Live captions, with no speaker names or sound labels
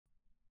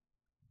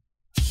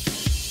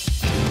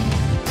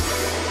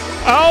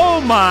Oh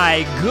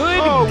my good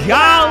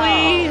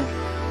golly!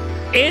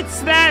 Wow.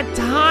 It's that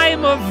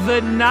time of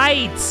the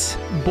night,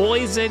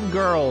 boys and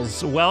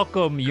girls.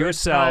 Welcome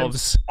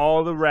yourselves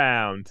all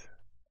around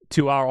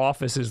to our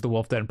offices, the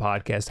WULFF DEN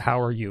Podcast.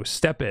 How are you?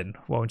 Step in,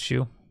 won't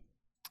you?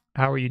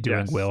 How are you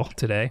doing, Yes. Will,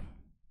 today?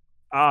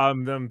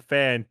 I'm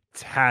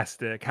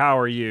fantastic. How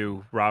are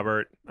you,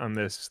 Robert, on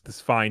this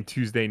fine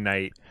Tuesday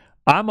night?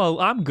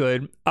 I'm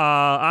good.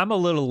 I'm a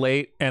little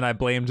late, and I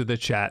blamed the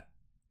chat.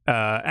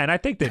 And I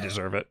think they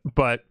deserve it.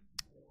 But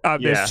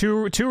there's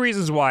two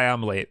reasons why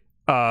I'm late.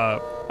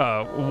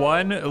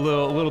 One, a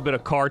little bit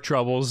of car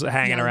troubles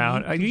hanging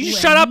around. You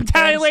shut up,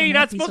 Italian lady! You're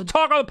not supposed to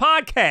talk on the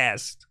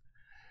podcast.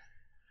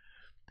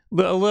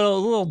 A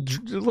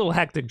little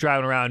hectic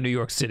driving around New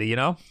York City, you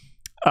know.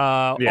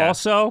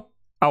 Also,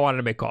 I wanted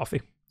to make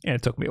coffee, and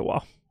it took me a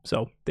while.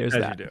 So there's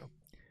that. You do.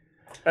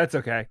 That's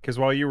okay, because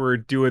while you were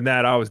doing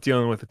that, I was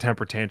dealing with a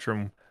temper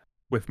tantrum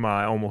with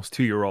my almost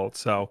 2-year-old.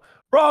 So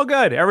we're all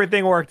good.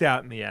 Everything worked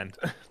out in the end.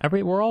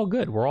 We're all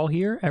good. We're all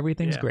here.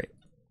 Everything's great.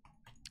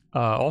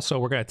 Also,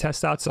 we're going to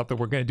test out something.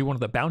 We're going to do one of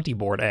the bounty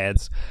board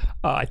ads.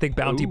 I think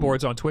bounty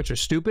boards on Twitch are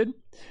stupid,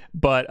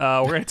 but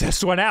we're going to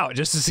test one out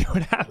just to see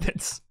what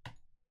happens.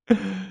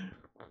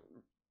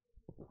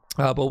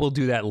 But we'll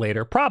do that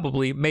later.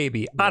 Probably,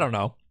 maybe. I don't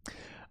know.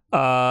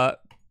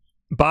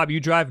 Bob, you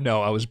drive?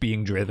 No, I was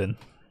being driven.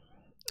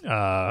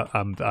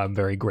 I'm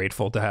very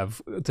grateful to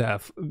have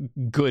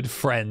good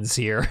friends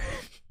here.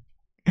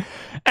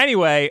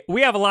 Anyway,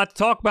 we have a lot to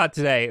talk about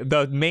today.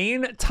 The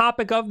main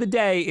topic of the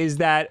day is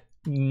that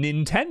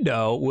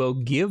Nintendo will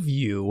give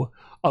you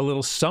a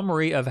little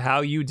summary of how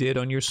you did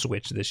on your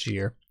Switch this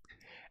year.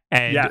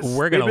 And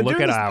we're going to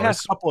look at ours.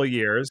 Past couple of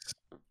years.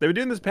 They've been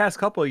doing this past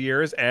couple of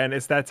years, and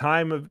it's that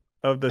time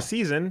of the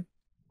season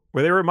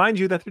where they remind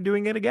you that they're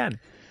doing it again.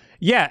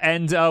 Yeah,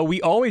 and we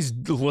always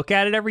look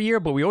at it every year,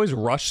 but we always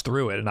rush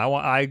through it. And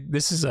I think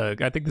this is a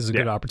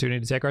good opportunity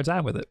to take our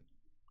time with it.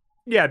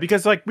 Yeah,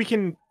 because we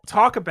can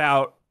talk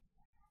about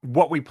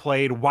what we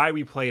played, why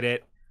we played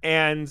it,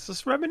 and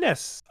just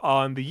reminisce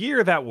on the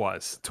year that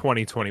was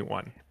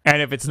 2021.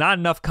 And if it's not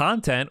enough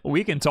content,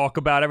 we can talk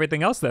about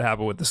everything else that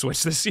happened with the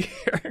Switch this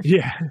year.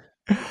 Yeah.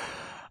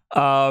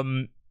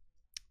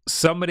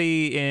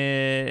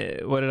 Somebody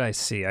what did I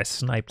see? I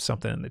sniped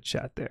something in the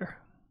chat there.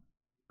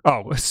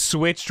 Oh,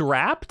 Switched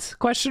Wrapped?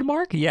 Question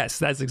mark? Yes,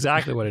 that's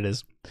exactly what it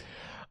is.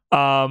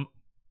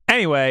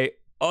 Anyway,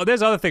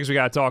 there's other things we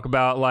got to talk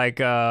about, like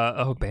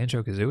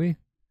Banjo Kazooie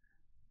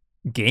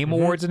Game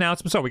Awards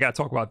announcement. So we got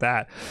to talk about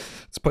that.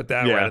 Let's put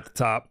that right at the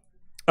top.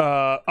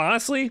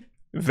 Honestly,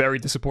 very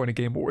disappointing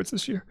Game Awards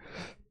this year.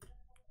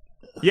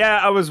 Yeah,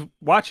 I was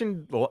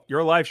watching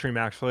your live stream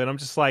actually, and I'm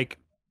just like,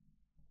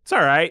 it's all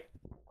right.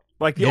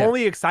 The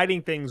only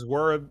exciting things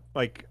were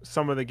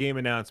some of the game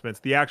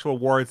announcements. The actual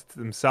awards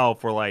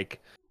themselves were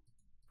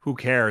who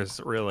cares,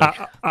 really?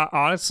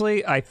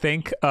 Honestly, I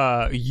think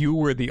you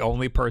were the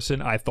only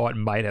person I thought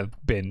might have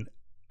been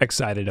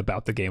excited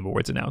about the Game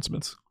Awards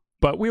announcements.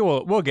 But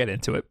we'll get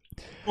into it.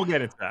 We'll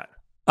get into that.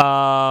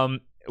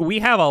 We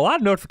have a lot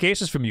of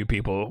notifications from you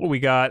people.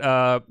 We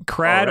got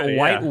Crad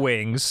White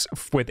Wings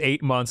with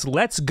 8 months.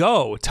 Let's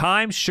go.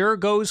 Time sure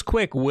goes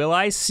quick. Will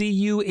I see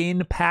you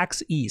in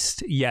PAX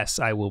East? Yes,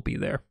 I will be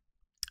there.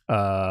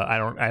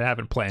 I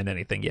haven't planned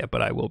anything yet,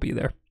 but I will be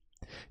there.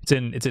 It's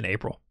in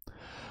April.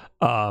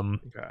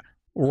 Okay.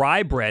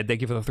 Rye Bread, thank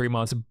you for the 3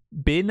 months.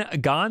 Been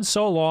gone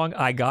so long,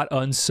 I got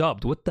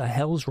unsubbed. What the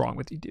hell's wrong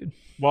with you, dude?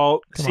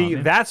 Well,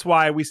 that's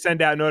why we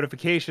send out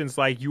notifications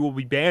you will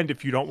be banned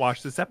if you don't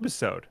watch this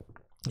episode.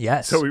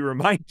 Yes. So we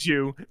remind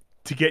you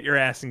to get your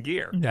ass in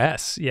gear.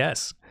 Yes. We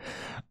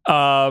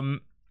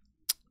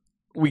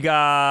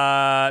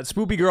got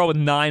Spoopy Girl with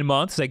 9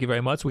 months. Thank you very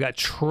much. We got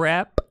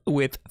Trap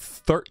with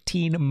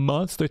 13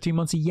 months. 13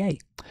 months, yay.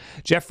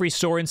 Jeffrey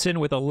Sorensen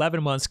with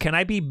 11 months. Can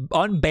I be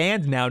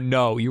unbanned now?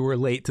 No, you were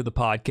late to the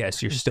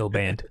podcast. You're still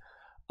banned.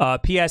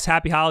 P.S.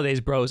 Happy holidays,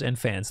 bros and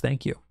fans.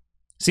 Thank you.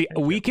 See,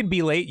 we can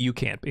be late. You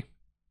can't be.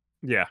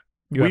 Yeah.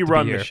 We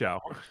run the show.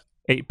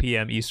 8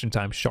 p.m. Eastern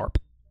time sharp.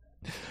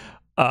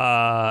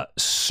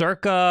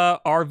 Circa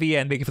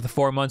RVN, thank you for the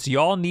 4 months.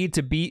 Y'all need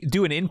to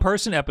do an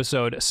in-person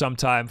episode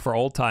sometime for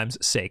old times'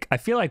 sake. I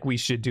feel like we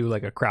should do a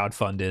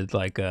crowdfunded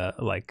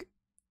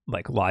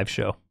live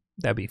show.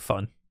 That'd be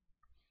fun.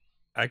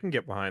 I can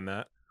get behind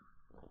that.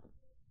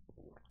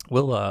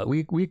 We'll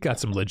we got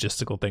some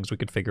logistical things we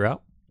could figure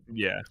out.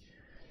 Yeah.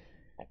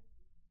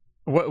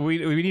 What we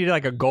need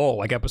a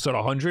goal, episode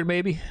 100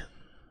 maybe.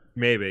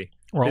 Maybe.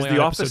 Is the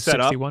office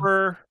set 61? Up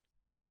for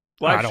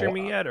live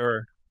streaming yet,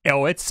 or?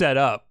 Oh, it's set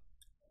up.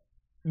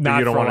 Not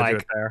you don't want to do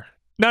it there.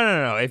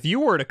 No. If you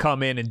were to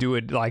come in and do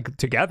it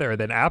together,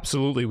 then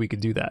absolutely we could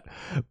do that.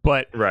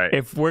 But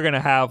if we're gonna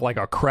have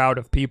a crowd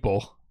of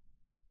people,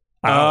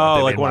 I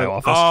don't want them in my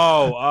office.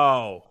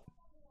 Oh.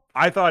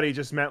 I thought he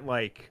just meant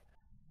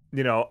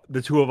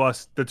the two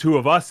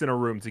of us in a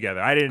room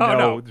together. I didn't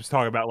know. Just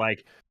talking about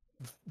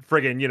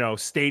friggin'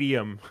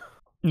 stadium.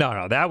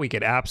 No, that we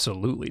could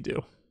absolutely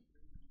do.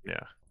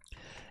 Yeah.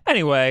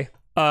 Anyway,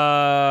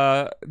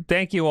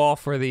 thank you all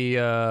for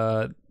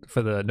the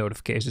for the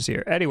notifications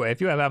here. Anyway,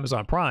 if you have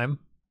Amazon Prime,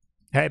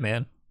 hey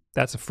man,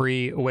 that's a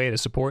free way to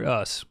support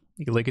us.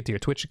 You can link it to your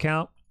Twitch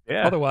account.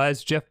 Yeah.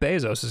 Otherwise, Jeff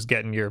Bezos is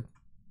getting your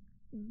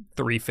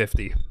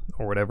 $350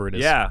 or whatever it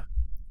is. Yeah,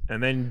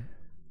 and then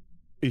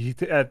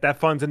that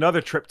funds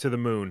another trip to the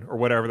moon or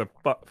whatever the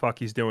fuck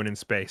he's doing in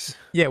space.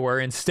 Yeah, where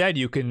instead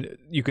you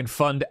can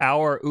fund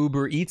our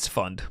Uber Eats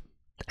fund.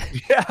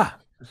 Yeah,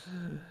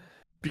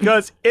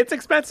 because it's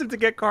expensive to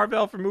get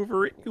Carvel from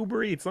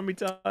Uber Eats. Let me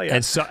tell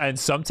you. And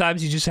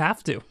sometimes you just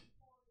have to.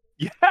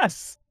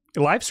 Yes,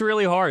 life's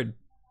really hard.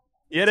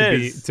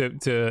 Life's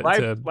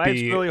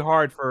be really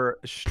hard for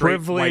a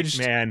straight white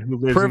man who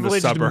lives in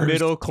the suburbs.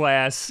 Middle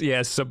class,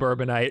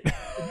 suburbanite.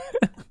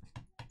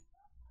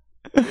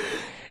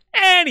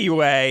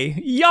 Anyway,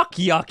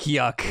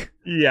 yuck.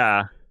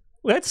 Yeah.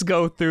 Let's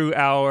go through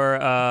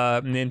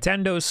our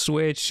Nintendo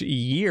Switch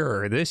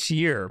year this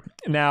year.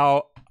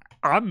 Now,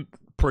 I'm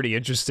pretty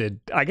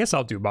interested. I guess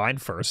I'll do mine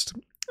first.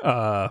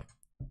 Do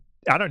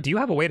you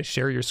have a way to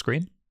share your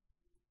screen?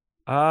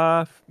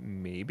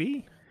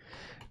 Maybe.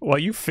 Well,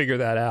 you figure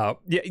that out.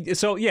 Yeah.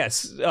 So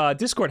yes,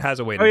 Discord has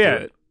a way to do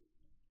it.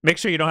 Make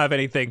sure you don't have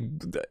anything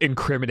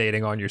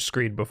incriminating on your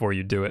screen before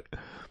you do it.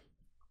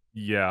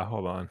 Yeah,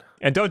 hold on.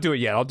 And don't do it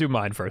yet. I'll do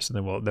mine first, and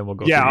then we'll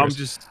go. Yeah, through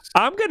yours.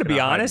 I'm gonna be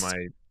honest.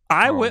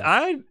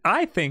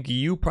 I think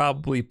you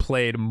probably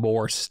played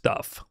more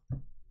stuff.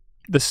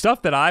 The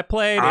stuff that I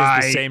played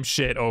is the same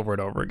shit over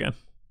and over again.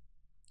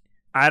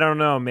 I don't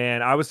know,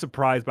 man. I was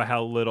surprised by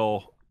how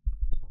little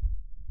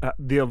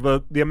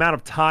the amount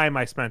of time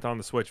I spent on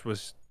the Switch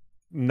was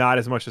not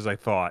as much as I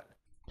thought.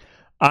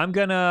 I'm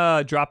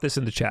gonna drop this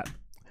in the chat.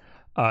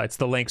 It's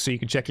the link so you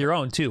can check your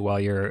own too while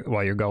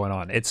you're going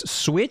on. It's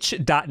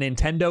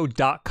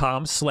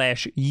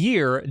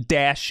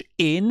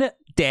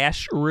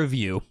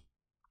switch.nintendo.com/year-in-review.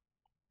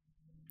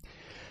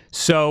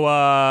 So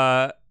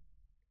I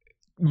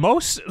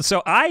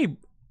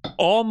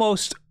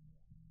almost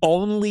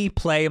only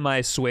play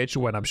my Switch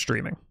when I'm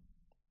streaming.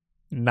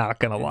 Not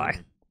gonna lie.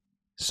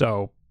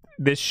 So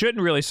this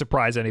shouldn't really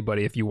surprise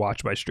anybody if you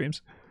watch my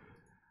streams.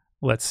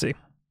 Let's see.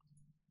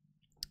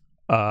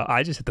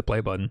 I just hit the play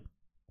button.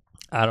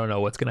 I don't know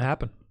what's going to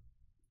happen.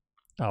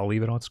 I'll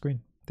leave it on screen.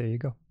 There you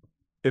go.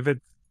 If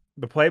it's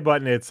the play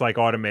button, it's like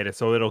automated,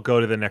 so it'll go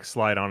to the next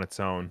slide on its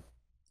own.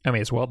 I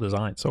mean, it's well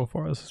designed so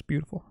far. This is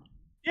beautiful.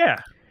 Yeah.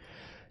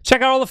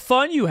 Check out all the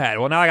fun you had.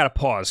 Well, now I got to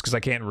pause because I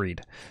can't read.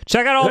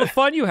 Check out all the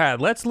fun you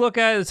had. Let's look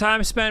at the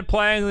time spent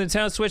playing the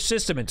Nintendo Switch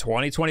system in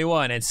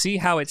 2021 and see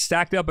how it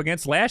stacked up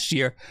against last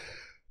year.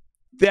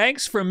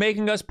 Thanks for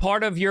making us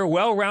part of your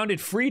well-rounded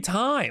free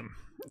time.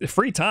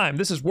 Free time?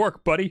 This is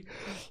work, buddy.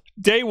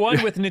 Day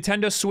one with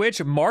Nintendo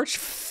Switch, March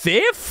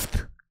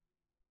 5th?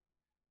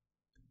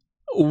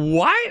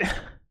 What?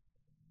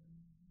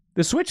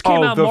 The Switch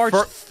came out March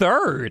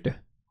 3rd.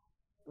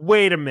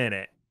 Wait a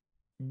minute.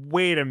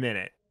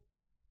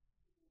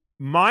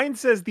 Mine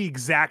says the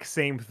exact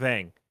same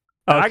thing.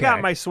 Okay. I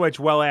got my Switch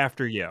well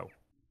after you.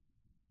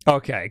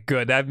 Okay,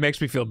 good. That makes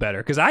me feel better,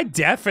 because I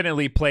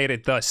definitely played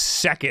it the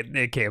second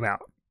it came out.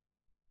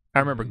 I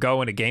remember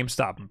going to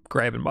GameStop and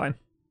grabbing mine.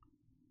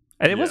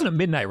 And it wasn't a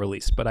midnight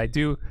release, but I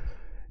do...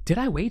 Did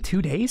I wait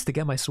 2 days to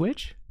get my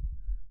Switch?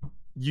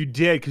 You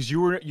did, because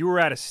you were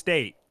out of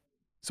state.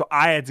 So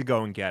I had to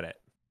go and get it.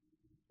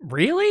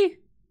 Really?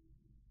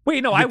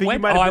 Wait, no, I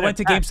went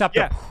to GameStop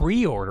to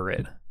pre-order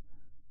it.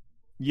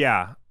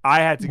 Yeah, I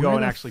had to go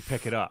and actually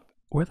pick it up.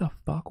 Where the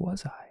fuck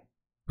was I?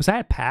 Was I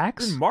at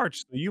PAX? In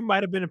March. You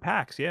might have been at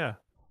PAX, yeah.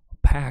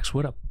 PAX,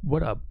 what a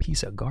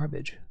piece of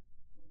garbage.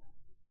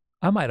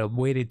 I might have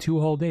waited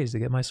 2 whole days to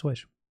get my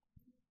Switch.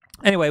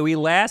 Anyway, we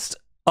last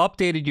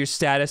updated your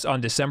status on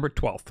December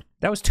 12th.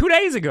 That was 2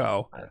 days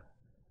ago.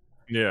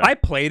 Yeah. I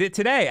played it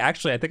today.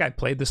 Actually, I think I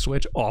played the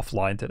Switch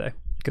offline today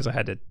because I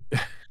had to...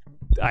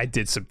 I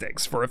did some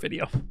things for a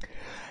video.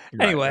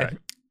 Anyway,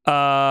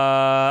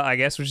 I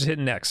guess we're just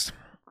hitting next.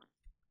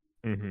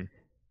 Mm-hmm.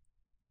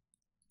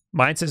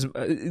 Mine says...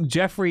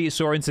 Jeffrey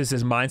Sorensen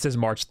says mine says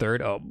March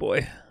 3rd. Oh,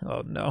 boy.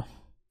 Oh, no.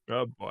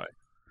 Oh, boy.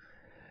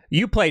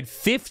 You played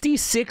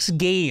 56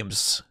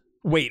 games.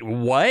 Wait,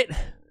 what?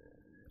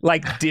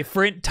 Like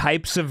different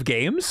types of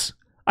games?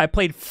 I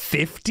played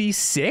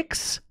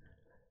 56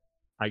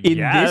 in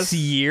this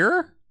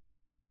year?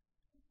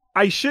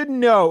 I should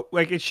know,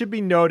 like, it should be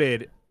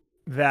noted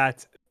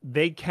that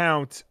they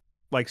count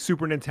like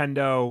Super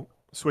Nintendo,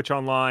 Switch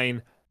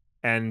Online,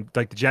 and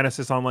like the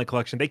Genesis Online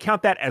Collection. They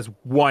count that as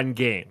one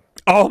game.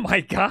 Oh my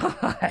god.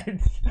 I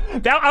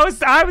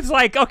was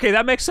like, okay,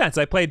 that makes sense.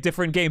 I played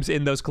different games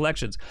in those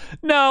collections.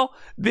 No,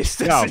 this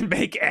doesn't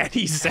make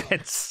any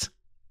sense.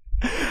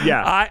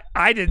 Yeah.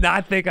 I did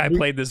not think I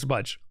played this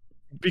much.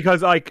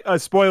 Because, like, a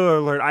spoiler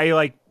alert, I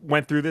like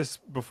went through this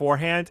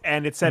beforehand,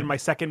 and it said my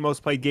second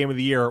most played game of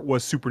the year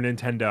was Super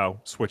Nintendo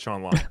Switch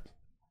Online.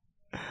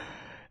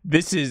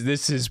 This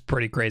is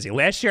pretty crazy.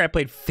 Last year I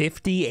played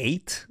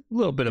 58. A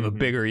little bit of a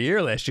bigger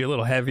year last year, a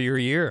little heavier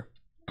year.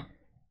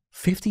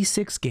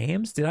 56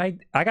 games? I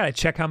gotta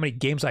check how many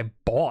games I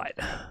bought.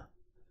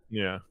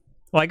 Yeah.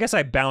 Well, I guess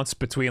I bounce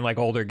between like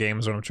older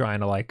games when I'm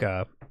trying to like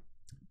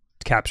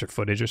captured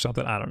footage or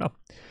something. I don't know.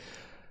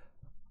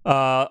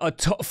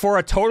 For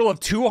a total of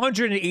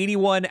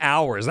 281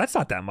 hours. That's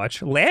not that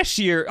much. Last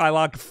year, I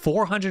logged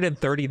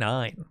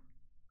 439.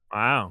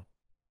 Wow.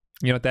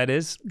 You know what that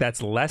is?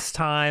 That's less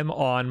time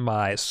on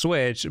my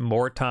Switch,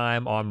 more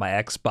time on my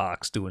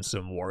Xbox doing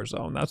some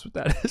Warzone. That's what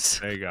that is.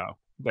 There you go.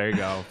 There you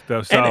go.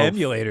 And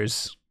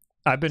emulators.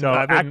 I've been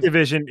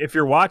Activision, if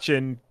you're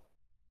watching,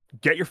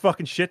 get your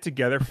fucking shit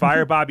together,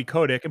 fire Bobby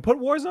Kotick, and put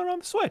Warzone on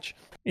the Switch.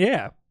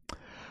 Yeah.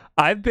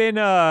 I've been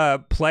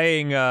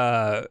playing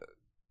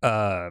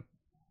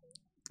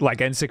like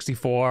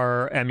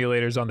N64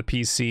 emulators on the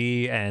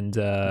PC and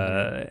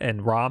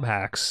ROM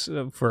hacks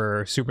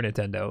for Super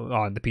Nintendo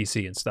on the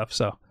PC and stuff.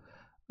 So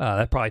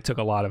that probably took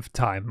a lot of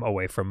time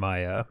away from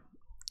my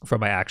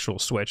actual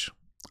Switch.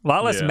 A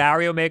lot less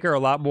Mario Maker, a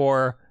lot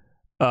more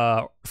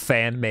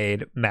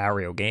fan-made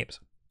Mario games.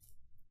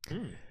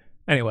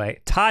 Anyway,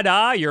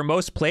 ta-da, your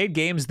most played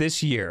games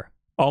this year.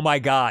 Oh my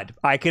God,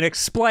 I can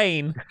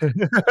explain.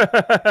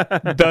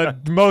 The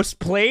most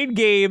played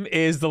game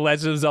is The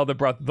Legend of Zelda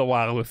Breath of the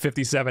Wild with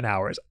 57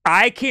 hours.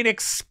 I can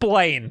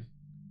explain.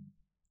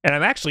 And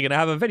I'm actually going to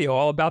have a video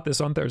all about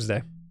this on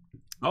Thursday.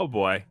 Oh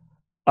boy.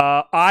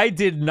 I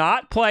did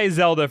not play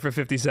Zelda for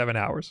 57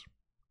 hours.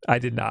 I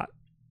did not.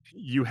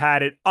 You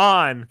had it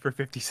on for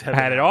 57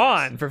 Had it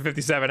on for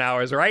 57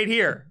 hours right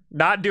here.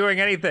 Not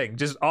doing anything.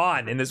 Just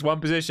on in this one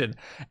position.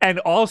 And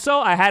also,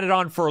 I had it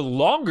on for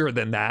longer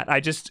than that. I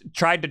just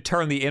tried to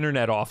turn the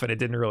internet off and it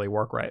didn't really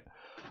work right.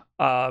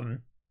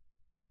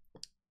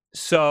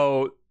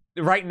 So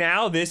right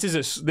now, this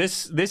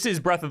is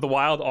Breath of the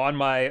Wild on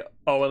my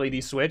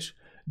OLED Switch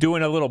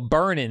doing a little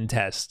burn-in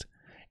test.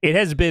 It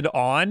has been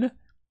on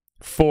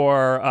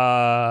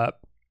for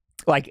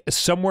like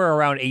somewhere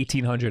around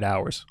 1,800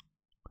 hours.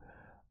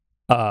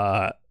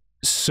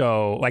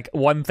 So like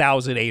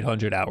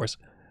 1,800 hours.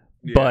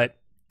 Yeah. But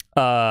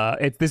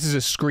this is a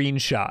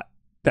screenshot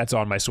that's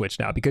on my Switch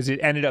now because it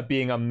ended up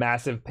being a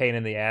massive pain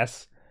in the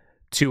ass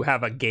to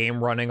have a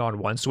game running on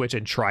one Switch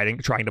and trying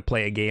to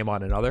play a game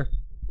on another.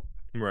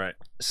 Right.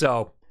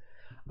 So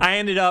I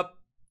ended up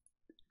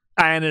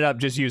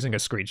just using a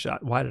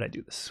screenshot. Why did I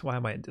do this? Why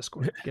am I in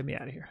Discord? Get me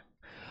out of here.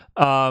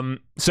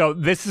 So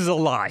this is a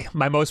lie.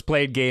 My most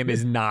played game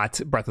is not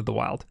Breath of the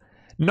Wild.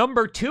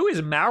 Number 2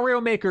 is Mario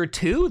Maker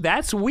 2.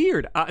 That's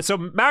weird. So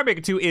Mario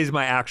Maker 2 is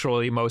my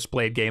actually most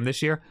played game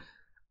this year.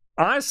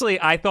 Honestly,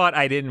 I thought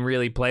I didn't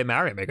really play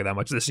Mario Maker that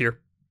much this year,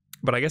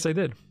 but I guess I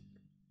did.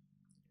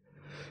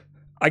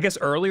 I guess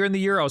earlier in the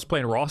year I was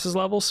playing Ross's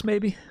levels,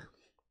 maybe.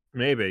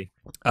 Maybe.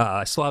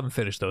 I still haven't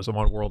finished those. I'm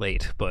on World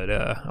 8, but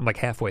I'm like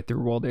halfway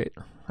through World 8.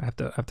 I have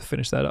to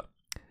finish that up.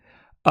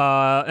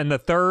 And the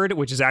third,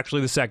 which is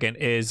actually the second,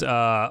 is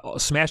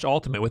Smash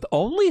Ultimate with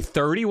only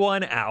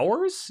 31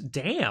 hours?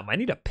 Damn, I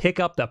need to pick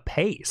up the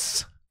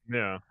pace.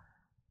 Yeah.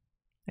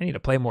 I need to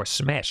play more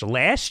Smash.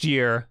 Last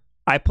year,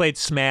 I played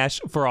Smash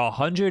for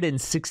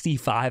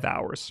 165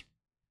 hours.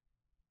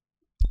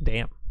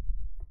 Damn.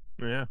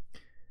 Yeah.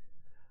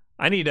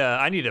 I need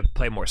to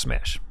play more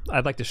Smash.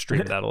 I'd like to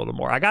stream that a little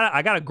more. I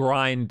gotta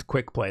grind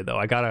quick play though.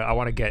 I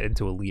want to get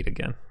into Elite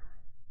again.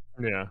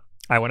 Yeah.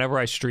 Whenever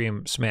I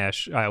stream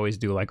Smash, I always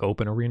do like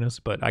open arenas,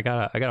 but I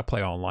gotta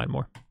play online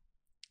more.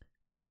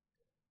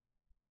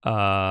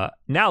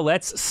 Now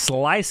let's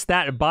slice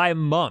that by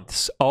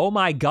months. Oh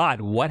my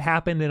God, what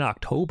happened in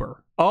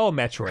October? Oh,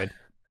 Metroid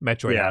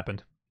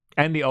happened,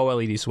 and the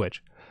OLED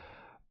Switch.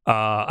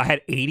 I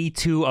had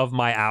 82 of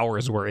my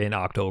hours were in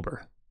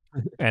October,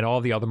 and all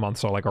the other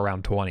months are like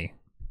around 20.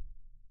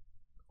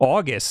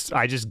 August,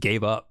 I just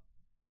gave up.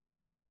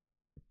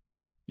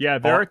 Yeah,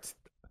 there are.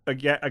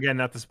 Again,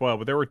 not to spoil,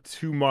 but there were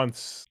 2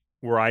 months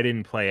where I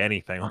didn't play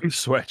anything on the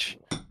Switch.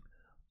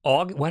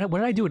 What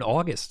did I do in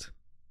August?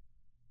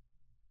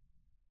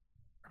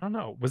 I don't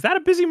know. Was that a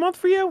busy month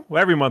for you?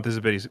 Well, every month is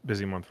a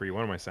busy month for you.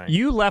 What am I saying?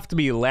 You left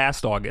me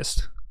last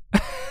August.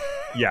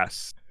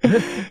 Yes.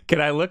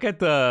 Can I look at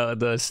the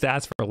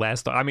stats for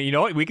last? I mean, you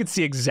know what? We could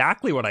see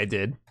exactly what I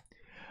did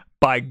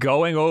by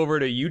going over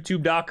to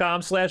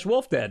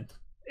youtube.com/WULFF DEN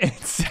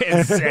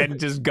and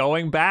just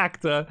going back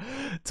to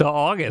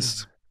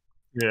August.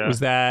 Yeah. Was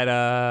that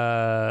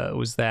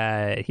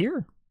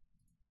here?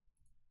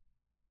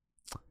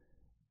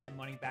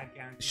 Money back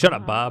down. Shut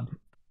up, Bob.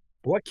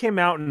 What came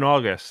out in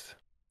August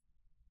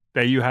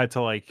that you had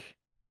to like?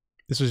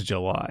 This was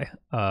July.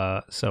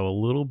 So a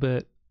little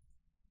bit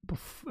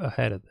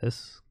ahead of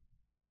this.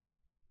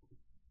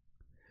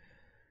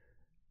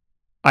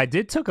 I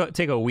did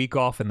take a week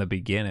off in the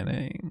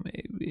beginning,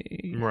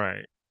 maybe.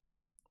 Right.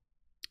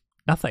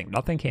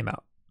 Nothing came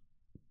out.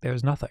 There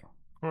was nothing.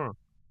 Huh.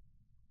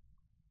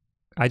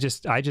 I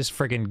just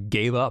friggin'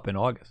 gave up in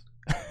August.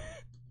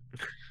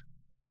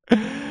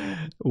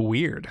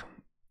 Weird.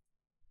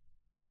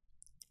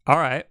 All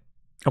right.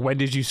 When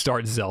did you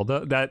start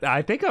Zelda? When did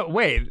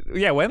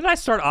I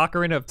start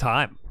Ocarina of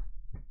Time?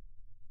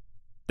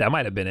 That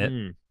might have been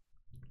it.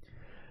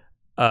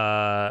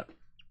 Well,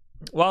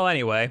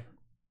 anyway.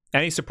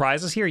 Any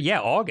surprises here?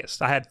 Yeah,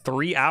 August. I had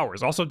 3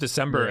 hours. Also,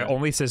 December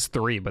only says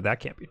 3, but that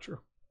can't be true.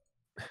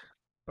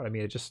 But I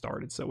mean, it just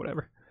started, so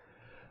whatever.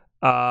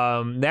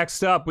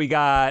 Next up, we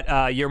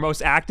got your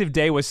most active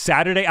day was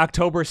Saturday,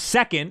 October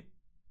 2nd.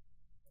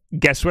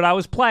 Guess what I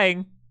was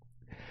playing?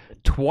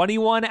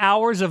 21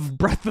 hours of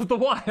Breath of the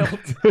Wild.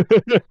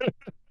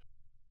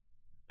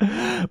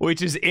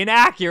 Which is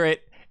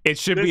inaccurate. It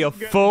should be a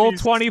full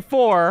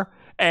 24,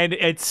 and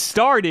it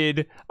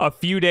started a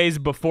few days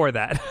before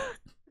that.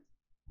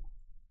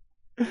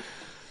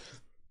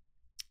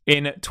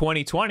 In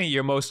 2020,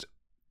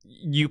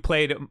 you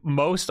played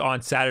most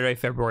on Saturday,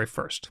 February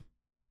 1st.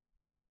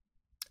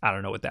 I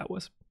don't know what that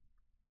was.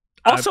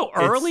 Also,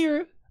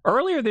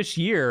 earlier this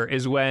year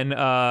is when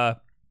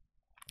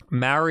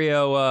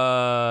Mario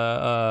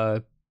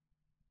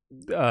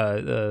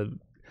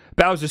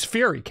Bowser's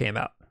Fury came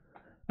out.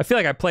 I feel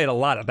like I played a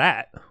lot of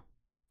that.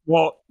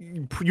 Well,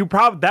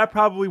 that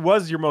probably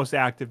was your most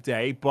active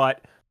day,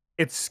 but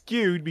it's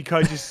skewed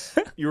because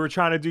you were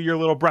trying to do your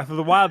little Breath of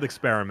the Wild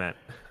experiment.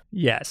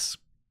 Yes.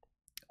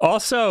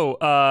 Also,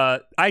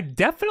 I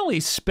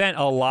definitely spent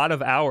a lot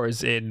of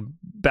hours in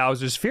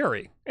Bowser's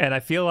Fury, and I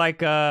feel like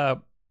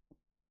that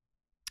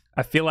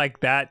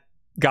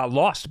got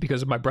lost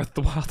because of my Breath of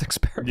the Wild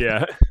experiment.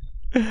 Yeah.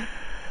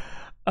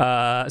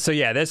 So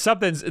yeah, there's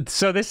something.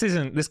 So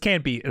this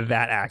can't be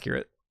that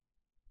accurate.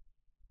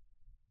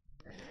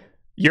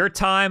 Your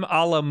time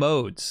a la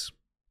modes.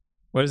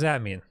 What does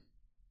that mean?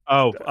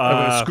 Oh,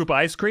 scoop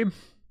ice cream?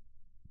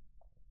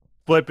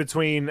 Split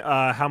between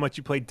how much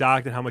you play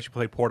docked and how much you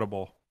play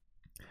portable.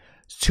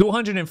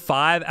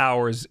 205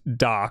 hours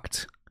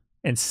docked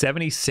and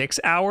 76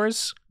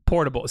 hours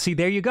portable. See,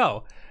 there you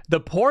go. The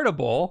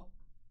portable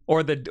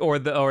or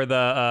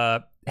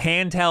the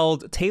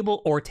handheld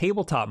table or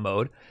tabletop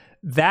mode,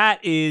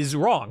 that is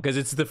wrong because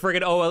it's the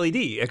friggin'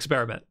 OLED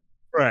experiment.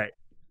 Right.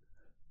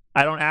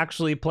 I don't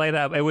actually play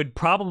that. It would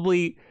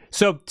probably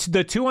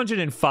the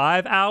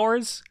 205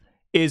 hours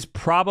is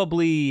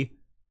probably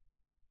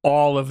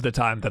all of the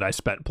time that I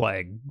spent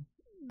playing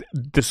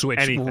the Switch.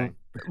 Anything.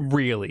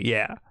 Really,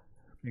 yeah.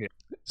 Yeah.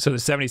 So the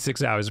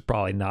 76 hours is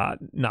probably not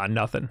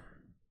nothing.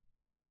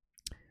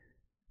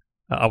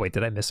 Oh wait,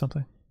 did I miss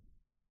something?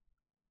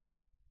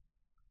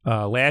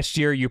 Last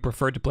year you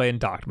preferred to play in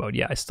docked mode.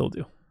 Yeah, I still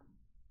do.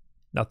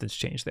 Nothing's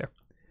changed there.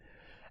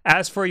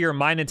 As for your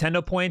My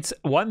Nintendo points,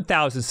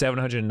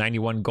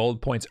 1,791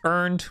 gold points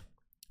earned,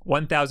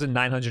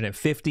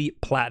 1,950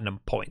 platinum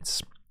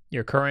points.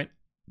 Your current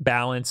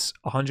balance,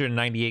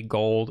 198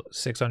 gold,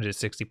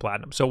 660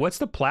 platinum. So what's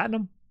the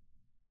platinum?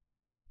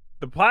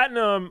 The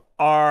platinum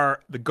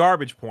are the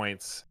garbage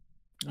points.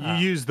 You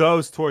use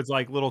those towards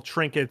like little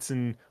trinkets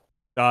and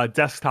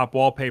desktop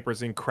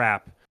wallpapers and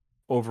crap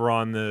over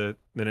on the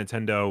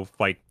Nintendo,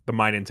 like the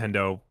My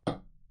Nintendo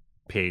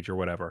page or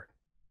whatever.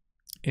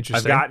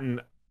 Interesting.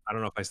 I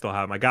don't know if I still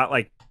have them. I got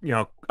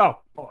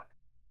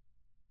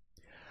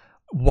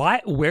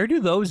Where do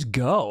those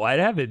go? I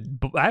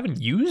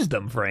haven't used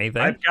them for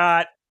anything. I've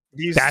got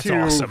these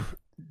awesome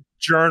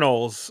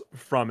journals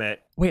from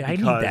it. Wait, I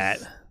need that.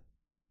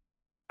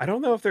 I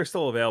don't know if they're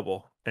still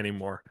available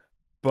anymore,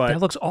 but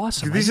that looks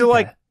awesome. These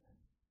are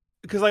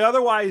because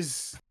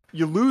otherwise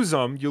you lose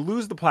them. You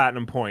lose the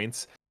platinum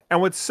points,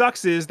 and what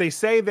sucks is they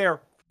say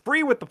they're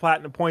free with the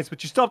platinum points,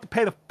 but you still have to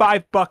pay the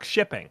 $5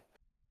 shipping.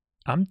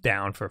 I'm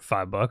down for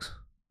 $5.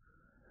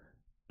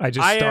 I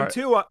am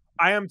too,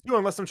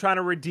 unless I'm trying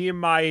to redeem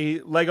my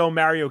Lego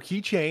Mario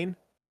keychain.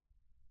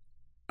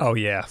 Oh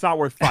yeah, it's not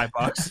worth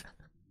 $5.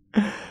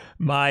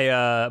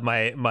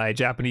 My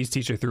Japanese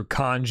teacher threw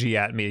kanji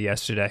at me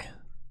yesterday.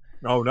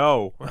 Oh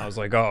no! I was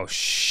like, oh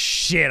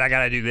shit! I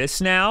gotta do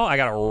this now. I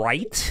gotta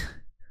write.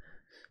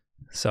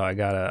 So I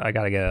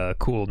gotta get a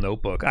cool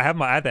notebook. I have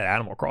that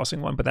Animal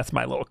Crossing one, but that's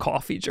my little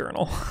coffee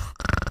journal.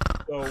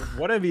 So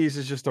one of these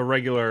is just a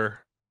regular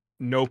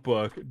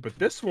notebook, but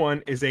this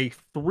one is a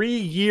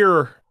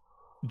 3-year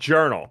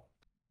journal.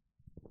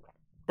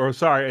 Or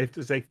sorry,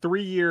 it's a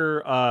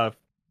 3-year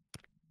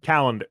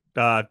calendar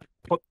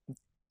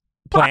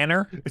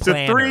planner. It's a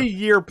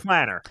 3-year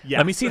planner. Yeah.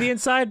 Let me see the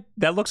inside.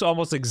 That looks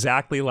almost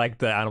exactly like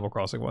the Animal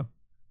Crossing one.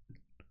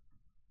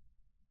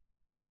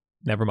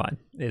 Never mind.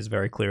 It is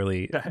very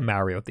clearly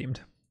Mario themed.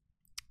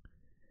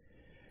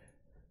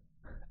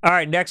 All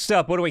right, next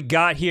up, what do we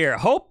got here?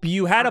 Hope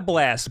you had a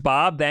blast,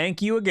 Bob.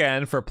 Thank you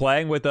again for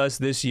playing with us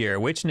this year.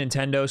 Which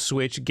Nintendo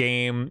Switch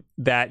game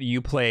that you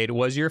played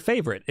was your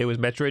favorite? It was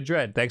Metroid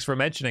Dread. Thanks for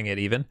mentioning it,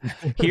 even.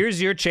 Here's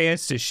your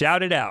chance to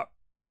shout it out.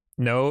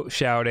 No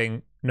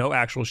shouting, no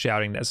actual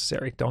shouting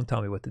necessary. Don't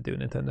tell me what to do,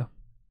 Nintendo.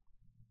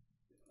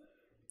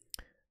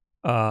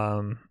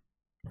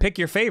 Pick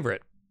your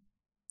favorite.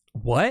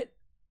 What?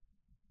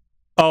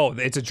 Oh,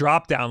 it's a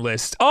drop-down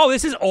list. Oh,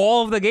 this is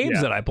all of the games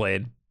that I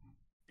played.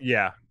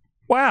 Yeah.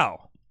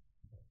 Wow.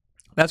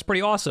 That's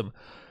pretty awesome.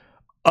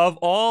 Of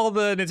all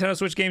the Nintendo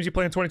Switch games you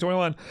played in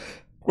 2021,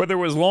 whether it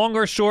was long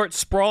or short,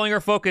 sprawling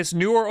or focused,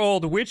 new or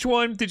old, which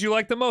one did you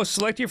like the most?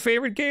 Select your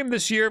favorite game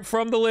this year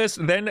from the list,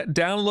 then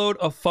download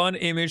a fun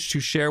image to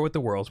share with the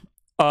world.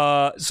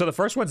 So the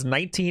first one's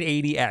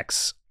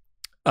 1980X.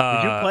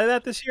 Did you play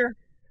that this year?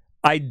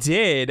 I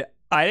did.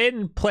 I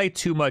didn't play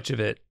too much of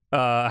it.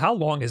 How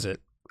long is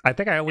it? I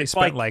think I only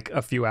spent like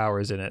a few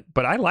hours in it,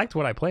 but I liked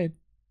what I played.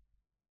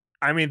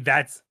 I mean,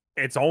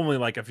 it's only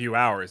like a few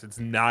hours. It's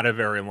not a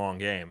very long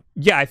game.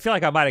 Yeah, I feel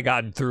like I might have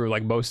gotten through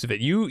like most of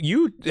it.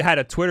 You had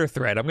a Twitter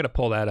thread. I'm gonna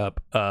pull that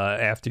up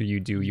after you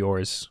do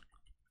yours.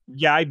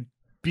 Yeah, I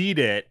beat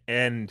it,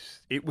 and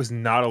it was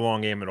not a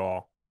long game at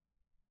all.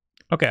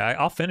 Okay,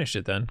 I'll finish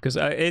it then, because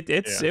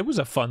it was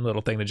a fun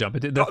little thing to jump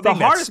into. The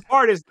hardest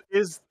part is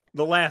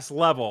the last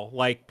level,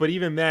 like, but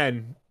even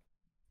then,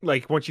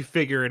 like once you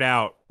figure it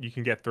out, you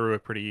can get through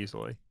it pretty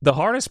easily. The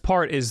hardest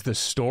part is the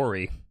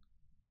story,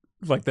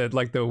 like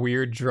the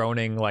weird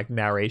droning like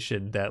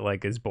narration that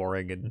like is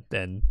boring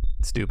and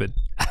stupid.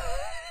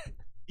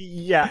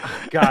 Yeah,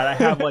 God, I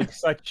have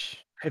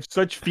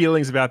such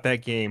feelings about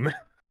that game.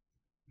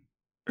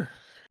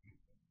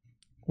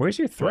 Where's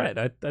your thread?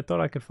 I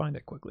thought I could find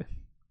it quickly.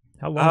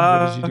 How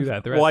long did you do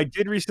that thread? Well, I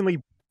did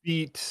recently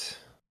beat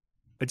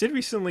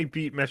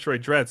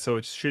Metroid Dread, so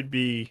it should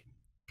be.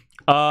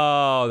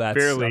 Oh, that's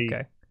barely,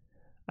 okay.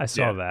 I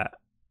saw that.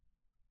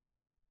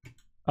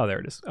 Oh, there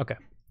it is. Okay.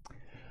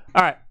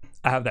 All right.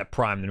 I have that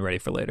primed and ready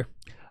for later.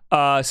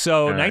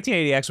 So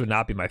 1980X would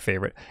not be my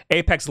favorite.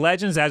 Apex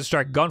Legends, Azure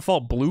Strike,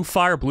 Gunfall, Blue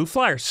Fire. Blue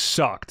Fire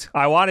sucked.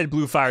 I wanted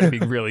Blue Fire to be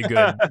really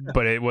good,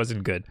 but it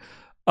wasn't good.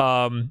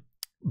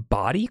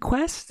 Body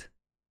Quest?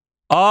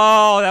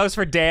 Oh, that was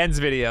for Dan's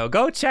video.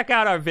 Go check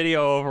out our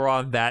video over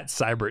on that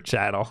Cybert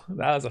channel.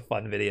 That was a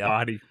fun video.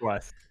 Body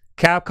Quest.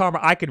 Capcom,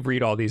 I could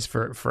read all these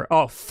for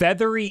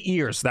Feathery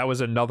Ears. That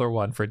was another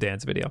one for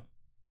Dan's video.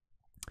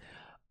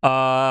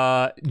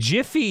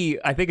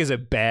 Jiffy, I think, is a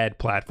bad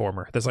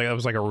platformer. That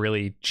was like a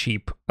really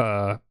cheap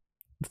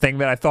thing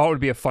that I thought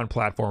would be a fun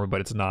platformer, but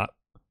it's not.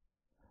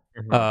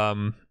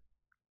 Mm-hmm.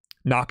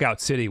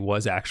 Knockout City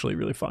was actually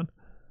really fun.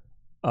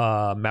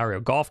 Mario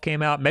Golf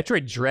came out.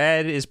 Metroid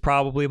Dread is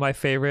probably my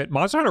favorite.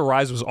 Monster Hunter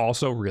Rise was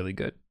also really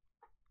good.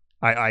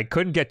 I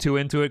couldn't get too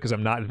into it because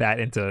I'm not that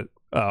into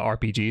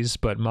RPGs,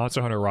 but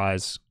Monster Hunter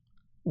Rise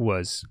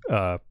was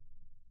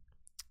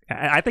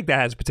I think that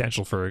has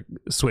potential for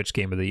Switch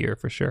Game of the Year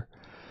for sure.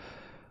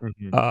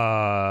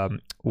 Mm-hmm.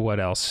 What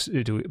else?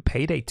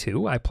 Payday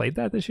 2? I played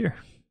that this year.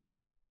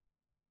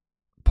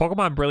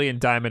 Pokemon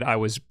Brilliant Diamond I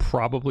was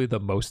probably the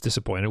most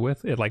disappointed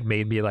with. It like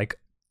made me like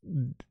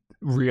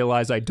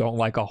realize I don't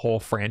like a whole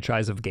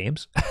franchise of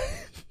games.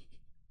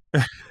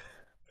 Is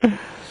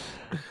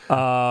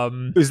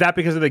that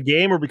because of the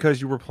game or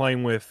because you were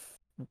playing with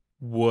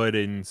Wood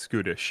and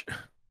Scootish?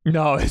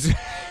 No,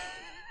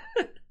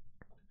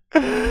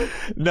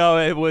 no,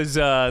 it was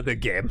the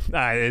game.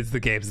 The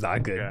game's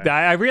not good. Okay.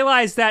 I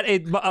realized that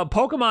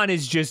Pokemon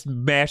is just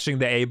mashing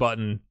the A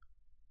button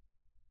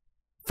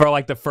for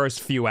like the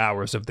first few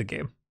hours of the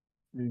game.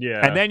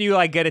 Yeah. And then you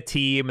like get a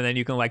team and then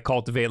you can like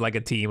cultivate like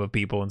a team of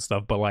people and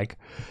stuff, but like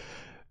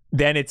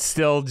then it's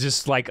still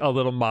just like a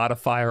little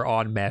modifier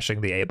on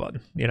mashing the A button,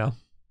 you know?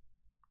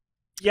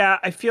 Yeah,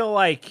 I feel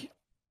like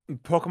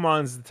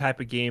Pokemon's the type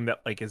of game that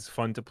like is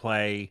fun to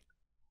play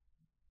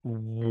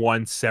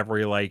once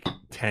every like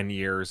 10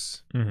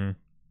 years. Mm-hmm.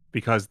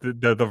 Because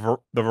the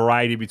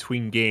variety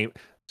between game,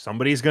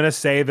 somebody's gonna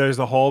say there's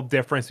a whole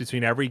difference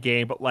between every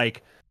game, but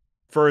like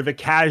for the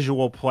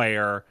casual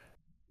player,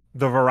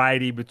 the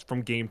variety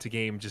from game to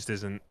game just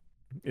isn't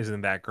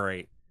that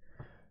great.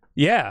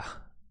 Yeah.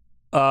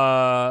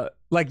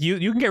 Like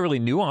you can get really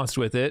nuanced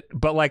with it,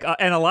 but like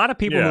and a lot of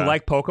people who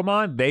like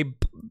Pokemon,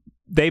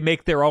 they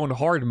make their own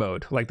hard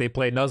mode, like they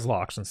play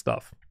Nuzlocke and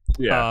stuff.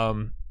 Yeah.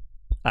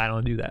 I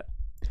don't do that.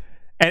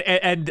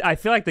 And I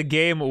feel like the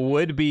game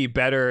would be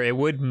better. It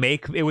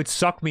would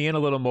suck me in a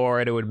little more,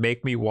 and it would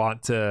make me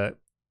want to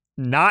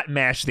not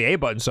mash the A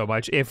button so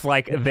much if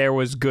like there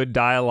was good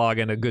dialogue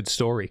and a good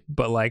story.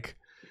 But like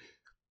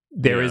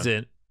there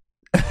isn't.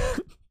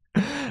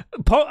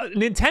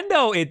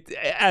 Nintendo, it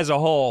as a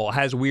whole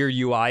has weird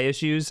UI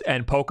issues,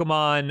 and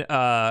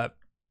Pokemon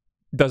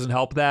doesn't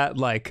help that.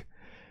 Like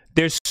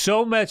there's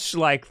so much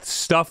like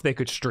stuff they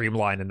could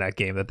streamline in that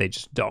game that they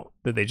just don't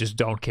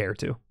care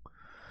to.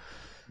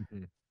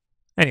 Mm-hmm.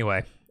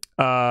 Anyway,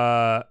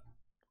 what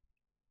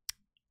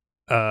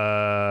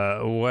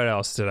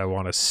else did I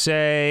want to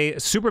say?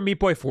 Super Meat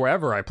Boy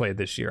Forever I played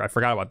this year. I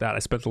forgot about that. I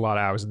spent a lot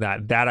of hours in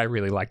that. That I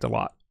really liked a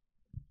lot.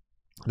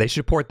 They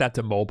should port that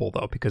to mobile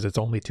though, because it's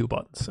only 2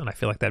 buttons, and I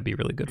feel like that'd be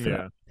really good for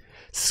that.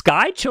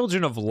 Sky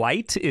Children of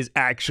Light is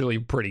actually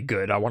pretty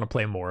good. I want to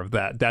play more of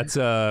that. That's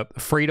a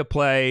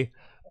free-to-play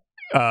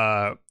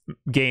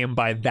game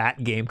by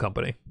that game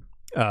company.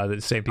 The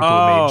same people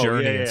who made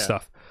Journey and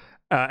stuff.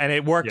 And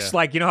it works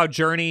like, you know how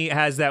Journey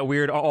has that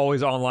weird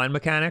always online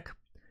mechanic?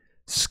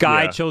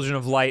 Sky Children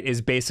of Light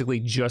is basically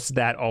just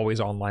that always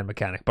online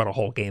mechanic, but a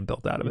whole game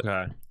built out of it.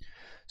 Okay.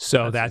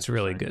 So that's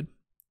really good.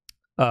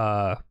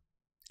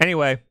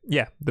 Anyway,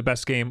 yeah, the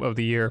best game of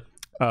the year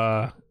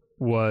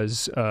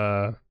was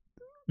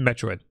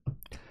Metroid.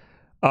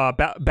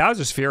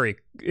 Bowser's Fury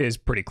is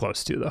pretty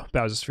close too, though.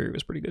 Bowser's Fury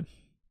was pretty good.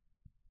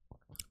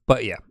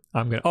 But yeah,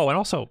 I'm gonna. Oh, and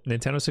also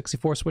Nintendo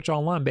 64 Switch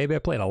Online, baby. I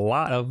played a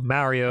lot of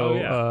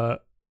Mario.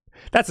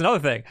 That's another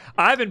thing.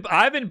 I've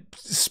been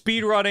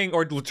speedrunning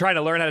or trying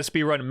to learn how to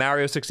speedrun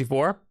Mario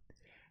 64.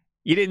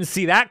 You didn't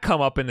see that come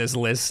up in this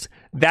list.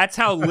 That's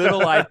how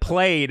little I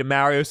played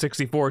Mario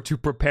 64 to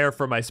prepare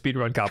for my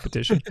speedrun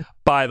competition.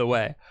 By the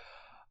way,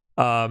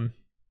 all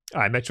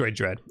right, Metroid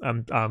Dread.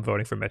 I'm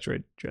voting for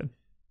Metroid Dread.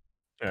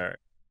 All right.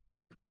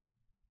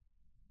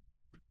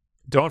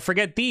 Don't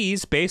forget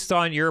these. Based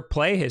on your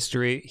play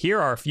history, here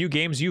are a few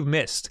games you've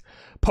missed.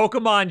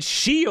 Pokemon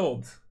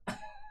Shield.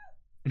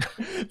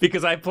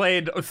 Because I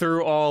played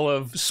through all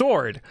of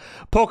Sword.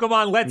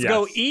 Pokemon Let's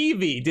Go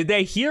Eevee. Did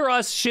they hear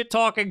us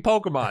shit-talking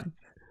Pokemon?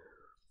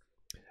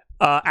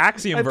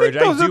 Axiom Verge. I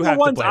think those I do are the have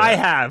ones to play I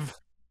that. have.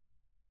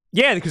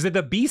 Yeah, because they're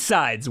the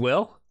B-sides,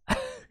 Will.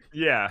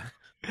 Yeah.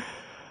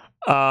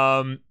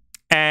 And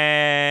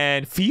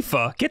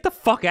FIFA. Get the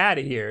fuck out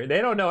of here.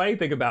 They don't know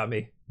anything about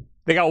me.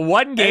 They got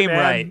one game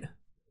right.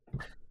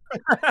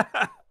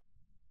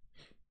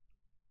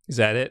 Is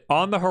that it?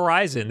 On the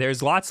horizon,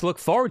 there's lots to look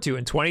forward to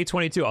in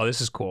 2022. Oh,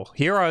 this is cool.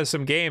 Here are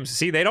some games.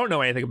 See, they don't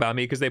know anything about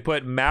me because they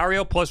put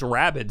Mario plus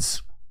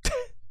Rabbids.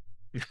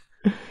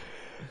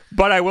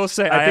 But I will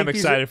say I am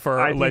excited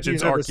for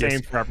Legends Arceus. The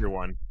same for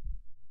everyone.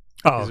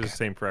 Oh, these are the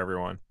same for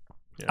everyone.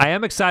 Yeah. I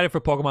am excited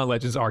for Pokemon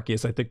Legends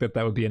Arceus. I think that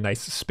would be a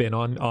nice spin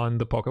on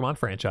the Pokemon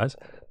franchise.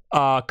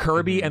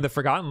 Kirby and the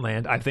Forgotten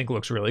Land, I think,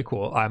 looks really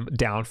cool. I'm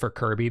down for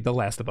Kirby, The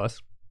Last of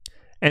Us.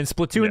 And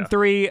Splatoon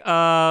 3,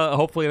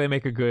 hopefully they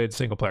make a good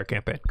single-player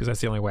campaign, because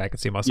that's the only way I can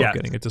see myself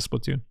getting into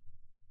Splatoon.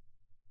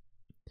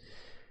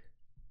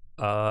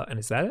 And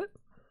is that it?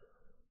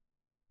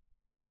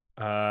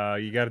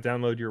 You got to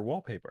download your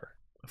wallpaper.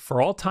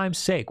 For all time's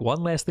sake,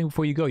 one last thing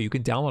before you go. You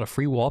can download a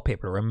free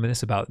wallpaper to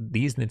reminisce about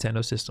these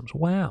Nintendo systems.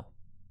 Wow.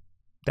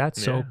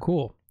 That's so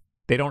cool.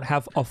 They don't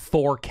have a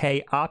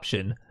 4K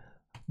option.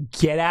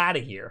 Get out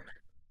of here.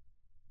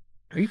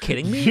 Are you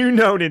kidding me? You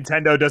know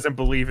Nintendo doesn't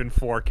believe in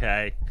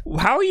 4K.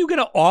 How are you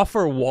going to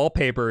offer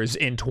wallpapers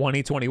in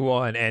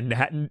 2021 and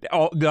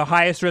the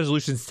highest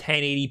resolution is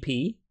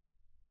 1080p?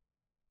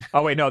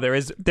 Oh, wait, no,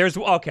 there's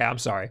okay, I'm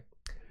sorry.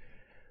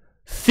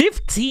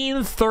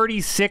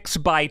 1536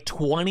 by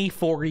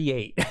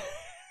 2048.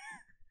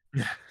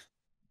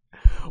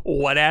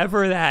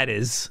 Whatever that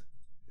is.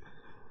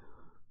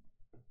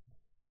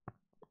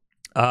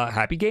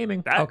 Happy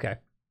gaming. Okay.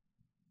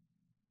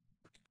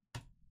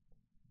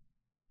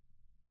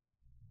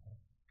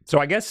 So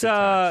I guess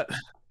can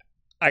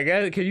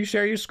you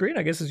share your screen?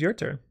 I guess it's your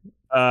turn.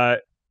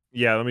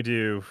 Yeah, let me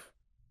do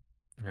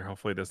here.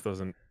 Hopefully this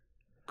doesn't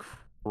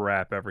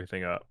wrap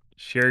everything up.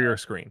 Share your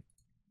screen.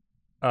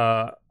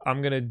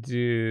 I'm gonna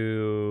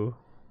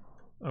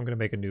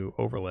make a new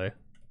overlay.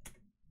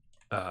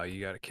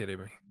 You gotta kidding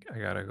me. I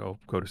gotta go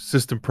to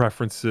system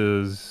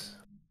preferences.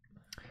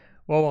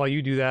 Well, while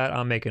you do that,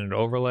 I'm making an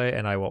overlay,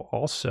 and I will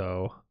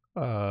also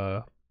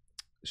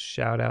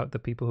shout out the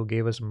people who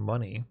gave us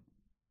money.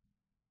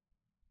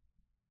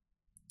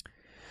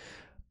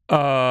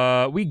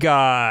 We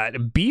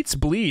got Beats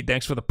Bleed.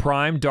 Thanks for the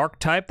Prime. Dark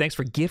Type. Thanks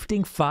for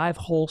gifting 5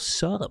 whole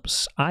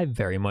subs. I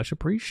very much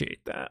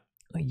appreciate that.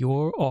 You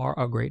are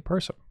a great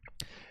person.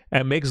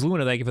 And Migs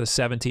Luna, thank you for the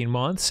 17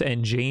 months.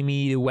 And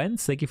Jamie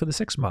Wentz, thank you for the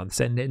 6 months.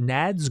 And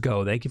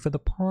Nadsgo, thank you for the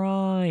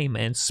Prime.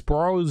 And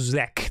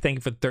Sprozek, thank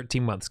you for the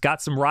 13 months.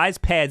 Got some Rise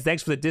Pads.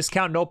 Thanks for the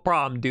discount. No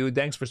problem, dude.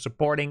 Thanks for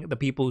supporting the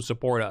people who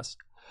support us.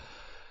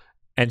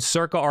 And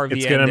Circa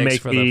RVN, thanks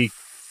for the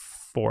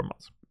 4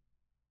 months.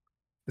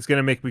 It's going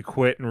to make me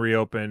quit and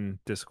reopen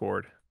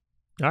Discord.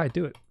 All right,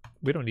 do it.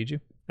 We don't need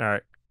you. All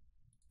right.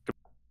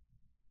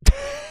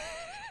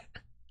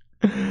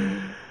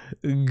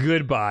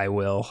 Goodbye,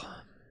 Will.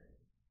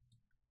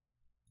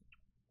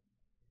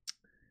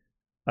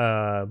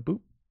 Boop.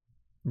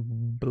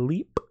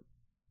 Bleep.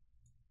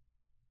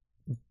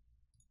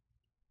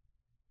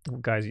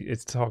 Guys,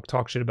 it's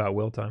talk shit about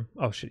Will time.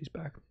 Oh shit, he's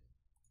back.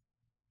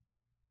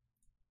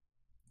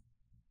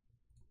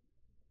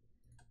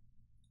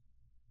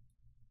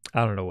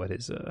 I don't know what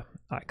his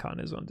icon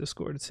is on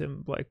Discord. It's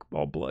him like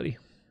all bloody.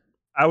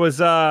 I was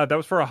that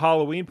was for a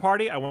Halloween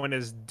party. I went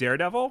as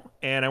Daredevil,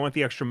 and I went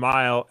the extra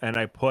mile, and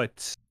I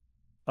put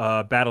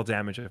battle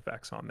damage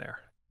effects on there.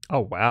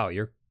 Oh wow,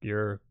 you're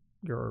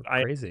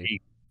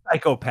crazy.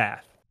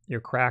 Psychopath.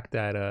 You're cracked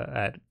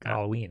at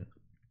Halloween.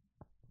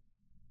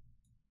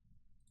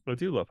 I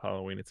do love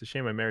Halloween. It's a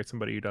shame I married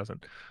somebody who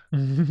doesn't.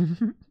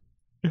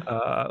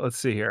 Let's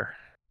see here.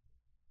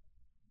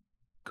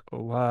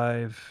 Go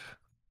live.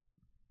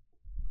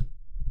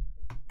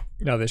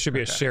 No, there should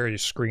be a share your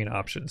screen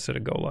option instead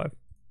of go live.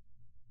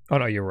 Oh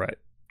no, you're right.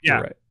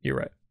 Yeah. You're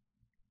right.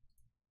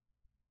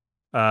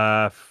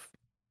 All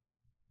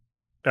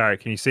right,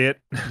 can you see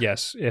it?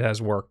 Yes, it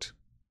has worked.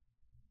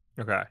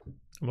 Okay.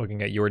 I'm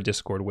looking at your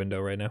Discord window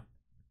right now.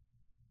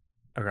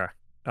 Okay.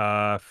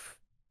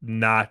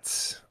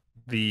 Not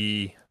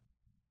the.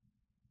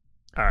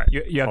 All right.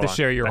 You have to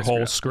share your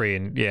whole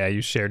screen. Yeah,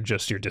 you shared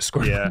just your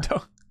Discord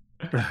window.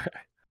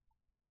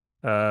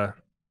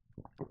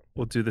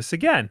 We'll do this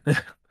again.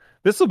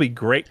 This will be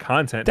great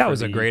content. That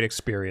was a great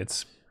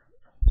experience.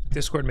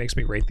 Discord makes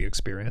me rate the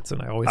experience,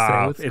 and I always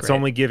say it's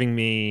only giving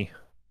me.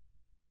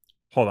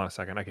 Hold on a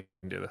second. I can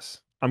do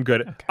this. I'm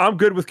good. Okay. I'm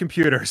good with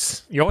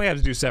computers. You only have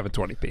to do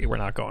 720p. We're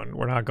not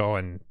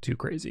going too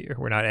crazy here.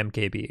 We're not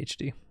MKB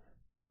HD.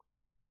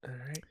 All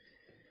right.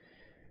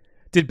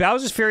 Did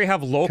Bowser's Fury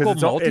have local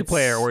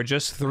multiplayer or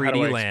just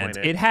 3D land?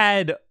 It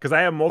had, because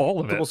I have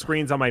multiple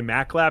screens on my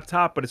Mac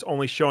laptop, but it's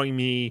only showing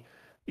me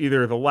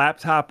either the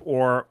laptop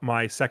or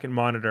my second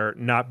monitor,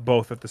 not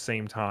both at the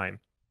same time.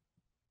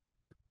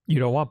 You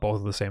don't want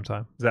both at the same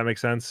time. Does that make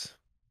sense?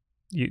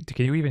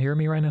 Can you even hear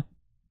me right now?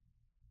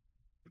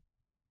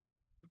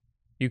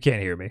 You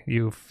can't hear me.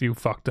 You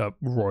fucked up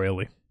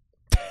royally.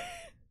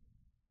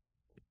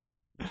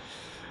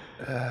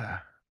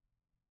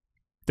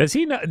 Does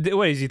he not?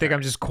 Wait, does he think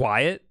I'm just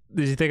quiet?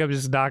 Does he think I'm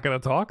just not going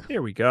to talk?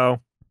 Here we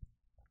go.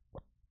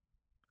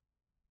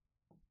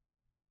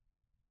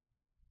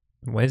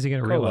 When is he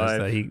going to realize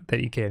that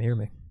he can't hear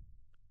me?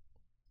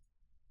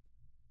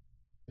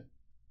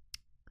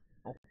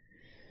 All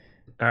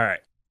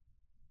right.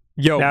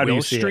 Yo,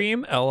 will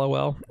stream?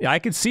 LOL. Yeah, I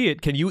can see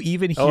it. Can you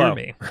even hear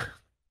me?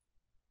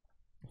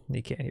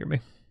 He can't hear me.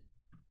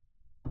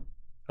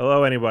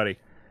 Hello, anybody?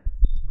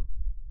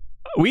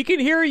 We can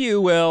hear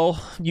you, Will.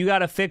 You got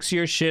to fix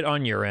your shit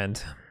on your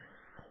end.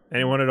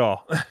 Anyone at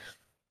all?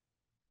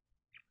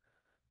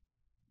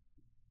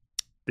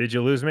 Did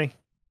you lose me?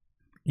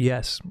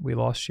 Yes, we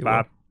lost you,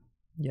 Bob.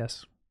 Will.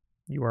 Yes,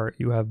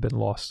 you have been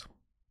lost.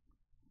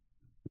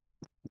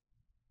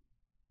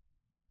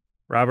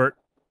 Robert?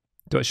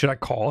 Should I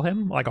call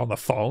him, like, on the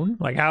phone?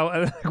 Like,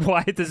 how?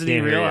 Why doesn't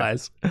he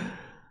realize?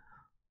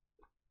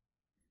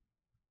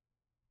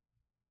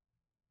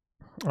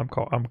 I'm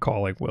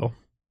calling Will.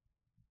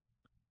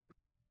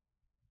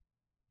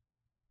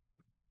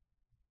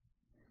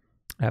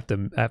 I have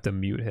to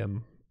mute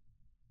him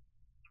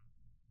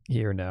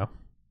here now.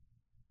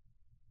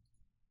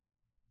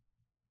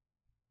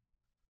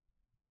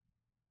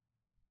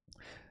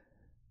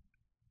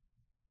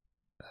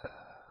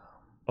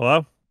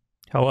 Hello?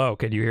 Hello,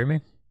 can you hear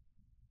me?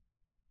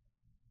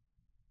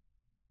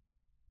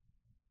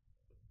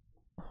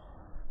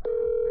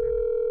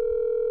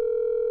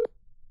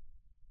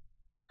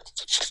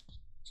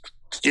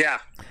 Yeah.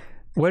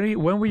 When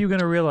were you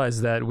gonna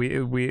realize that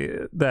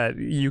that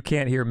you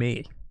can't hear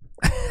me?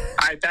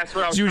 That's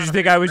what I was. Did you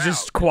think I was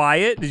just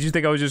quiet? Did you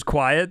think I was just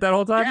quiet that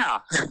whole time? Yeah.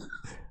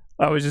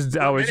 I was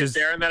just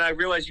there, and then I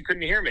realized you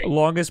couldn't hear me.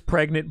 Longest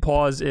pregnant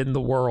pause in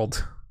the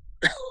world.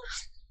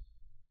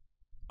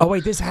 Oh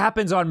wait, this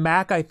happens on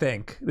Mac. I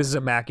think this is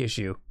a Mac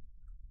issue.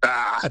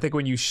 I think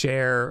when you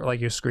share like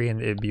your screen,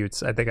 it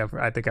mutes. I think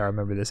I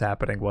remember this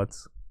happening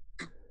once.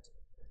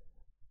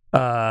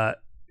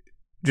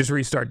 Just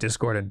restart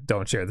Discord and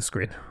don't share the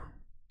screen.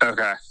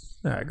 Okay.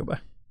 All right, goodbye.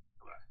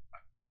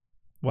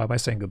 Why am I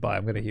saying goodbye?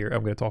 I'm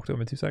gonna talk to him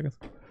in 2 seconds.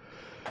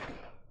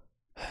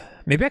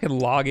 Maybe I could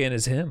log in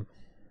as him.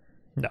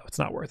 No, it's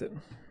not worth it.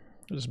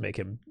 I'll just make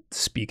him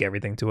speak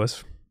everything to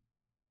us.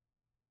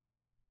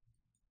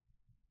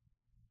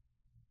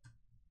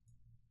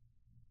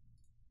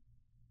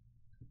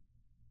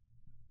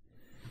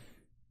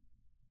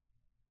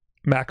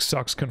 Mac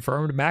sucks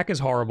confirmed. Mac is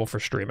horrible for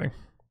streaming.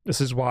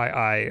 This is why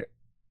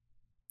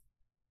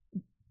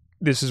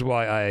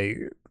I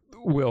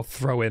will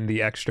throw in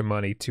the extra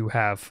money to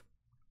have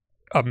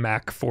a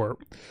Mac for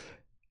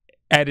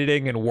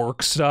editing and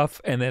work stuff,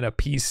 and then a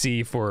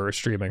PC for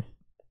streaming.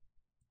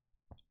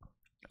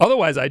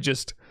 Otherwise, I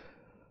just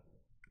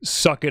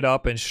suck it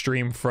up and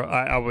stream from.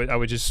 I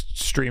would just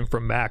stream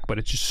from Mac, but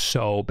it's just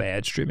so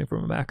bad streaming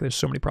from a Mac. There's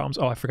so many problems.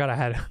 Oh, I forgot I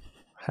had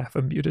half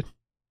him muted.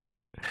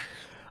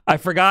 I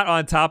forgot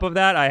on top of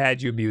that I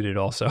had you muted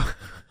also.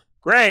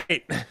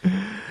 Great.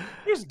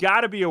 There's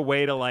got to be a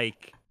way to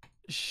like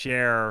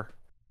share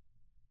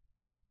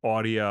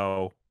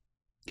audio.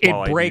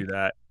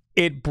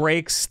 It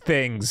breaks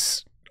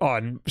things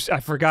on. I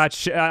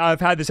forgot.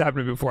 I've had this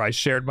happen before. I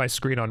shared my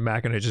screen on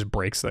Mac and it just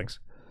breaks things.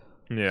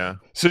 Yeah.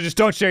 So just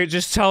don't share it.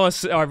 Just tell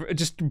us.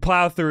 Just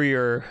plow through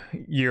your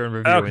year in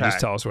review and just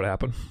tell us what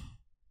happened.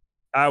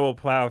 I will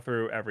plow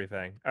through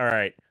everything. All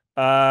right.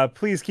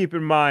 Please keep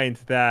in mind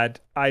that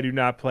I do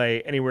not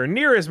play anywhere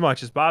near as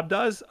much as Bob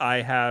does.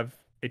 I have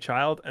a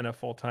child and a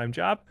full-time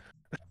job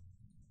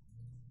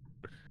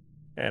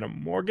and a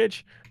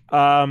mortgage.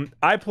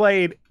 I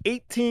played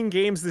 18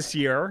 games this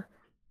year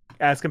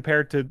as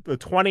compared to the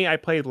 20 I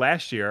played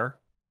last year.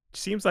 Which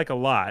seems like a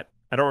lot.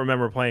 I don't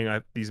remember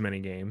playing these many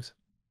games.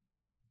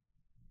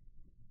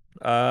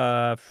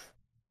 I've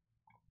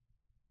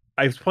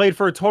played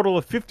for a total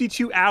of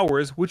 52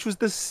 hours, which was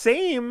the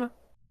same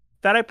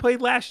that I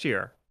played last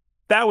year.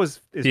 That was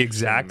the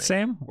exact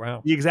same?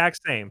 Wow. The exact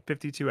same,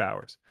 52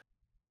 hours.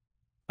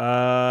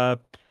 My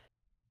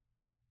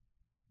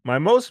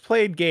most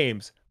played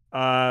games,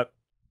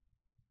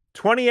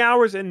 20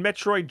 hours in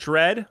Metroid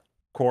Dread, of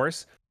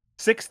course,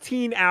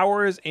 16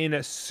 hours in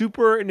a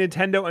Super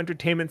Nintendo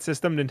Entertainment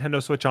System,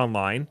 Nintendo Switch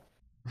Online,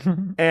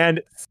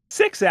 and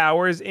 6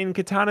 hours in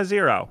Katana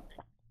Zero.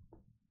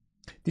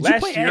 Did you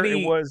play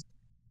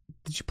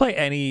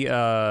any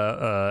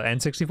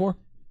N64?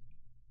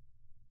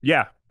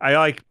 Yeah, I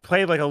like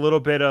played like a little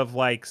bit of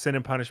like Sin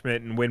and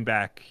Punishment and Win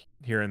Back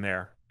here and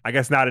there. I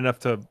guess not enough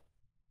to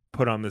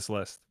put on this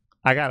list.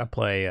 I gotta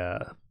play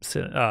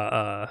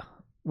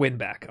Win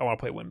Back. I want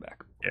to play Win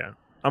Back. Yeah,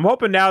 I'm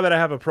hoping now that I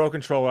have a Pro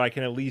controller, I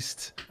can at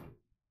least,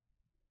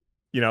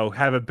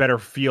 have a better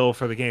feel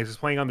for the games. Because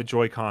playing on the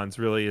Joy-Cons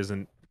really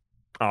isn't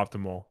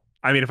optimal.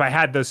 I mean, if I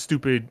had the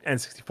stupid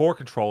N64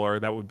 controller,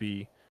 that would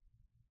be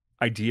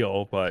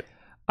ideal. But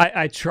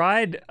I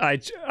tried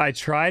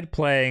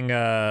playing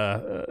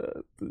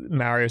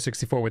Mario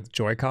 64 with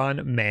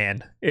Joy-Con.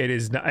 Man,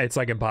 it's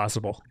like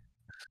impossible.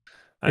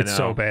 It's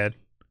so bad.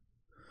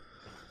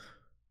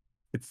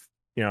 It's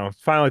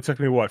finally took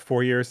me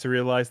 4 years to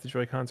realize the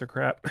Joy-Cons are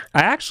crap.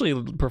 I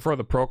actually prefer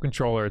the Pro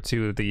controller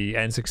to the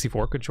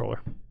N64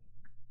 controller.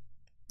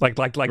 Like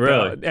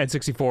Really? The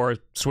N64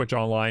 Switch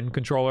Online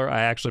controller. I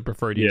actually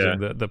preferred using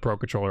the Pro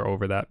controller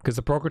over that, because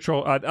the Pro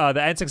controller, the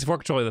N64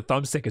 controller, the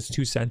thumbstick is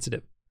too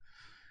sensitive.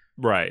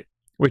 Right.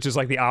 Which is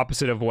like the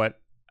opposite of what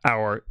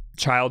our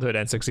childhood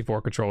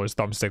N64 controller's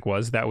thumbstick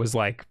was. That was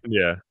like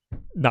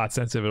not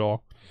sensitive at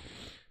all.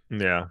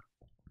 Yeah.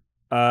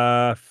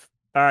 All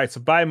right.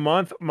 So by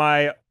month,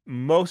 my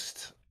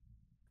most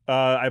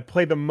I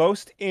played the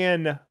most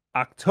in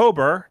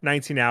October,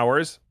 19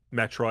 hours,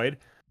 Metroid.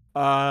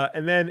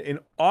 And then in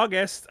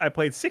August, I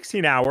played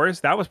 16 hours.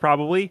 That was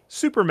probably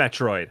Super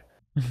Metroid.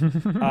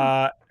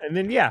 And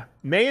then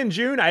May and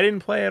June, I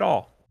didn't play at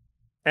all.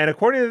 And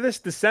according to this,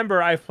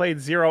 December, I've played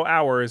 0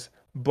 hours,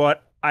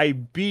 but I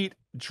beat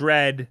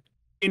Dread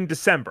in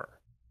December.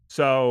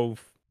 So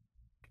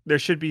there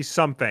should be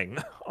something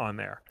on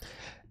there.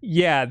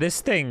 Yeah,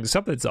 something's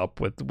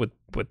up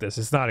with this.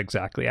 It's not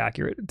exactly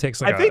accurate. It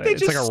takes like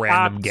it's like a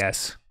random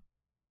guess.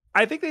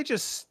 I think they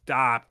just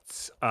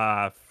stopped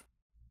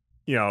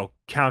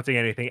counting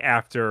anything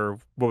after,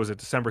 what was it,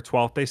 December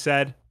 12th, they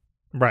said?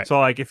 Right. So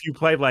like if you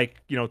played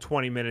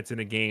 20 minutes in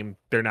a game,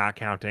 they're not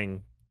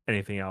counting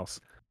anything else.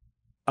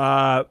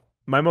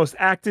 My most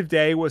active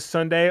day was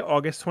Sunday,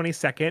 August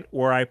 22nd,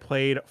 where I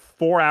played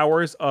 4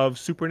 hours of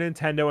Super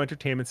Nintendo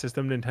Entertainment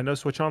System, Nintendo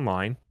Switch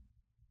Online.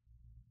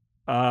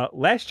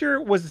 Last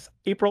year was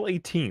April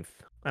 18th.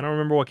 I don't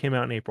remember what came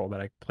out in April that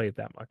I played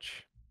that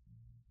much.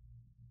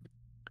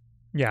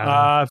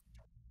 Yeah.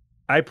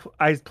 I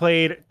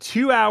played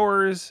 2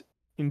 hours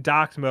in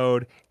docked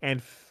mode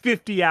and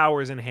 50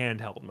 hours in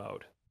handheld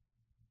mode.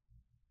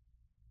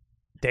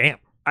 Damn.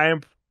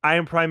 I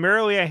am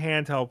primarily a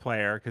handheld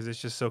player because it's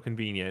just so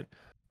convenient.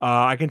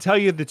 I can tell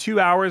you the 2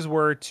 hours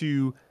were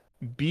to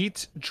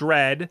beat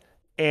Dread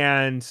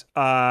and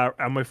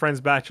on my friend's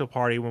bachelor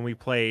party when we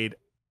played.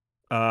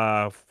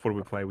 What did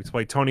we play? We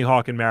played Tony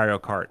Hawk and Mario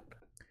Kart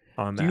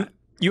on that.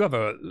 You have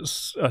a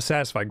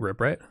Satisfy grip,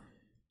 right?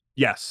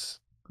 Yes.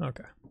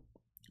 Okay.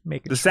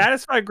 The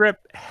Satisfy grip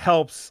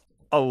helps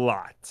a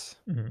lot.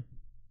 Mm-hmm.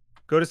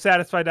 Go to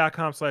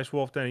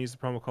satisfy.com/WULFF DEN and use the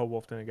promo code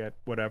WULFF DEN to get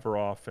whatever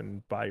off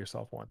and buy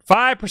yourself one.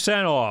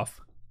 5%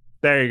 off.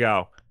 There you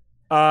go.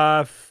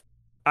 I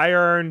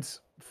earned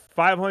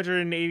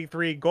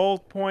 583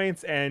 gold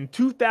points and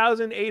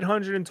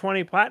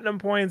 2,820 platinum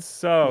points.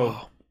 So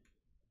whoa.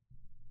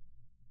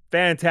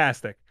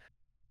 Fantastic.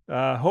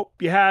 Hope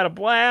you had a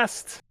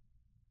blast.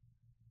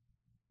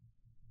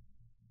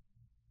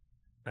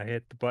 I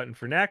hit the button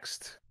for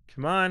next.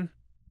 Come on.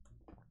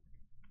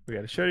 We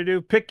got a show to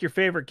do. Pick your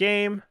favorite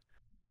game.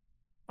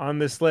 On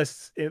this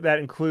list, that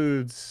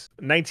includes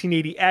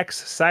 1980X,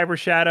 Cyber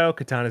Shadow,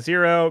 Katana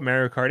Zero,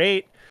 Mario Kart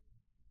 8,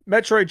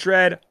 Metroid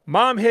Dread,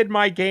 Mom Hid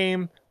My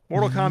Game,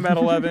 Mortal Kombat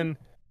 11,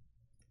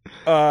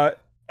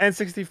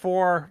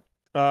 N64,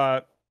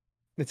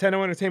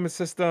 Nintendo Entertainment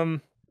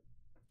System,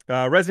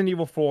 Resident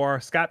Evil 4,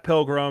 Scott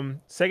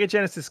Pilgrim, Sega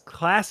Genesis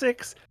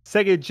Classics,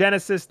 Sega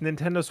Genesis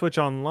Nintendo Switch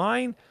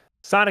Online,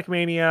 Sonic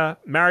Mania,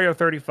 Mario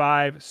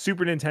 35,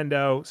 Super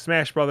Nintendo,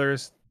 Smash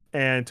Brothers,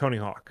 and Tony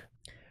Hawk.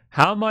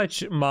 How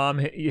much Mom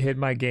Hid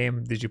My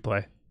Game did you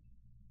play?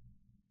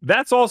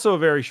 That's also a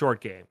very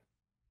short game.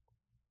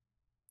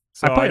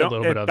 So I played a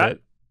little bit of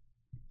it.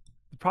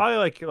 Probably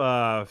like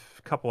a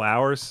couple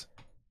hours.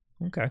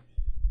 Okay.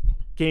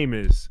 Game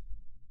is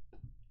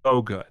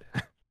so good.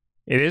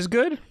 It is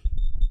good?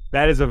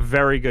 That is a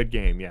very good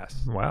game,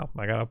 yes. Wow,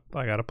 I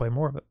gotta play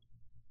more of it.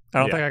 I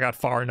don't think I got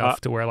far enough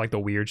to where like the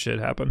weird shit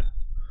happened.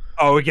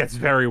 Oh, it gets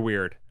very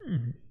weird.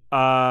 Mm-hmm.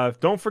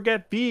 Don't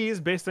forget these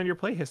based on your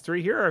play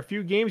history. Here are a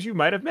few games you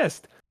might have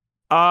missed.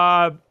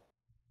 The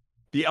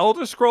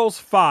Elder Scrolls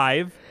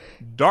V,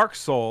 Dark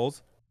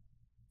Souls,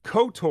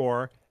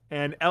 KOTOR,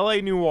 and LA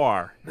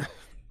Noire.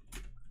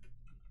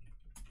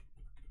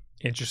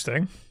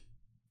 Interesting.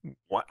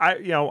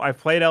 I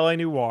played LA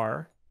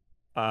Noire.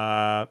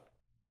 I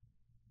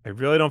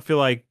really don't feel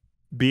like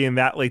being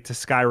that late to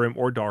Skyrim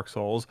or Dark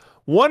Souls.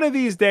 One of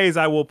these days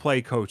I will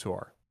play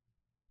KOTOR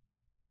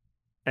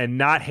and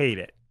not hate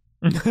it.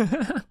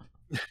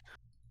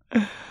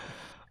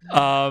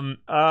 On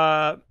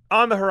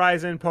the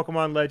horizon,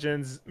 Pokemon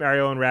Legends,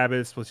 Mario and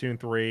Rabbids, Splatoon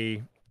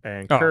 3,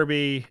 and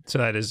Kirby. So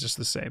that is just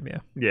the same, yeah.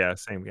 Yeah,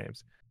 same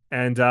games.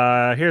 And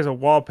here's a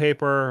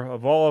wallpaper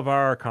of all of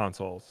our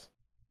consoles.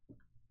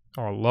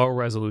 or low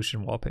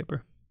resolution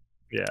wallpaper.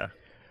 Yeah.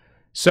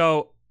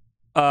 So,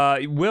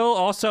 Will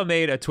also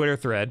made a Twitter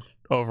thread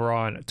over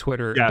on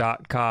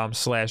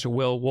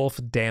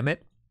twitter.com/WillWolfDammit.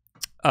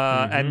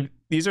 And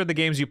these are the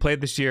games you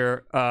played this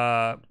year.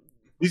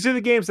 These are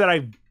the games that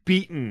I've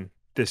beaten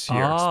this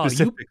year,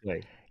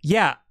 specifically.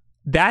 Yeah,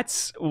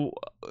 that's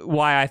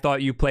why I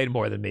thought you played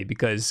more than me,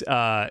 because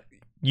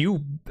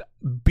you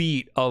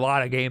beat a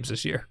lot of games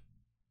this year.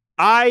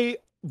 When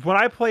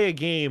I play a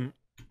game,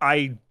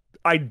 I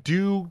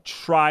do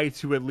try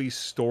to at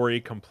least story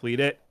complete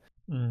it.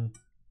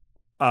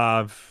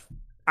 I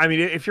mean,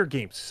 if your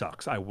game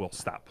sucks, I will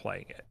stop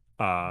playing it.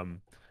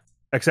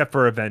 Except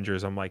for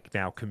Avengers, I'm like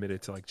now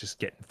committed to like just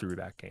getting through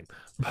that game.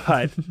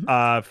 But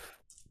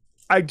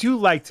I do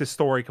like to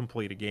story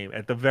complete a game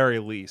at the very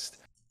least.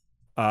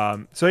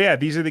 So yeah,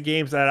 these are the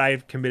games that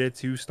I've committed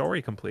to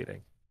story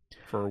completing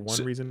for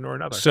one reason or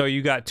another. So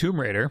you got Tomb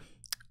Raider,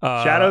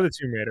 Shadow of the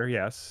Tomb Raider,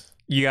 yes.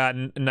 You got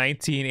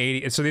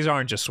 1980. So these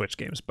aren't just Switch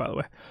games, by the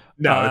way.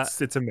 No,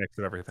 it's a mix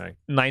of everything.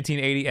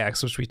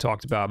 1980X, which we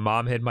talked about.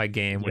 Mom Hid My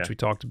Game, which we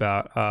talked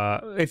about.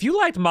 If you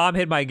liked Mom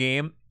Hid My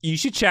Game, you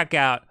should check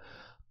out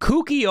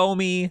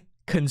Kukiomi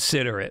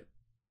Consider It.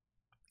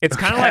 It's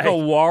kind of like a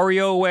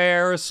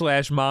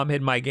WarioWare / Mom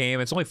Hid My Game.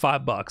 It's only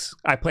 $5.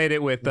 I played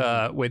it with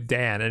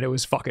Dan, and it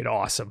was fucking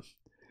awesome.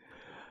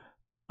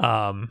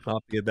 I'll have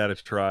to give that a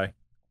try.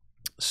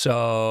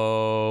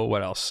 So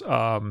what else?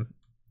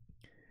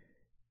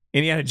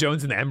 Indiana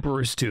Jones and the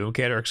Emperor's Tomb.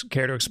 Care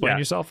to explain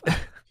yourself?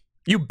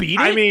 You beat it?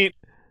 I mean,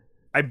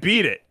 I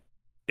beat it.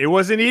 It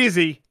wasn't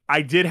easy.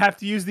 I did have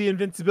to use the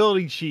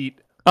invincibility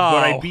cheat, but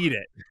I beat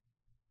it.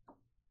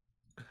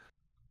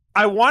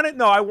 I wanted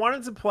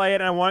to play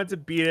it and I wanted to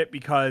beat it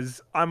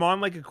because I'm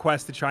on like a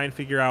quest to try and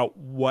figure out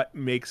what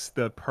makes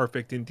the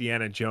perfect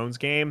Indiana Jones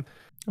game.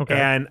 Okay.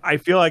 And I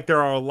feel like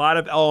there are a lot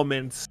of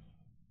elements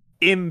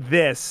in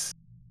this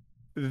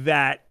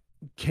that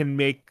can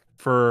make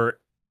for,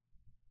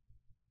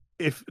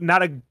 if not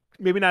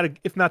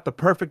the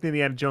perfect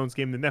Indiana Jones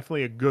game, then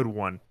definitely a good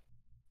one.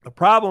 The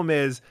problem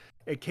is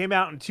it came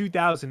out in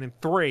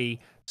 2003,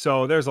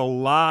 so there's a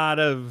lot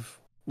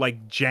of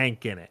like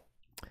jank in it.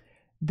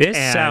 This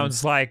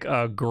sounds like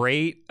a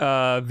great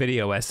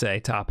video essay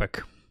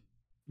topic.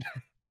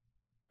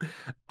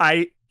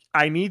 I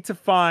need to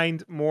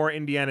find more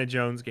Indiana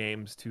Jones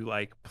games to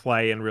like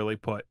play and really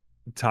put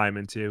time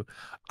into.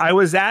 I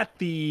was at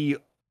the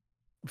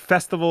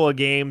Festival of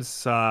Games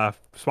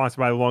sponsored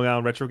by the Long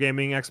Island Retro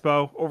Gaming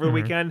Expo over the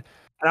weekend,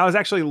 and I was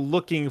actually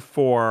looking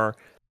for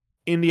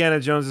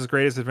Indiana Jones's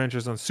Greatest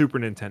Adventures on Super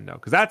Nintendo,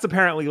 because that's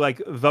apparently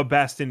like the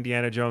best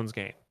Indiana Jones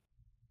game.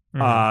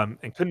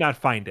 And could not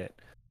find it.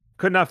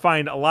 Could not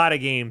find a lot of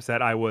games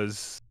that I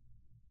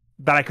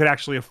could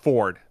actually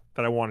afford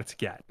that I wanted to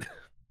get.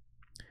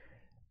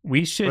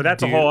 But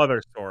that's a whole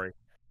other story.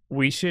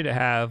 We should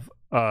have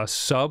a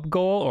sub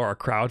goal or a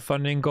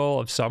crowdfunding goal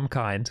of some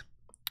kind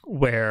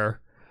where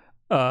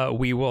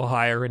we will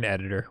hire an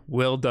editor.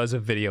 Will does a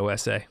video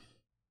essay.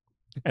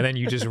 And then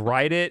you just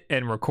write it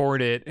and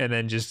record it and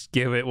then just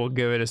we'll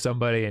give it to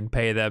somebody and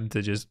pay them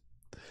to just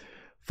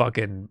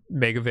fucking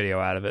make a video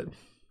out of it.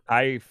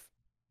 I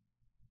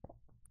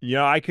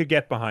could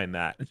get behind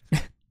that.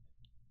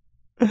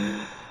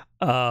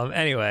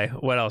 Anyway,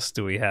 what else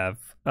do we have?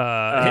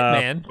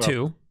 Hitman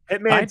 2.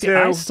 Hitman 2.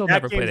 I still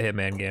never played a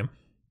Hitman game.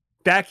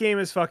 That game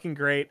is fucking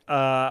great.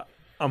 I'm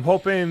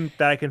hoping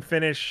that I can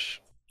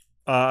finish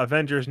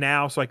Avengers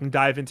now so I can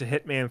dive into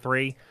Hitman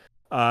 3.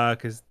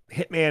 Because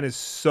Hitman is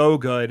so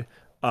good.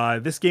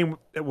 This game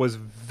was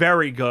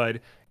very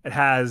good. It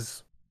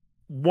has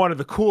one of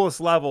the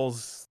coolest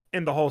levels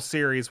in the whole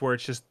series where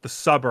it's just the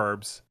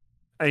suburbs.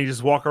 And you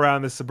just walk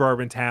around this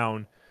suburban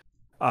town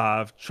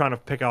trying to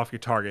pick off your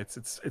targets.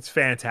 It's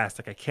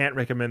fantastic. I can't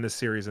recommend this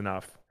series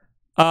enough.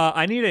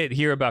 I need to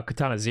hear about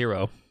Katana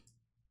Zero.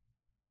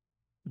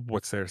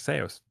 What's there to say?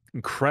 It was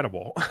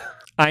incredible.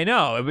 I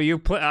know,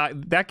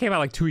 but that came out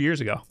like 2 years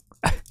ago.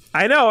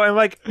 I know, and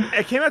like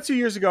it came out 2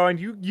 years ago, and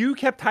you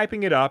kept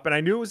hyping it up, and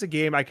I knew it was a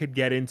game I could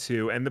get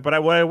into,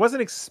 but what I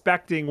wasn't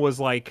expecting was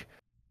like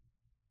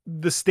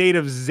the state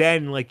of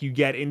zen like you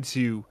get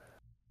into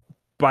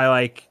by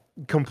like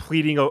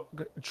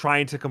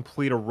trying to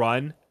complete a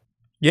run.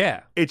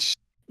 It's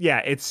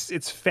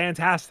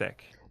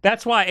fantastic.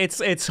 That's why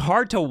it's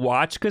hard to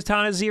watch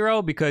Katana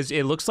Zero, because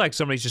it looks like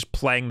somebody's just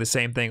playing the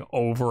same thing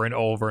over and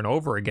over and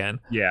over again.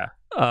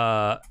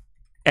 And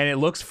it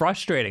looks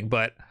frustrating,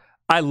 but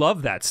I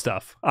love that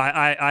stuff.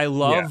 I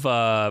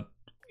love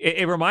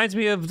it reminds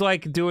me of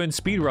like doing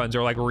speed runs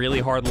or like really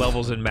hard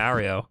levels in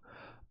Mario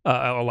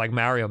or like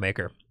Mario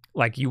Maker.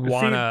 Like you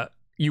wanna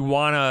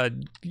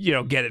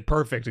get it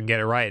perfect and get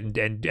it right,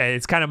 and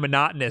it's kind of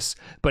monotonous,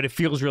 but it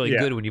feels really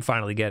good when you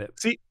finally get it.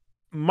 See,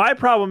 my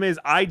problem is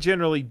I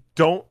generally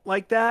don't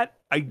like that.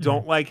 I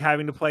don't like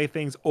having to play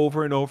things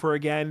over and over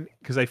again,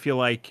 because I feel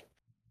like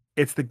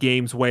it's the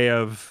game's way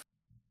of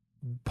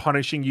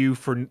punishing you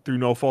through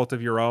no fault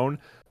of your own.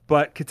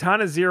 But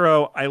Katana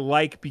Zero I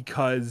like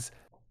because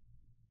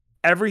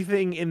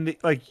everything in the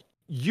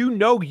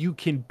you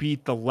can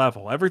beat the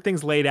level.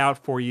 Everything's laid out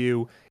for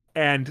you,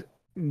 and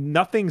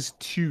nothing's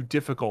too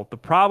difficult. The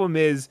problem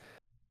is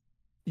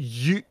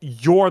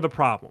you're the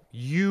problem.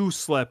 You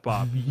slip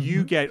up,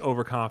 you get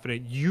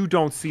overconfident, you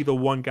don't see the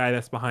one guy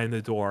that's behind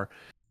the door.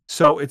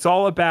 So it's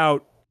all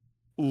about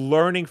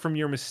learning from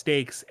your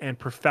mistakes and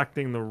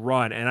perfecting the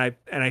run. And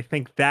I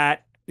think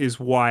that is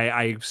why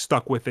I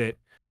stuck with it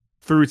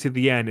through to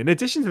the end. In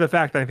addition to the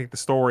fact that I think the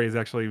story is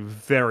actually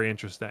very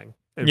interesting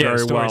and the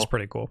story's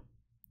pretty cool.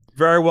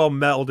 Very well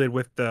melded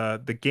with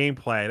the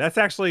gameplay. That's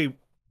actually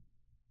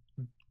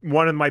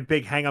one of my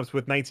big hangups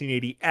with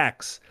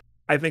 1980X.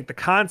 I think the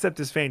concept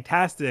is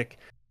fantastic,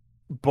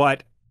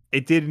 but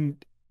it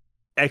didn't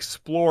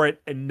explore it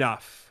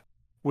enough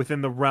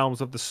within the realms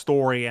of the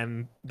story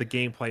and the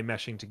gameplay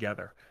meshing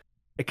together.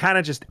 It kind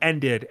of just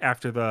ended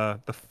after the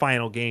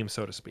final game,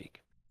 so to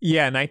speak.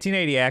 Yeah,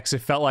 1980X, it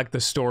felt like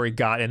the story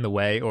got in the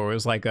way, or it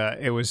was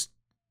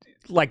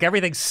like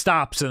everything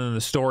stops and then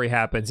the story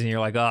happens and you're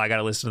like, oh, I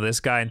gotta listen to this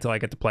guy until I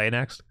get to play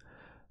next.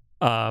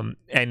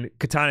 And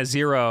Katana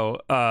Zero,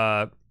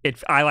 I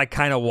like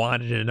kind of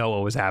wanted to know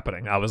what was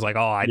happening. I was like, oh,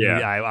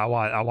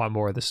 I want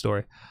more of the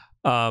story.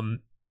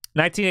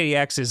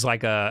 1980X is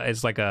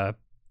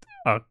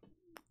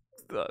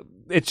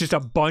it's just a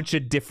bunch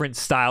of different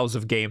styles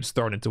of games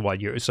thrown into one.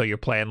 You're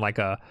playing like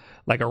a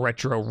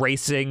retro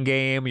racing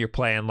game. You're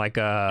playing like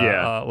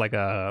a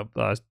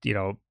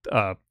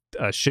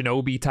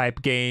shinobi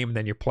type game.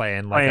 Then you're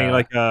playing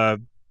like a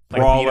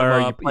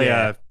brawler. You play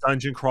a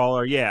dungeon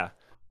crawler. Yeah,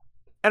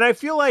 and I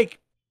feel like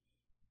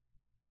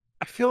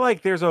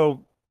there's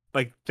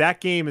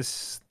that game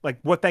is like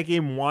what that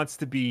game wants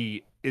to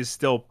be is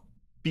still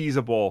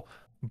feasible,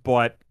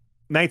 but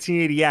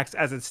 1980X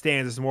as it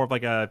stands is more of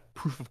like a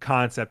proof of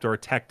concept or a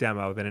tech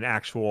demo than an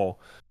actual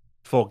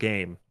full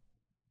game.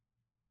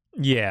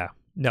 Yeah,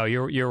 no,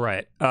 you're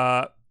right.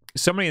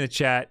 Somebody in the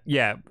chat,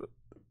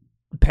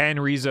 Pan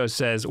Rizzo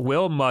says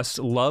Will must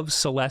love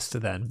Celeste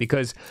then,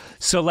 because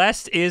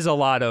Celeste is a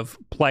lot of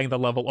playing the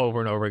level over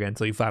and over again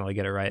until you finally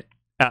get it right.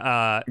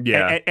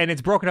 And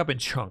it's broken up in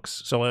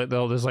chunks. So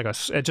there's like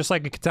just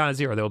like a Katana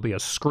Zero, there'll be a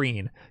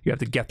screen. You have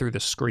to get through the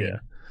screen.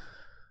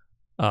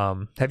 Yeah.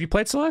 Have you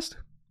played Celeste?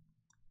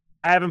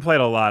 I haven't played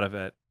a lot of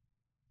it.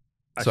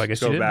 I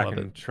guess you go back love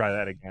and it. Try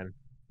that again.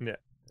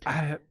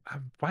 Yeah.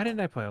 Why didn't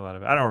I play a lot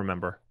of it? I don't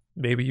remember.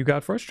 Maybe you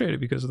got frustrated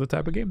because of the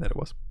type of game that it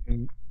was.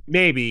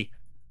 Maybe.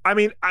 I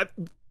mean,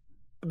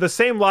 the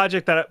same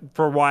logic that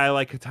for why I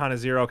like Katana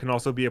Zero can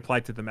also be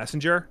applied to The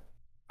Messenger.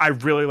 I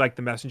really like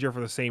The Messenger for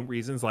the same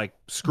reasons. Like,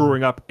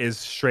 screwing up is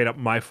straight up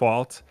my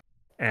fault,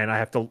 and I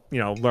have to,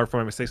 learn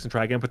from my mistakes and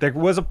try again. But there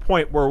was a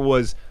point where it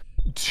was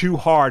too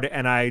hard,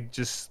 and I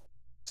just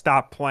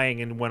stopped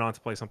playing and went on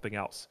to play something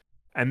else.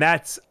 And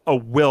that's a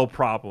will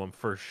problem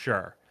for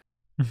sure.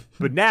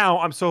 But now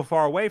I'm so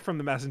far away from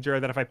The Messenger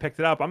that if I picked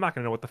it up, I'm not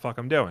going to know what the fuck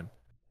I'm doing.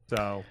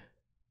 So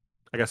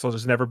I guess I'll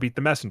just never beat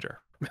The Messenger.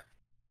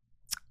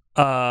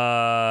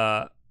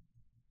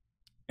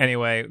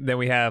 Anyway, then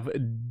we have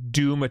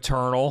Doom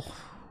Eternal,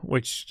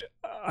 which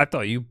I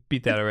thought you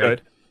beat that already.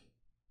 Good.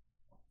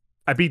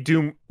 I beat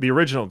Doom, the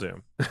original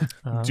Doom.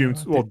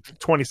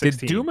 2016.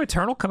 Did Doom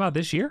Eternal come out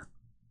this year?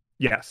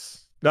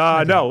 Yes.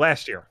 No,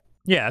 last year.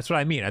 Yeah, that's what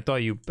I mean. I thought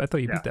you beat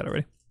that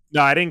already.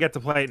 No, I didn't get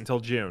to play it until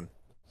June.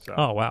 So.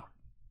 Oh, wow.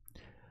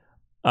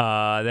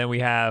 Then we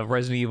have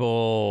Resident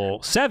Evil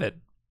 7.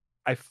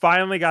 I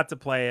finally got to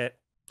play it.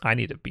 I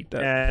need to beat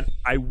that. And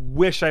I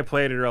wish I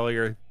played it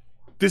earlier.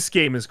 This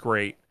game is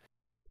great.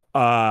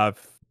 Kind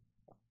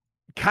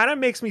of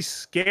makes me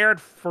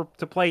scared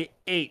to play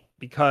 8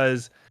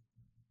 because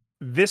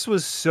this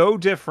was so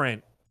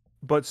different,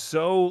 but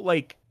so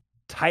like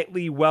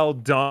tightly well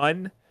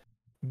done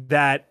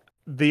that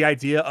the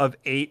idea of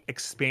 8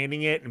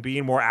 expanding it and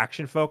being more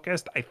action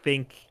focused, I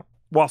think,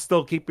 while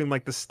still keeping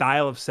like the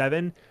style of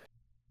 7,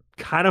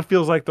 kind of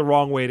feels like the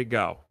wrong way to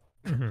go,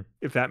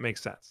 if that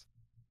makes sense.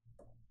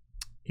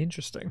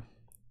 Interesting.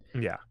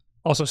 Yeah.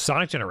 Also,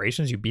 Sonic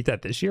Generations, you beat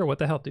that this year? What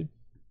the hell, dude?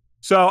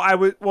 So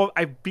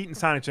I've beaten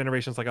Sonic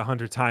Generations like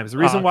 100 times. The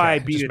reason why I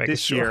beat it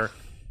this year,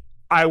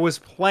 I was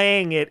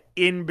playing it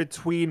in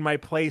between my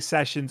play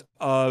sessions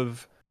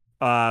of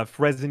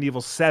Resident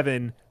Evil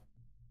 7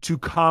 to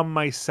calm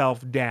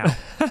myself down.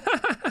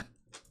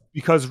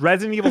 Because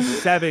Resident Evil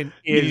 7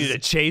 is... You needed a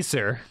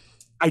chaser.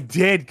 I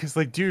did, because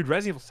dude,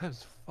 Resident Evil 7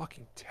 is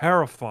fucking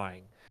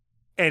terrifying.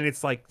 And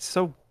it's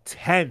so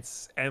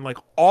tense, and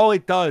all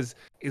it does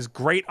is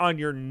grate on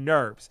your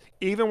nerves.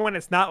 Even when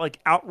it's not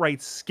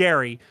outright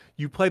scary,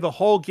 you play the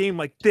whole game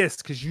like this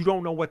because you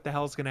don't know what the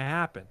hell's gonna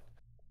happen.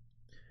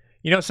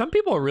 Some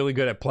people are really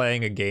good at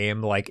playing a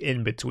game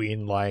in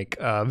between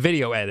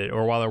video edit,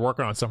 or while they're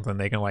working on something,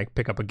 they can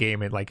pick up a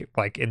game and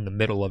like in the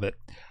middle of it.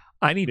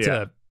 I need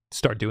to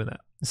start doing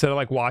that. Instead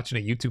of watching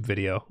a YouTube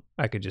video,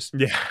 I could just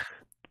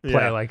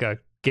play a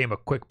game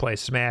of quick play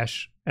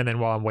Smash, and then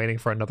while I'm waiting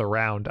for another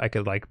round, I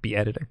could be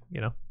editing,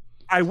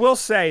 I will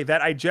say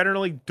that I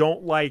generally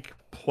don't like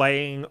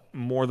playing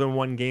more than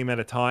one game at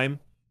a time.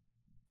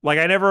 like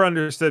I never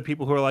understood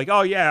people who are like,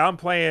 oh yeah, I'm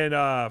playing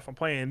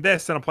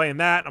this and I'm playing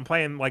that and I'm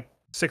playing like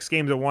 6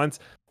 games at once.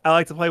 I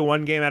like to play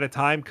one game at a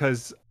time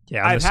because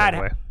I've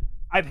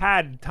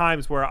had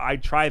times where I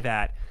try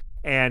that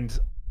and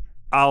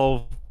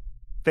I'll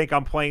think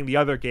I'm playing the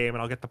other game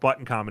and I'll get the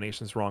button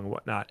combinations wrong and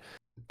whatnot.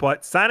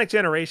 But Sonic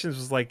Generations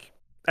was like,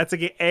 that's a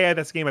game. A,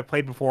 that's a game I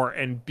played before,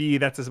 and B,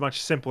 that's a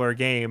much simpler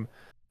game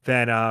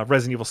than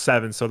Resident Evil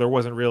 7. So there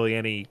wasn't really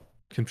any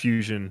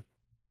confusion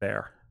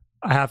there.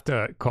 I have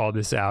to call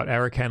this out.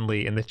 Eric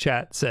Henley in the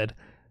chat said,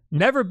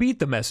 "Never beat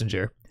the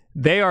Messenger.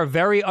 They are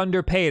very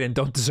underpaid and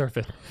don't deserve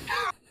it."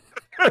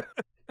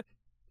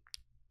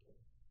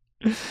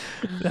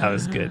 That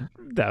was good.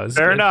 That was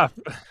fair enough.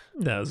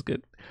 That was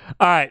good.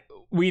 All right.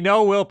 We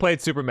know Will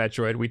played Super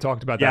Metroid. We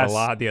talked about that a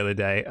lot the other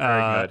day.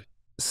 Very good.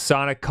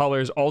 Sonic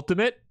Colors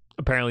Ultimate.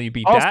 Apparently you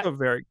beat also that.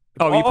 Very.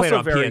 Oh, you played also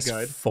on very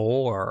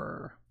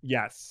PS4. Good.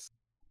 Yes.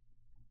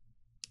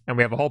 And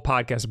we have a whole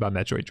podcast about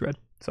Metroid Dread.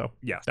 So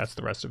yes, that's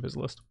the rest of his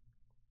list.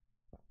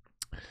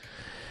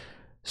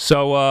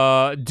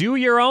 So do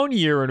your own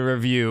year in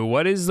review.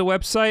 What is the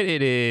website?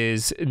 It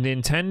is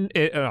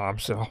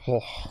Nintendo.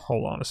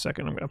 Hold on a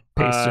second. I'm going to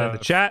paste it in the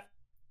chat.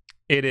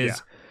 It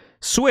is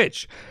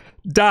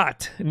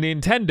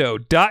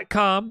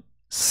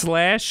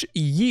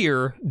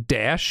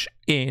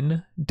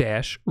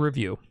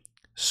switch.nintendo.com/year-in-review.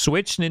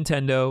 Switch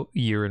Nintendo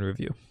year in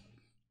review.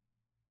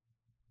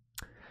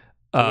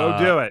 Go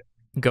do it.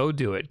 Go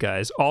do it,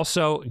 guys.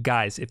 Also,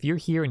 guys, if you're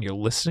here and you're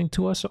listening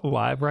to us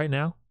live right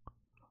now,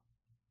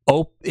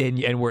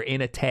 and we're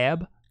in a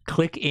tab,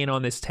 click in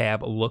on this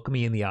tab, look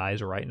me in the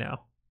eyes right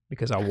now,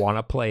 because I want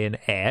to play an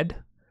ad,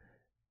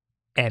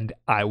 and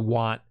I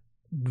want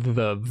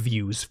the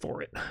views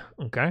for it,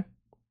 okay?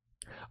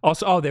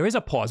 Also, there is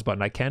a pause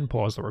button. I can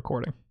pause the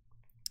recording.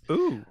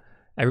 Ooh.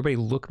 Everybody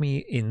look me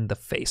in the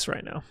face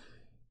right now.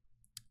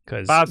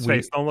 Bob's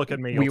face, don't look at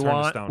me. We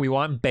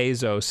want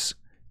Bezos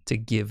to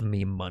give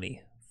me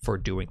money for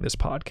doing this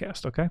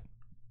podcast, okay?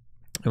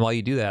 And while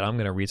you do that, I'm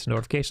going to read some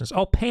notifications.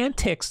 Oh,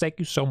 Pantix, thank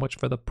you so much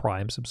for the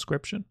Prime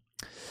subscription.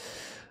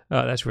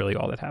 That's really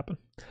all that happened.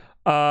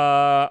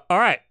 All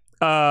right.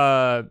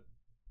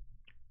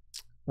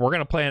 We're going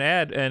to play an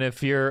ad, and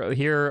if you're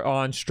here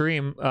on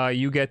stream,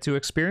 you get to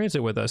experience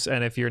it with us.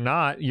 And if you're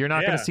not going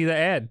to see the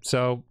ad.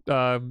 So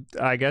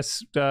I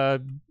guess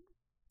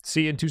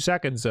see you in 2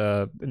 seconds,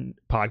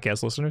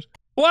 podcast listeners.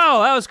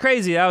 Wow, that was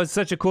crazy. That was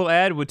such a cool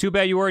ad. Well, too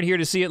bad you weren't here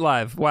to see it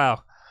live.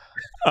 Wow.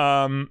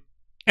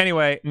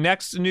 Anyway,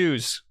 next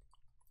news.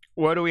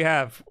 What do we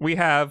have? We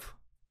have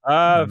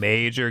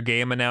major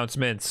game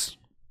announcements.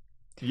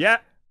 Yeah.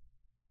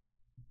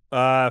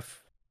 We're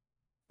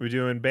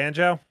doing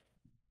Banjo?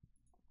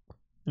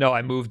 No,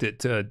 I moved it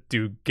to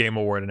do Game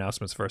Award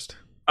announcements first.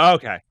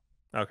 Okay.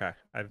 I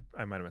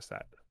might have missed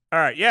that. All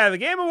right. Yeah, the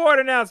Game Award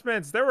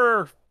announcements. They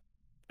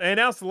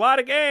announced a lot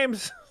of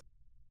games.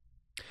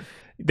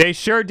 They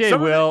sure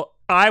did, Will.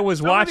 I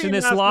was watching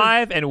this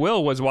live, and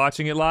Will was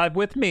watching it live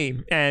with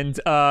me. And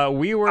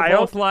we were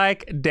both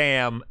like,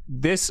 damn,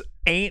 this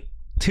ain't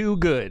too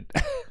good.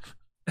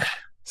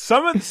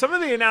 Some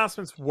of the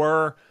announcements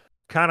were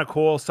kind of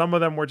cool. Some of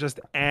them were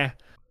just eh.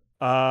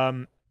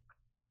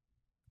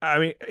 I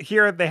mean,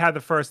 here they had the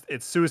first,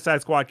 it's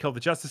Suicide Squad Kill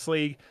the Justice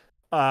League.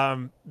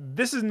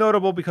 This is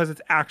notable because it's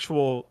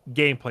actual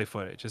gameplay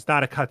footage. It's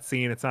not a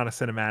cutscene. It's not a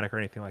cinematic or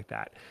anything like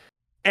that.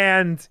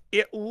 And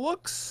it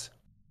looks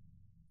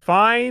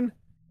fine.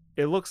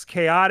 It looks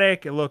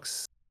chaotic. It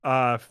looks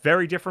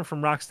very different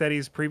from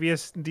Rocksteady's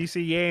previous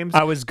DC games.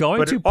 I was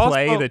going to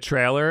play the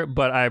trailer,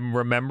 but I'm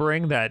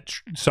remembering that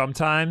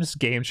sometimes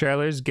game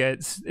trailers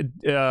get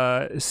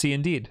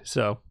C&D'd.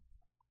 So,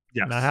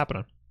 yes. Not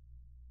happening.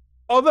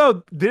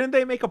 Although, didn't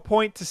they make a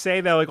point to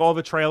say that like all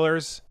the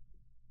trailers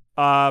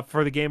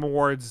for the Game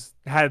Awards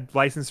had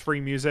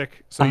license-free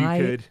music, so you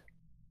could?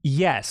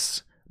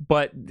 Yes,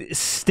 but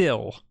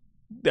still,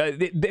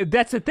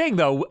 that's the thing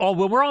though.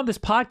 When we're on this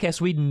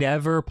podcast, we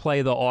never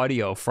play the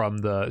audio from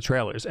the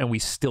trailers, and we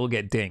still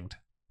get dinged.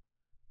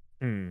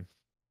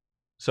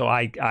 So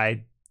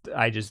I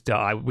just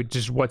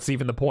what's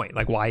even the point?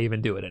 Like, why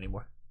even do it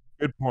anymore?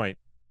 Good point.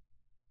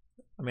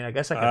 I mean, I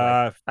guess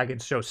I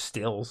could show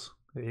stills.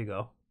 There you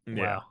go.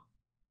 Yeah. Wow.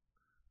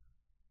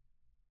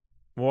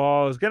 What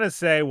I was going to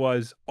say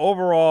was,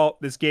 overall,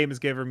 this game has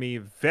given me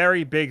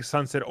very big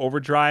Sunset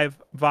Overdrive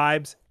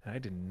vibes. And I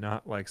did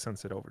not like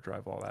Sunset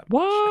Overdrive all that much.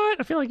 What?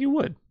 I feel like you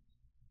would.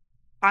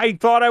 I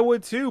thought I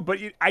would too, but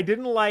I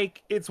didn't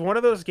like... It's one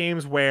of those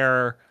games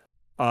where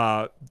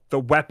the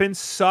weapons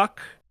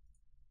suck.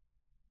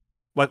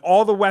 Like,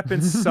 all the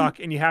weapons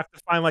suck, and you have to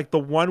find, like, the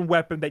one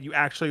weapon that you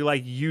actually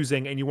like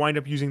using, and you wind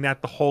up using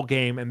that the whole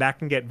game, and that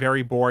can get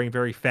very boring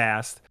very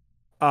fast.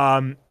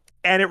 And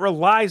it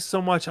relies so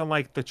much on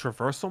like the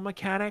traversal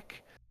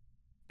mechanic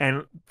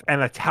and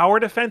a tower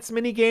defense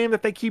mini game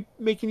that they keep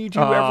making you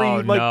do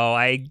every like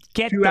I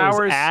get 2 those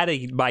hours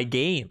added by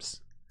games.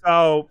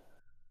 So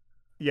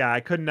yeah, I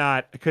could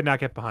not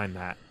get behind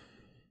that.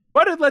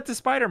 But it led to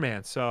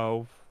Spider-Man,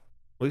 so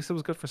at least it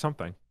was good for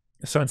something.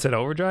 Sunset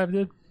Overdrive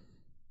did?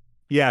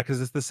 Yeah,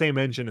 because it's the same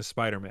engine as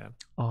Spider-Man.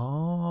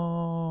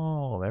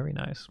 Oh, very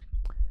nice.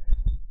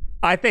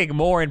 I think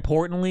more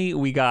importantly,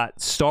 we got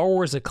Star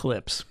Wars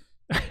Eclipse.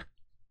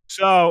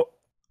 So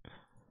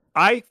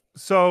in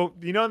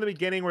the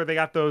beginning where they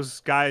got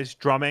those guys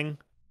drumming,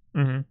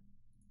 Mm-hmm.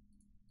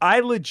 I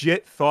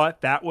legit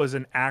thought that was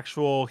an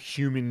actual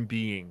human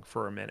being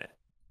for a minute.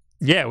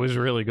 Yeah, it was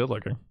really good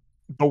looking.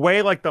 The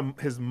way like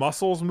his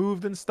muscles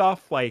moved and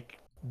stuff, like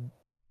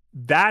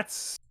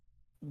that's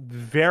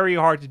very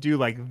hard to do,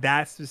 like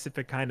that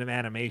specific kind of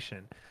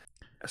animation.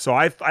 So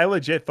I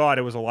legit thought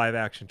it was a live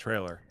action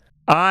trailer.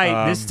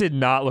 This did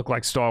not look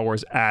like Star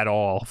Wars at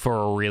all for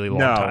a really long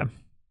time.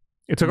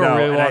 It took a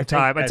really long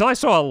time until I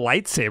saw a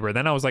lightsaber.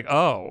 Then I was like,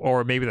 oh,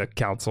 or maybe the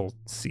council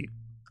seat.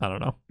 I don't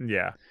know.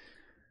 Yeah.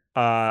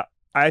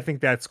 I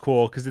think that's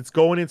cool because it's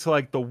going into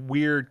like the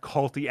weird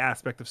culty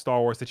aspect of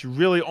Star Wars that you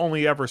really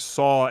only ever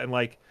saw in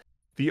like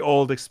the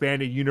old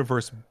expanded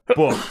universe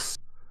books.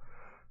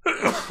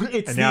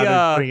 And now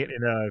they're putting it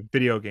in a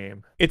video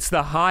game. It's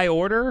the High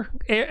Order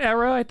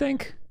era, I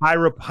think. High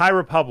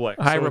Republic.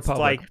 High Republic. It's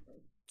like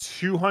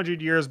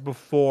 200 years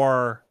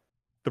before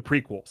the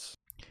prequels.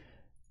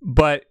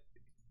 But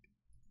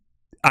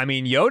I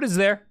mean, Yoda's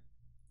there.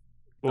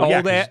 Well,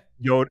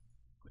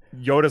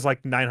 Yoda's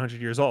like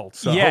 900 years old.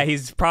 So yeah,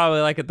 he's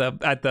probably like at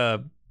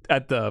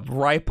the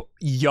ripe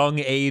young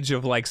age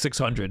of like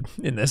 600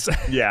 in this.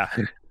 Yeah.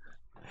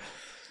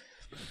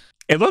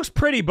 It looks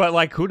pretty, but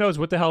like who knows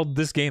what the hell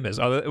this game is.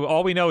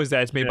 All we know is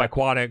that it's made by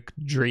Quantic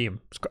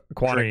Dream.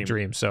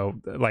 So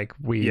like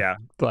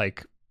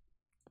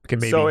can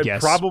maybe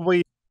guess.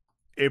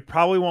 It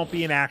probably won't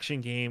be an action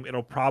game.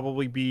 It'll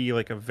probably be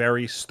like a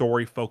very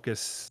story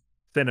focused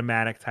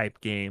cinematic type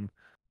game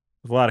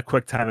with a lot of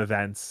quick time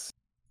events.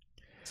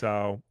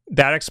 So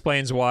that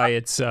explains why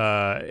it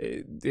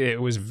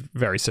was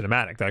very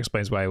cinematic. That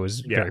explains why it was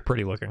very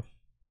pretty looking.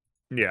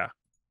 Yeah.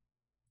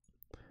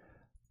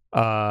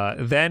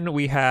 Then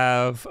we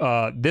have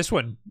this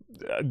one,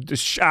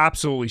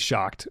 absolutely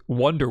shocked,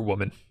 Wonder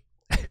Woman.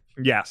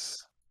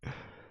 Yes.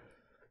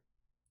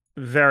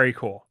 Very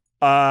cool.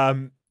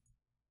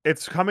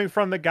 It's coming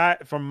from the guy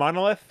from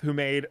Monolith who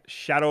made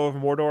Shadow of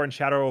Mordor and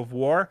Shadow of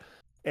War,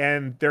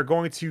 and they're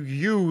going to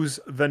use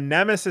the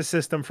Nemesis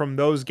system from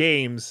those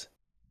games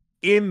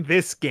in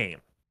this game,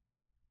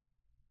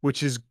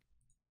 which is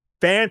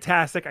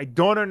fantastic. I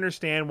don't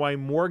understand why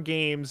more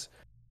games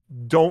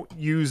don't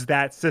use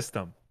that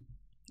system.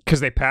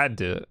 Because they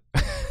patented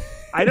it.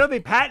 I know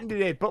they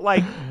patented it, but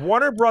like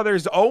Warner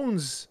Brothers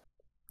owns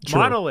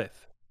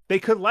Monolith. They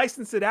could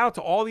license it out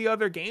to all the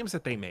other games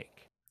that they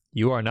make.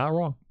 You are not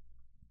wrong.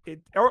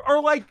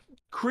 Or like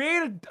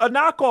create a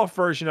knockoff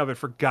version of it,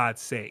 for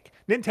God's sake.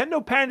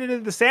 Nintendo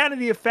patented the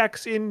sanity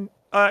effects in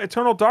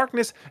Eternal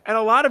Darkness, and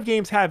a lot of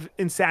games have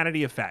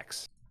insanity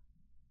effects.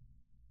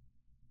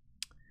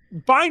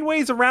 Find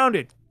ways around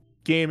it,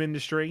 game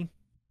industry.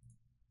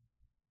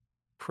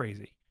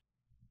 Crazy.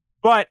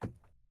 But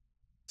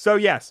so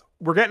yes,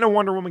 we're getting a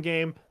Wonder Woman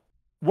game.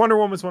 Wonder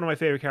Woman's one of my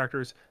favorite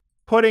characters.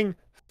 Putting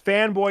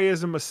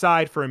fanboyism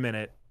aside for a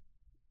minute,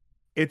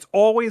 it's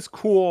always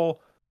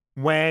cool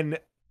when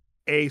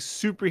a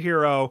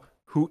superhero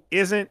who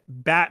isn't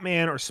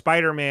Batman or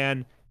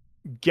Spider-Man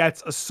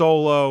gets a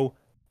solo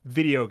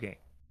video game,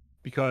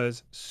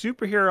 because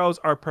superheroes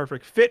are a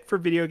perfect fit for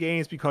video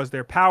games because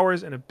their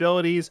powers and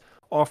abilities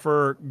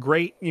offer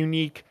great,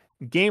 unique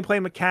gameplay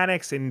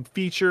mechanics and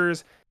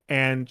features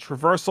and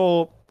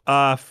traversal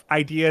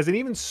ideas and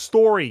even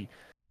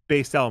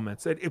story-based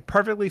elements. It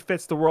perfectly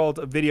fits the world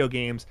of video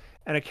games,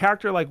 and a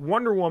character like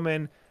Wonder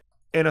Woman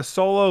in a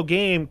solo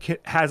game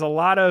has a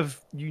lot of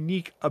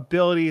unique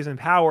abilities and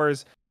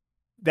powers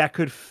that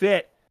could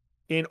fit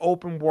in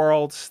open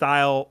world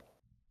style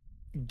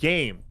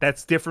game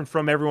that's different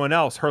from everyone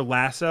else. Her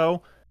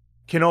lasso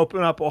can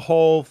open up a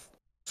whole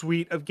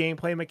suite of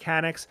gameplay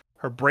mechanics.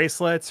 Her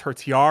bracelets, her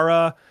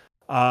tiara,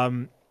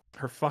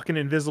 her fucking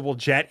invisible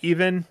jet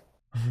even.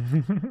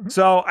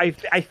 So I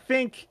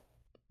think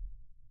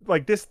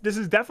like this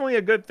is definitely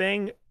a good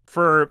thing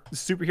for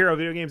superhero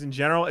video games in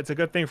general. It's a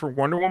good thing for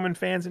Wonder Woman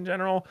fans in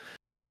general.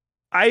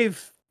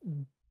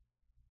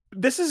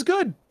 This is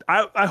good.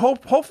 I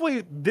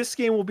hopefully this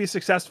game will be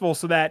successful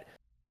so that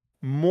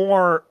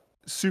more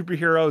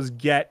superheroes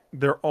get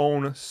their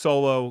own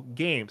solo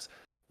games.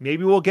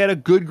 Maybe we'll get a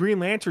good Green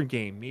Lantern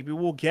game. Maybe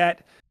we'll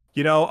get,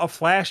 a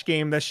Flash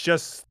game that's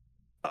just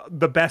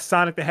the best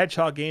Sonic the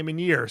Hedgehog game in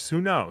years.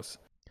 Who knows?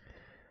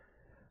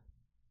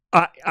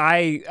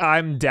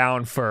 I'm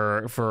down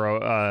for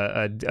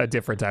a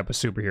different type of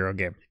superhero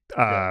game.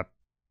 Yeah.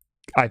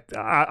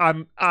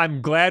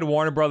 I'm glad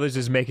Warner Brothers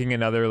is making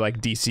another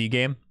like DC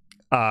game.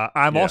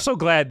 I'm also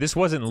glad this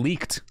wasn't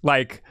leaked.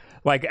 Like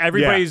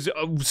everybody's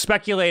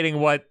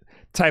speculating what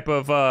type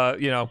of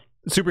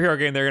superhero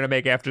game they're gonna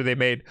make after they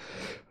made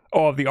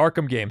all of the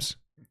Arkham games.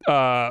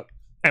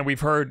 And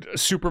we've heard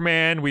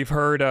Superman. We've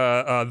heard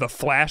the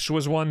Flash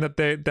was one that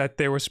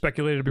they were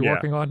speculated to be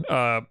working on.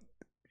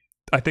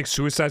 I think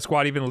Suicide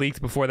Squad even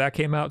leaked before that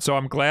came out. So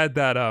I'm glad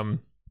that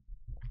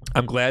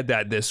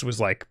this was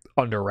like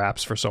under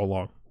wraps for so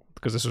long,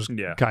 because this was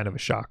Yeah. kind of a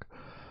shock.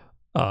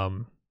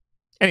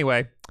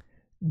 Anyway,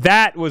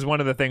 that was one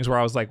of the things where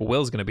I was like,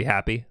 Will's going to be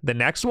happy. The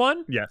next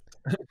one, Yeah.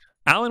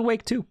 Alan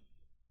Wake 2.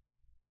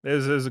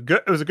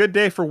 It was a good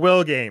day for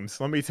Will games,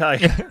 let me tell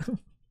you.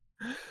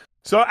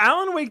 So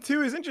Alan Wake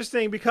 2 is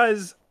interesting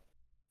because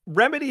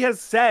Remedy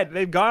has said,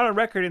 they've gone on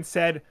record and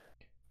said,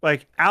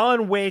 like,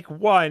 Alan Wake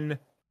 1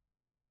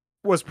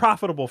 was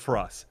profitable for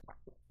us,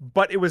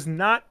 but it was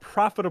not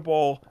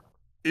profitable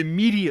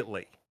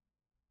immediately.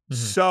 Mhm.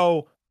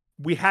 So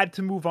we had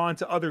to move on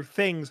to other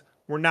things.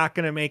 We're not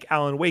going to make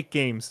Alan Wake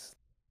games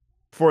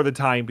for the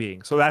time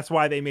being. So that's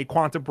why they made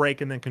Quantum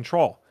Break and then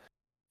Control.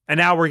 And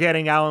now we're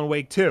getting Alan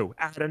Wake 2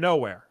 out of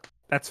nowhere.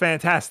 That's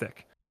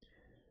fantastic.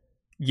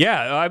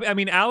 Yeah, I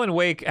mean, Alan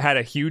Wake had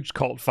a huge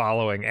cult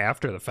following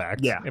after the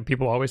fact. Yeah. And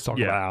people always talk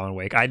Yeah. about Alan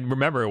Wake. I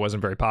remember it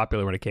wasn't very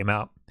popular when it came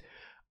out.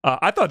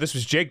 I thought this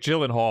was Jake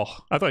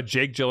Gyllenhaal. I thought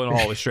Jake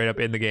Gyllenhaal was straight up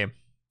in the game.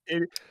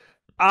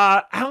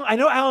 I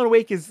know Alan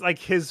Wake is like,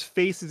 his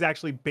face is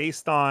actually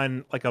based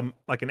on like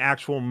an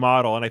actual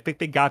model, and I think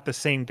they got the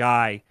same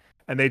guy,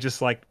 and they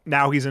just like,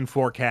 now he's in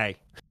 4K.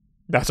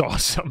 That's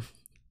awesome.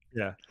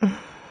 Yeah.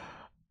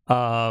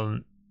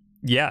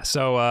 Yeah,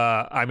 so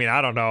I mean,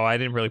 I don't know. I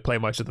didn't really play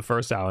much of the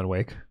first Alan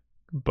Wake,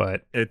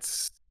 but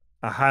It's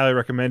highly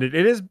recommended.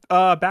 It is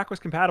backwards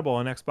compatible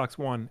on Xbox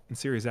One and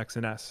Series X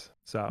and S.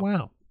 So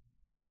wow.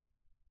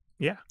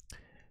 yeah.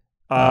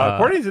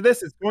 According to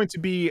this, it's going to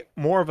be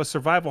more of a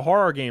survival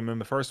horror game than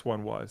the first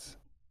one was.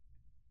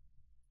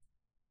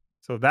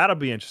 So that'll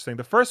be interesting.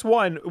 The first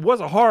one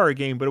was a horror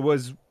game, but it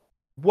was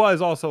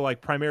also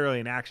like primarily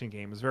an action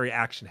game. It was very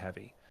action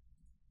heavy.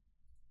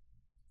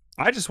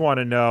 I just want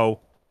to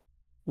know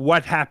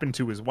what happened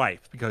to his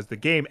wife, because the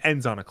game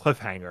ends on a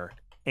cliffhanger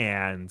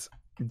and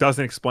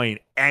doesn't explain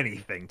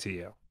anything to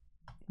you.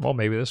 Well,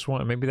 maybe that's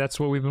what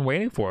we've been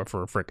waiting for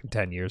freaking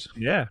 10 years.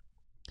 Yeah.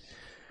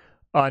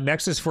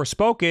 Next is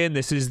Forspoken.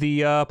 This is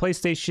the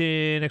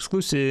PlayStation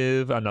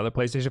exclusive, another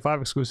PlayStation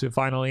 5 exclusive,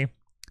 finally.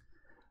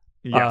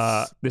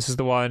 Yes. This is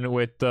the one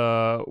with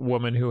the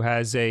woman who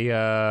has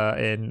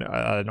an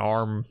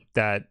arm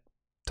that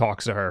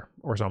talks to her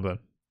or something.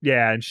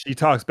 Yeah, and she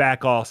talks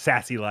back all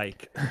sassy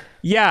like.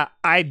 Yeah,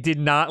 I did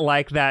not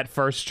like that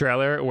first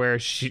trailer where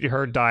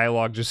her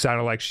dialogue just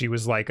sounded like she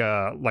was like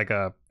a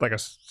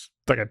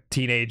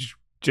teenage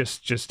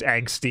just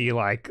angsty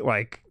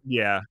like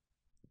Yeah.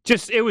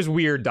 just, it was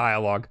weird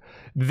dialogue.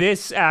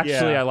 This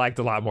actually, Yeah. I liked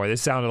a lot more.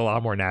 This sounded a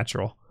lot more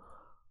natural.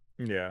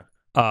 Yeah.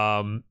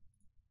 And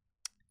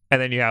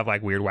then you have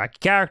like weird wacky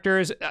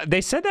characters.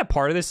 They said that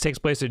part of this takes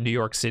place in New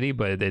York City,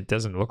 but it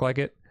doesn't look like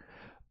it.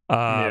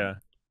 Yeah.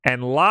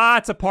 And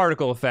lots of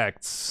particle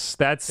effects.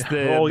 That's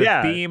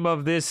the theme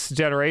of this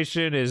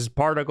generation is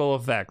particle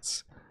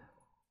effects.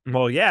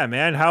 Well, yeah,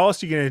 man. How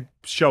else are you going to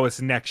show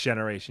us next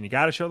generation? You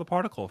got to show the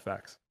particle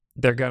effects.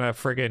 They're gonna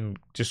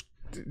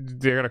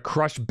they're gonna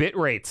crush bit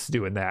rates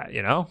doing that,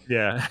 you know?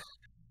 Yeah.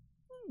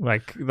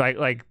 Like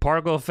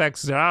particle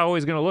effects are not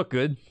always gonna look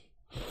good.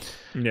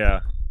 Yeah.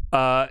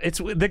 It's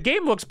the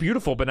game looks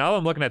beautiful, but now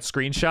I'm looking at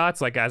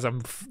screenshots, like as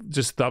I'm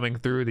just thumbing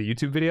through the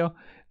YouTube video,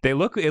 it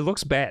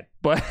looks bad,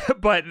 but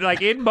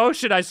like in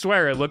motion, I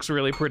swear it looks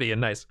really pretty and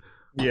nice.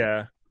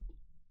 Yeah.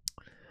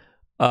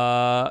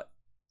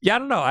 Yeah, I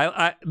don't know.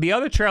 I the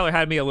other trailer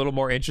had me a little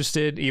more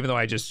interested, even though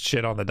I just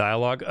shit on the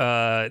dialogue.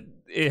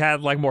 It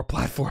had like more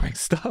platforming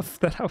stuff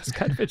that I was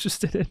kind of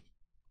interested in.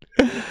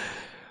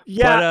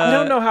 Yeah, But, I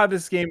don't know how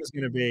this game is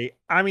going to be.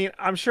 I mean,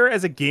 I'm sure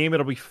as a game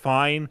it'll be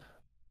fine,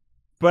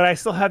 but I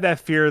still have that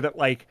fear that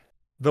like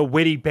the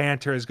witty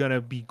banter is going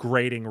to be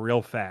grating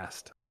real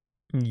fast.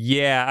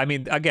 Yeah, I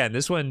mean, again,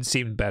 this one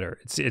seemed better.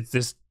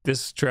 It's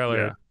this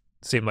trailer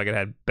seemed like it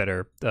had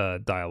better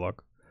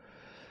dialogue.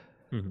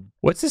 Mm-hmm.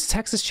 What's this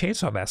Texas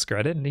Chainsaw Massacre?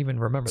 I didn't even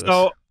remember this.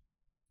 So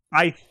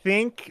I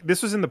think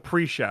this was in the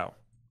pre-show.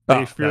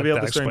 They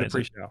revealed this during the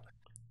pre-show.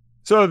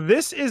 So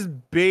this is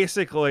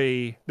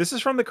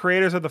from the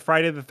creators of the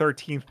Friday the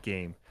 13th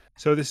game.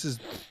 So this is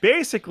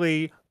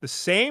basically the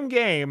same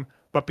game,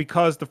 but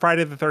because the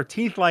Friday the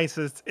 13th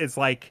license is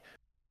like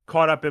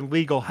caught up in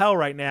legal hell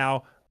right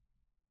now,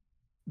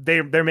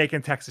 they're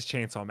making Texas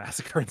Chainsaw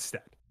Massacre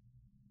instead.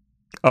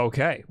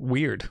 Okay,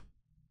 weird.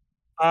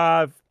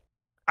 I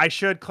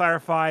should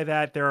clarify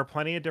that there are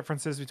plenty of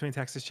differences between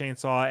Texas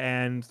Chainsaw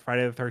and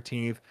Friday the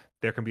 13th.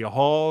 There can be a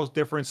whole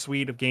different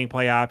suite of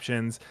gameplay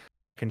options.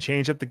 Can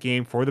change up the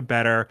game for the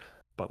better.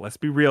 But let's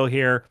be real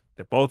here.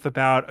 They're both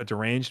about a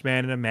deranged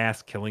man in a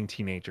mask killing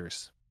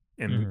teenagers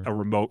in a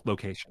remote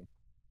location.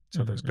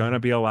 So there's going to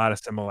be a lot of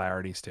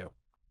similarities too.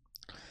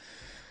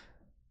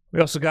 We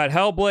also got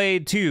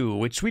Hellblade 2,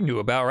 which we knew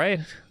about, right?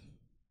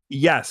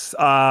 Yes.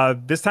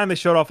 This time they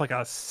showed off like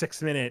a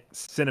 6-minute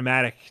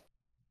cinematic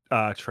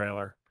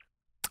trailer.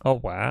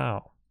 Oh,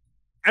 wow.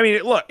 I mean,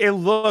 it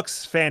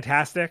looks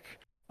fantastic.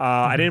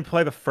 I didn't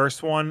play the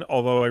first one,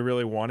 although I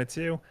really wanted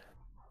to.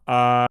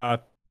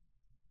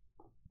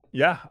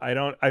 Yeah,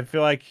 I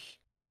feel like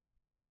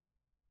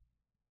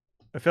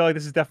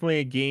this is definitely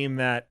a game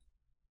that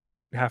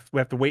we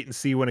have to wait and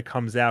see when it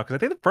comes out, because I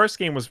think the first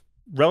game was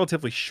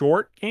relatively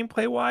short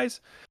gameplay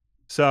wise.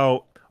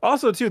 So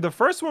also too, the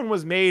first one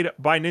was made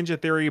by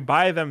Ninja Theory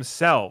by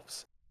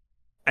themselves,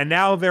 and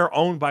now they're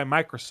owned by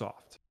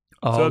Microsoft.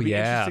 Oh, so it'd be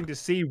interesting to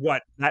see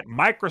what that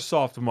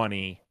Microsoft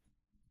money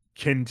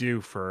can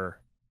do for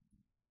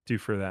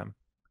them.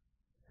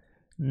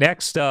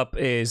 Next up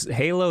is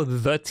Halo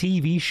the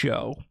TV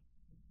show.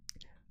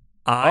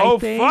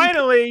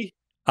 Finally!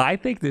 I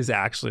think this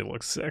actually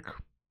looks sick.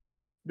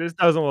 This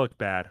doesn't look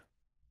bad.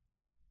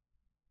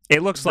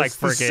 It looks like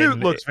the suit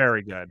looks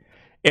very good.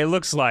 It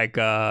looks like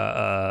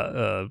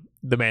The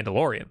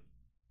Mandalorian.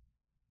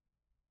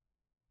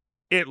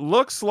 It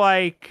looks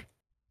like,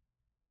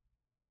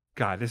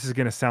 God, this is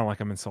gonna sound like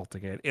I'm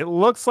insulting it. It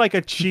looks like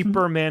a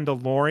cheaper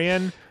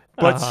Mandalorian,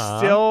 but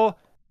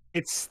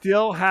it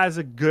still has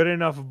a good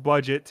enough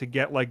budget to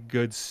get like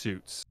good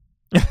suits.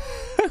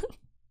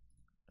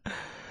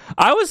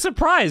 I was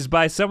surprised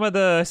by some of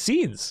the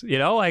scenes,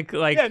 like a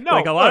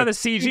lot of the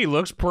CG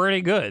looks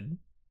pretty good.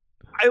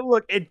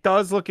 It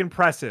does look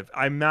impressive.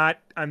 I'm not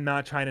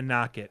trying to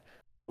knock it.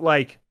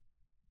 Like,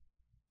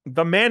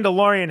 the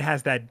Mandalorian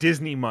has that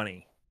Disney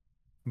money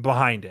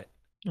behind it.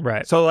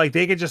 Right. So like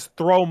they could just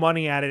throw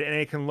money at it and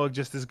it can look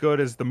just as good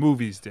as the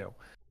movies do.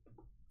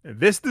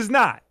 This does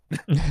not.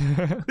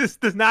 This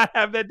does not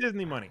have that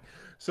Disney money.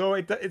 So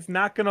it's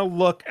not going to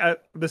look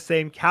at the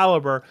same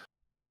caliber,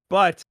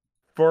 but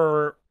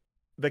for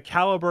the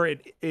caliber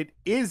it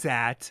is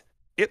at,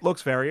 it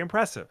looks very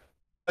impressive.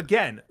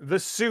 Again, the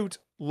suit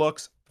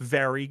looks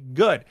very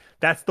good.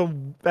 That's the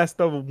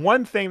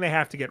one thing they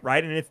have to get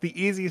right, and it's the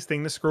easiest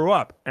thing to screw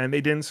up, and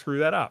they didn't screw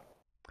that up.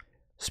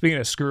 Speaking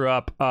of screw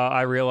up,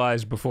 I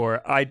realized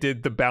before I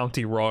did the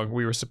bounty wrong.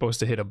 We were supposed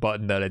to hit a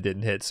button that I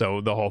didn't hit, so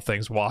the whole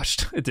thing's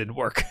washed. It didn't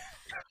work.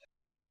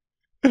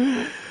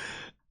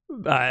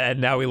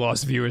 And now we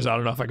lost viewers. I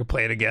don't know if I can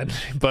play it again,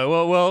 but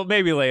well,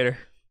 maybe later.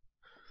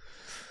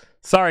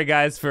 Sorry,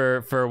 guys,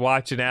 for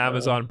watching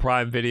Amazon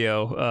Prime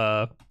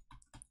Video.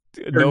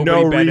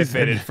 Nobody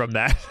benefited from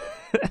that.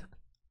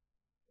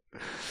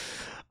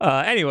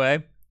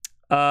 Anyway,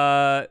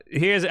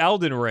 here's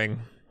Elden Ring.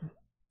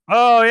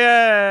 Oh,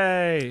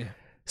 yay!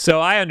 So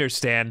I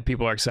understand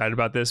people are excited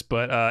about this,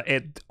 but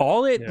it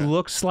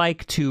looks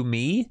like to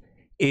me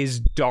is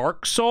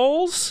Dark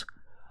Souls,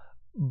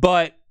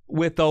 but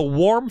with a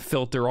warm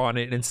filter on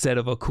it instead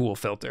of a cool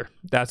filter.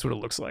 That's what it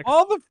looks like.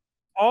 All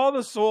the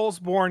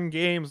Soulsborne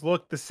games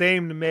look the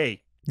same to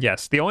me.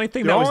 Yes, the only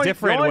thing that was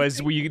different was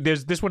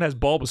this one has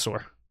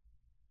Bulbasaur.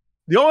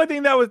 The only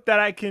thing that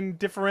I can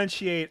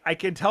differentiate, I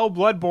can tell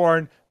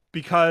Bloodborne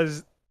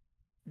because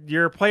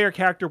your player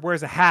character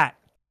wears a hat.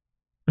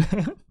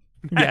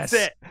 That's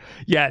it.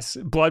 Yes,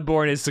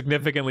 Bloodborne is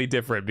significantly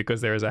different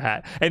because there is a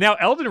hat, and now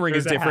Elden Ring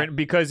is different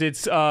because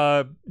it's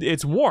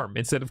warm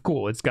instead of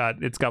cool. It's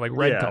got like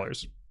red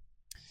colors.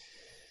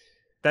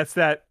 That's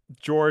that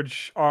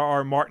George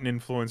R.R. Martin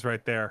influence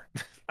right there,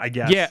 I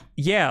guess.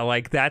 Yeah.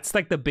 Like that's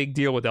like the big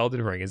deal with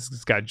Elden Ring is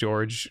it's got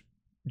George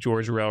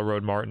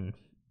Railroad Martin.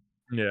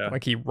 Yeah,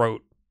 like he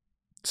wrote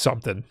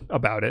something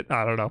about it.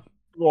 I don't know.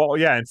 Well,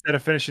 yeah. Instead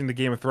of finishing the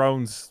Game of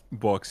Thrones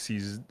books,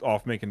 he's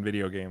off making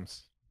video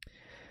games.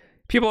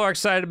 People are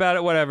excited about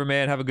it. Whatever,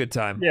 man. Have a good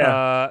time.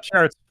 Yeah,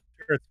 sure, it's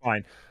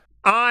fine.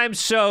 I'm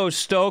so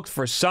stoked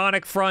for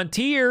Sonic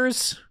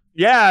Frontiers.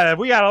 Yeah,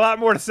 we got a lot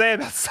more to say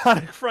about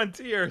Sonic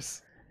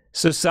Frontiers.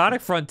 So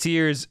Sonic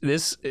Frontiers,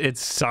 it's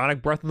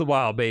Sonic Breath of the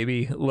Wild,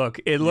 baby. Look,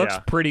 it looks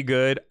pretty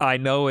good. I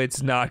know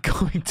it's not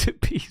going to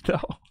be though.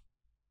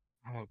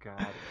 Oh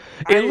God.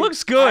 It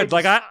looks good.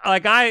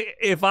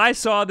 If I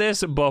saw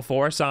this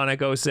before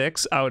Sonic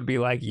 06, I would be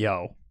like,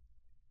 yo,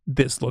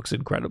 this looks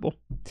incredible.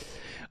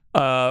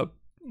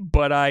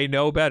 But I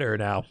know better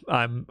now.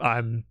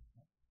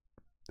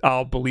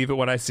 I'll believe it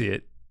when I see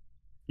it.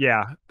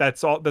 Yeah,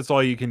 that's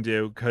all you can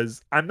do,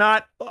 because I'm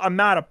not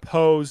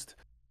opposed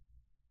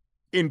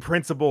in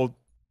principle.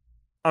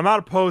 I'm not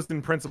opposed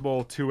in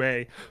principle to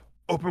a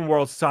open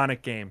world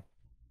Sonic game.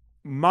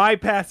 My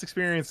past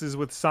experiences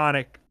with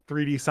Sonic,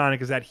 3D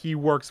Sonic, is that he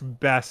works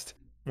best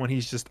when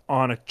he's just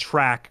on a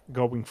track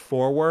going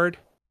forward.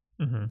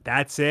 Mm-hmm.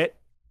 That's it.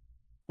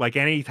 Like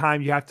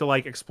anytime you have to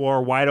like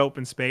explore wide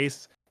open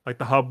space, like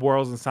the hub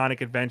worlds in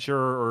Sonic Adventure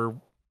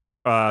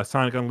or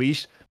Sonic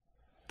Unleashed,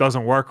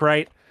 doesn't work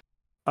right.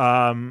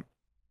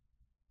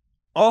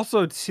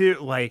 Also too,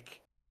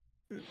 like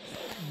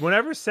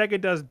whenever Sega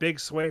does big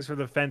swings for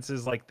the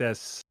fences like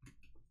this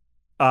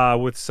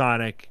with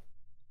Sonic,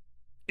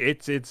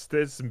 it's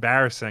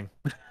embarrassing.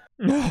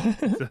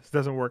 It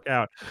doesn't work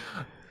out.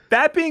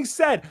 That being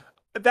said,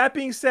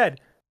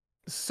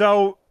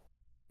 so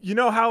you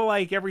know how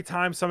like every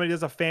time somebody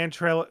does a fan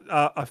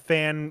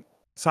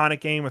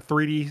Sonic game, a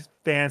 3D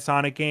fan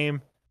Sonic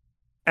game,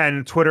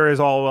 and Twitter is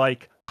all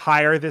like,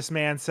 hire this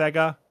man,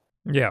 Sega?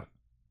 Yeah.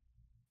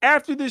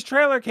 After this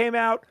trailer came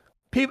out,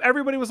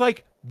 everybody was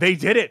like, they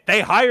did it.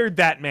 They hired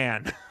that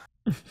man.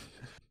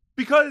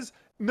 Because,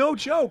 no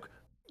joke,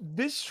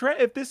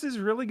 if this is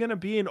really going to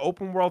be an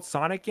open world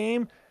Sonic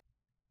game,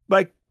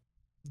 like,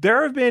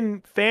 there have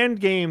been fan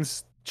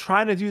games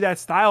trying to do that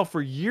style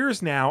for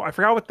years now. I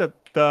forgot what the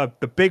the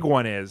big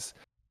one is.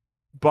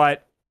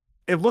 But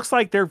it looks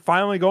like they're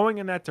finally going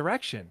in that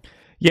direction.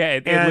 Yeah,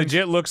 it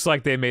legit looks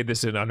like they made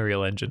this in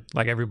Unreal Engine,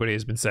 like everybody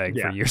has been saying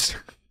for years.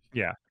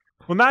 Yeah.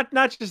 Well, not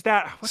just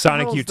that. What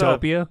Sonic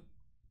Utopia.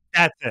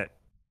 That's it.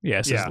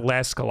 Yes, yeah, so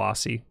Last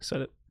Colossi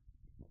said it.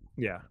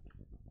 Yeah.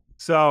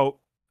 So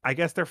I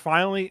guess they're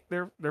finally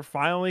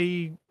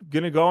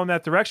gonna go in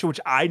that direction, which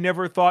I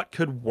never thought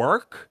could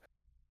work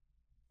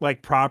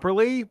like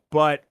properly,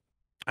 but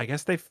I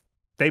guess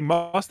they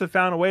must have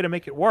found a way to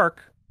make it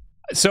work.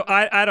 So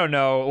I don't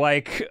know,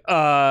 like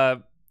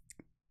the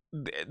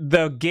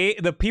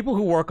people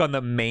who work on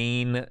the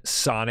main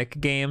Sonic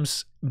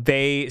games,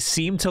 they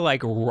seem to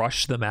like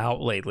rush them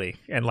out lately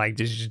and like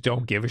just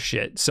don't give a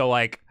shit. So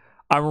like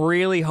I'm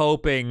really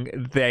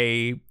hoping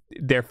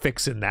they're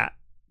fixing that,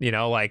 you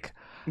know, like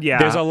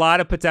there's a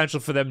lot of potential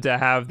for them to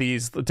have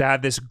this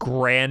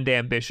grand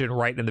ambition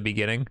right in the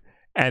beginning,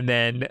 and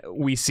then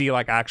we see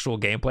like actual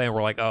gameplay and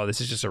we're like, oh,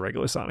 this is just a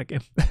regular Sonic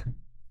game.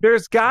 There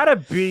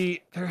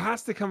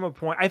has to come a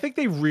point. I think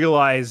they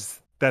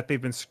realize that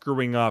they've been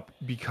screwing up,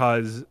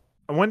 because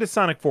when did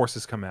Sonic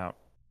Forces come out?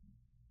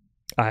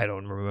 I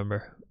don't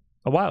remember.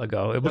 A while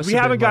ago. It must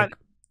have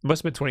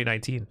been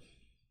 2019.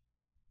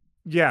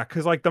 Yeah,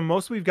 because like the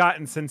most we've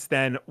gotten since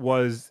then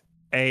was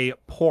a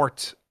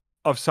port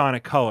of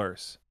Sonic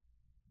Colors.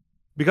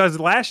 Because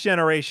last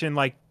generation,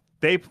 like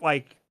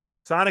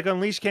Sonic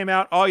Unleashed came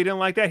out. Oh, you didn't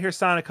like that? Here's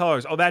Sonic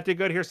Colors. Oh, that did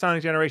good. Here's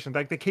Sonic Generations.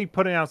 Like they keep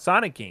putting out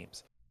Sonic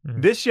games.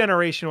 Mm-hmm. This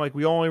generation, like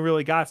we only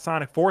really got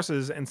Sonic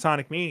Forces and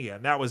Sonic Mania,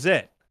 and that was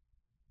it.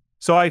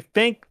 So I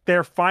think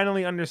they're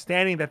finally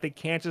understanding that they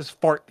can't just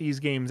fart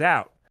these games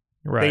out.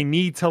 Right. They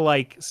need to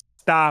like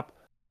stop,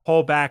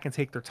 pull back, and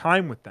take their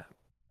time with them.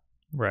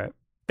 Right.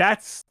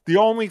 That's the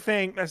only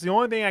thing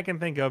I can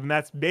think of, and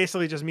that's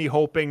basically just me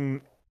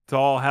hoping to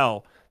all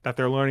hell that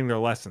they're learning their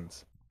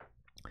lessons.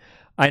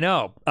 I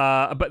know,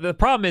 but the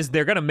problem is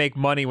they're going to make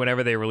money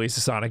whenever they release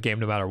a Sonic game,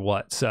 no matter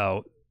what.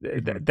 So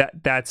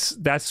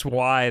that's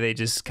why they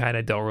just kind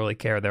of don't really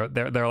care.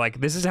 They're like,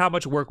 this is how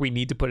much work we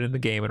need to put in the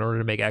game in order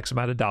to make X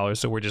amount of dollars,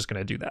 so we're just going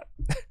to do that.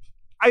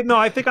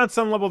 I think on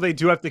some level they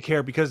do have to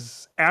care,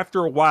 because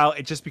after a while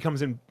it just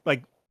becomes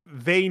like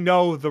they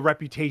know the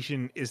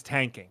reputation is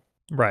tanking.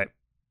 Right.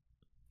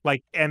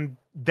 Like, and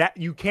that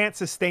you can't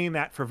sustain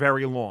that for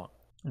very long.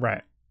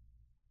 Right.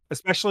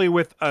 Especially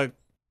with a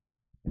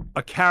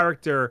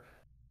character,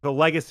 the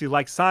legacy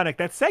like Sonic,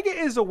 that Sega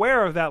is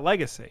aware of that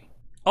legacy.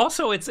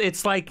 Also,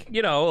 it's like,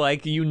 you know,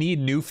 like you need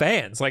new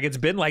fans. Like it's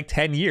been like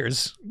 10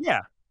 years.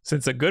 Yeah.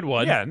 Since a good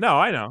one. Yeah, no,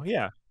 I know.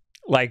 Yeah.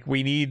 Like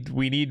we need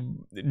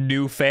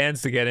new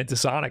fans to get into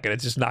Sonic, and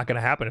it's just not going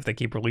to happen if they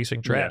keep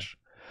releasing trash. Yeah.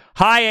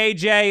 Hi,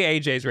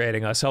 AJ. AJ's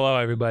rating us. Hello,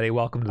 everybody.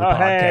 Welcome to the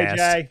podcast.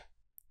 Hey,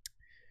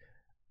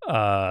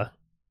 AJ.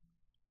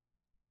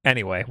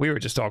 Anyway, we were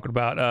just talking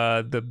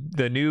about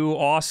the new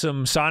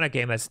awesome Sonic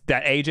game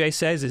that AJ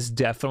says is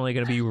definitely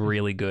going to be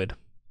really good.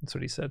 That's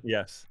what he said.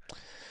 Yes.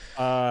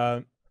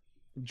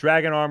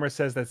 Dragon Armor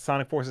says that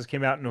Sonic Forces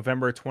came out in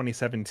November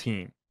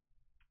 2017.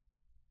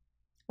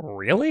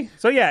 Really?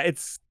 So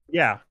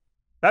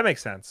that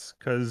makes sense,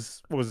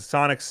 because what was it,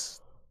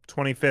 Sonic's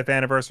 25th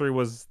anniversary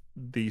was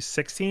the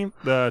 2016.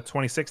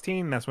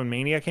 That's when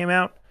Mania came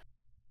out.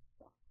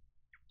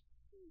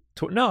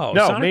 No,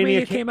 Sonic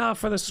Mania came out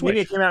for the Switch.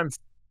 Mania came out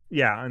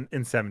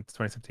in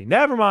 2017.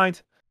 Never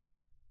mind.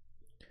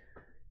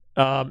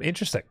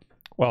 Interesting.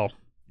 Well,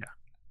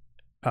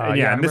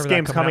 and this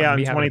game's coming out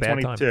in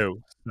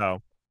 2022.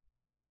 So,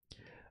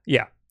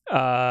 yeah.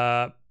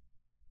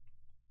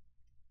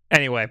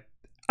 Anyway,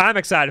 I'm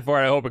excited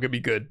for it. I hope it could be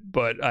good,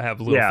 but I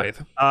have little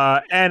faith.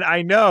 And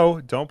I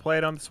know, don't play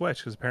it on the Switch,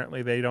 because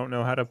apparently they don't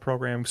know how to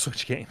program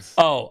Switch games.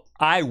 Oh,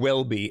 I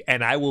will be,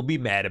 and I will be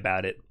mad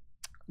about it.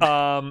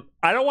 I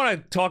don't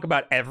want to talk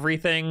about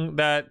everything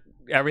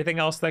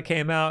else that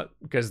came out,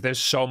 because there's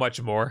so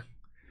much more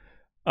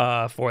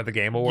for the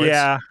Game Awards.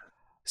 Yeah.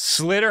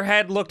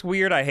 Slitterhead looked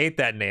weird. I hate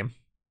that name.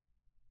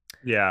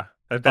 Yeah,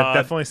 that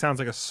definitely sounds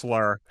like a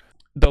slur.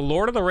 The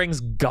Lord of the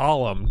Rings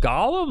Gollum.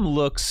 Gollum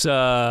looks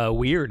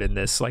weird in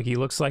this. Like he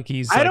looks like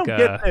he's. I don't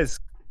get this.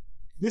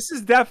 This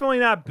is definitely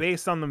not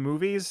based on the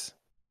movies.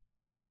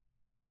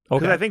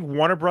 Because I think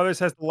Warner Brothers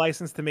has the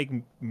license to make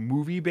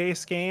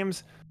movie-based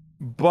games,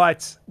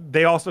 but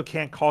they also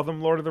can't call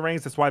them Lord of the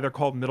Rings. That's why they're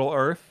called Middle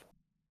Earth.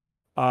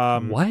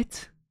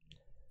 What?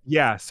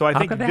 Yeah, so I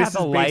think this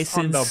is based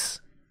on the...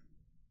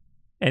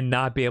 and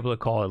not be able to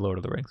call it Lord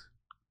of the Rings.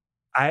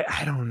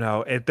 I don't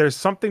know. There's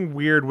something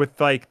weird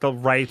with like the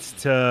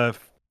rights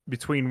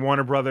between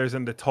Warner Brothers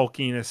and the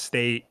Tolkien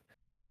estate.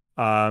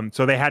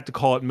 So they had to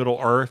call it Middle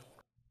Earth.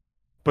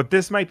 But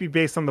this might be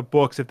based on the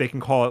books if they can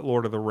call it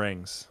Lord of the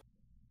Rings.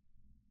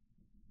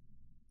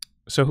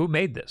 So who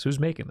made this? Who's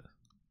making this?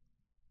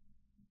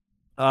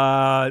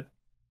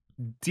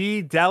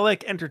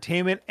 D-Delic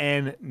Entertainment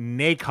and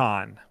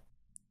Nacon.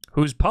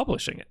 Who's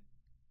publishing it?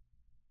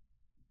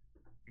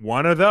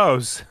 One of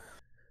those.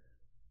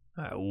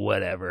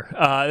 Whatever.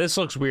 This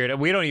looks weird.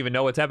 We don't even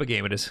know what type of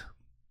game it is.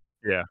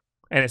 Yeah.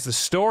 And it's the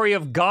story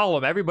of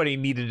Gollum. Everybody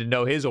needed to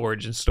know his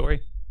origin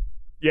story.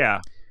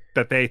 Yeah,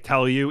 that they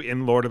tell you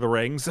in Lord of the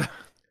Rings.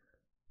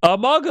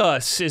 Among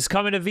Us is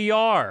coming to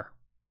VR.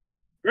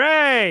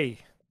 Hooray!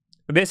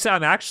 This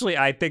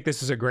I think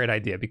this is a great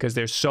idea because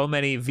there's so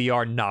many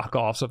VR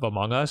knockoffs of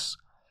Among Us.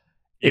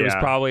 It was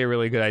probably a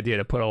really good idea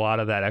to put a lot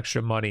of that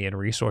extra money and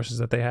resources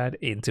that they had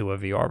into a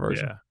VR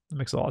version. Yeah. It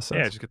makes a lot of sense.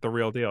 Yeah, just get the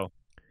real deal.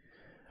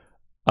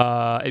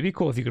 It'd be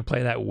cool if you could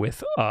play that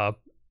with no,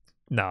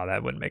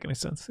 that wouldn't make any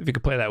sense. If you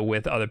could play that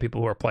with other people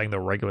who are playing the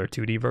regular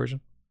 2D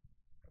version.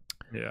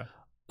 Yeah.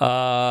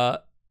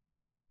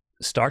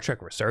 Star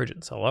Trek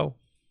Resurgence. Hello.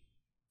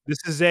 This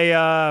is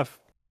a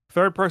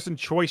third-person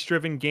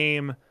choice-driven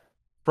game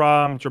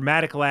from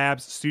Dramatic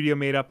Labs, studio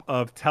made up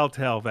of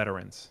Telltale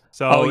veterans.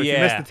 So if you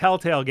missed the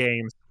Telltale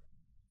games,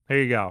 here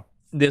you go.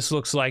 This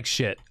looks like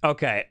shit.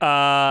 Okay.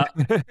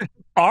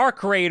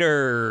 Arc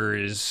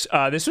Raiders.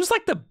 This was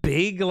like the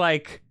big,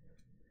 like,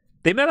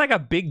 they made like a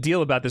big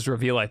deal about this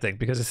reveal, I think,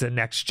 because it's a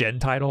next-gen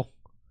title.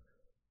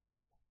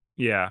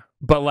 Yeah.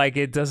 But like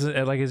it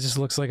doesn't, like it just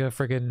looks like a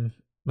freaking,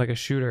 like a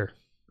shooter,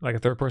 like a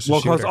third-person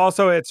shooter. Well, because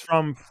also it's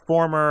from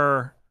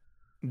former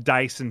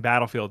DICE and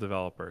Battlefield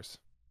developers.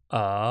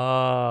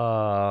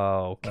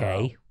 Oh,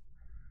 okay.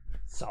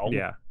 So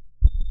yeah,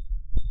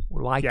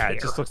 well,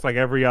 it just looks like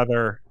every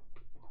other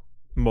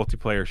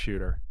multiplayer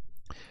shooter.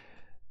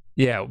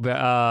 Yeah,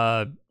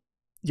 but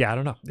yeah, I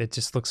don't know. It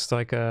just looks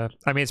like I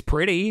mean, it's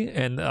pretty,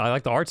 and I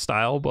like the art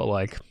style, but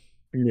like,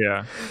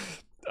 yeah,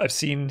 I've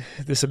seen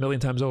this a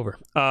million times over.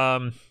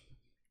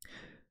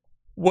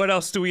 What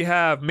else do we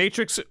have?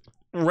 Matrix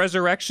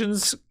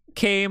Resurrections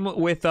came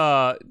with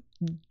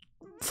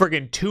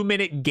friggin'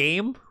 2-minute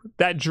game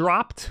that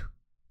dropped.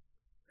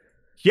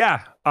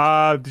 Yeah.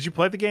 Did you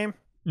play the game?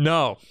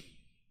 No.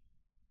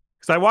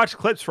 Because I watched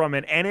clips from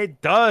it, and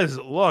it does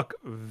look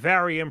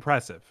very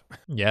impressive.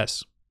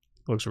 Yes.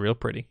 Looks real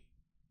pretty.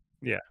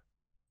 Yeah.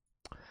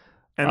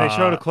 And they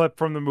showed a clip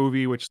from the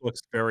movie, which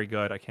looks very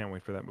good. I can't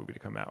wait for that movie to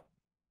come out.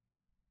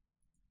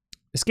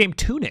 This game,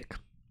 Tunic.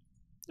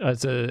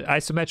 It's a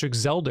isometric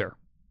Zelda.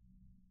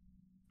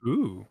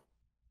 Ooh.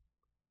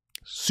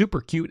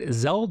 Super cute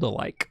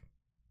Zelda-like.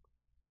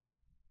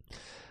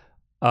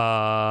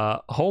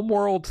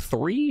 Homeworld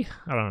 3?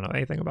 I don't know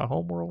anything about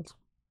Homeworld.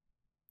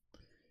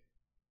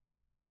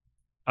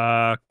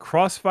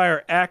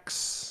 Crossfire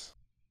X.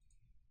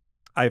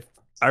 I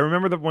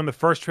remember that when the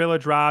first trailer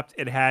dropped,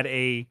 it had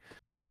a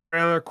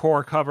trailer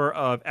core cover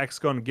of X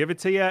Gonna Give It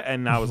To You,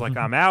 and I was like,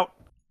 I'm out.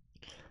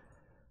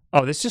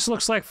 Oh, this just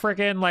looks like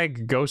freaking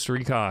like Ghost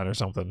Recon or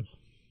something.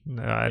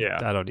 No, I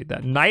don't need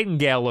that.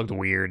 Nightingale looked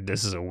weird.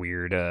 This is a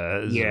weird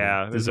this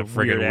is a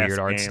freaking weird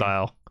art game.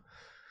 Style.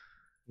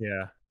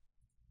 Yeah.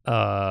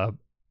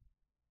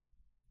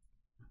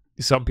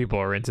 Some people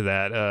are into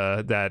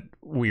that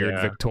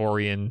weird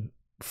Victorian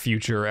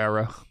future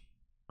era.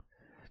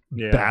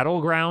 Yeah.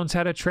 Battlegrounds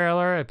had a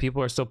trailer, and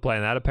people are still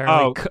playing that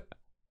apparently. Oh,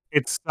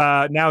 it's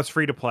now it's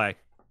free to play.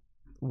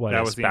 What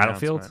that was the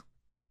Battlefield?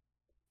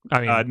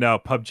 I mean, no,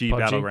 PUBG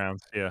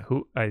Battlegrounds. Yeah.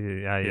 Who I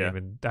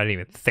didn't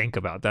even think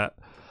about that.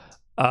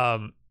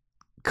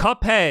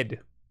 Cuphead.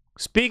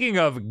 Speaking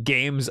of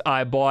games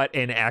I bought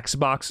an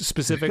Xbox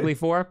specifically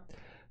for,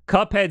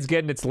 Cuphead's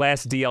getting its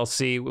last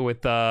DLC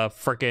with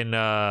freaking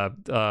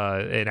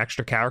an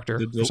extra character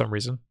for some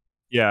reason.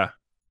 Yeah.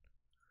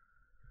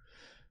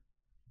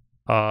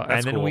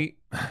 And then cool.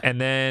 and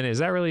then is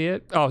that really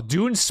it? Oh,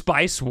 Dune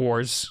Spice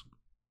Wars.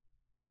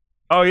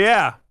 Oh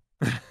yeah.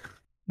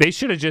 They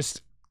should have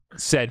just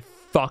said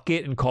fuck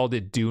it and called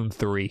it Dune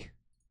 3.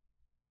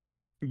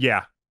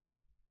 Yeah.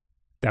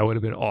 That would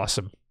have been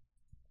awesome.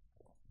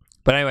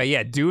 But anyway,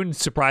 yeah, Dune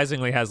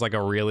surprisingly has like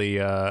a really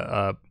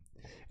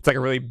it's like a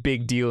really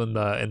big deal in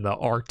the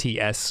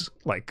RTS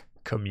like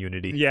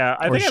community. Yeah,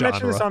 I think I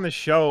mentioned this on the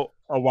show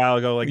a while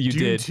ago. Like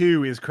Dune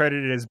 2 is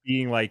credited as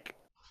being like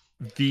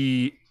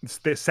the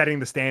setting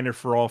the standard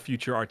for all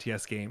future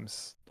RTS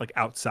games, like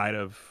outside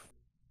of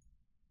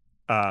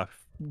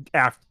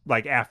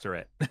after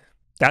it.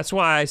 That's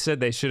why I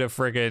said they should have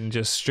friggin'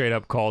 just straight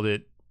up called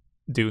it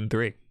Dune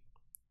 3.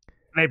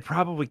 They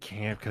probably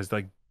can't because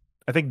like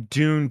I think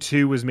Dune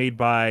 2 was made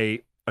by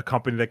a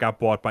company that got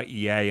bought by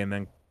EA and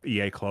then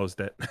EA closed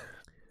it.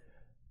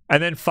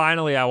 And then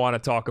finally I want to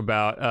talk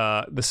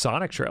about the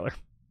Sonic trailer.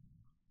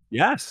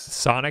 Yes.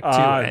 Sonic 2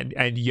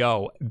 and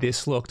yo,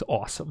 this looked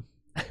awesome.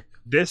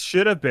 This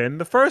should have been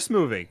the first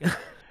movie.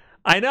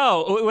 I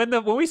know.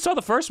 When we saw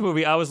the first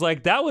movie, I was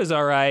like, that was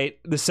all right.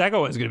 The second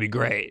one's going to be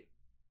great.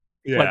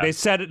 Yeah. Like they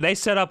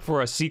set up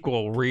for a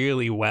sequel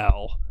really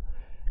well.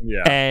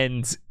 Yeah.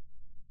 And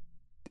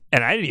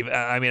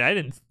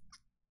I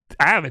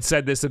haven't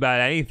said this about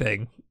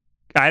anything.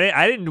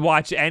 I didn't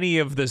watch any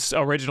of this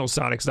original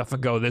Sonic stuff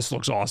and go, this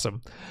looks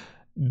awesome.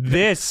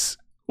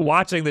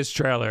 Watching this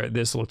trailer,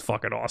 this looked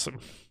fucking awesome.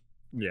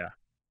 Yeah.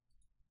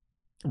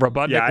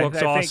 Robotnik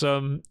looks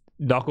awesome.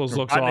 Knuckles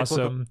looks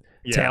awesome.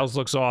 Tails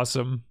looks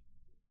awesome.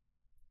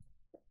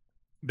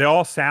 They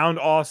all sound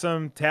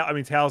awesome.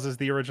 Tails is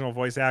the original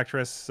voice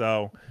actress,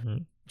 so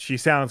she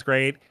sounds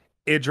great.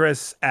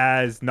 Idris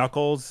as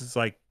Knuckles is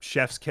like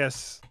chef's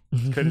kiss.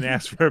 Couldn't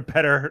ask for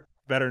better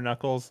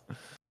Knuckles.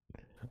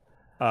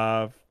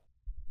 I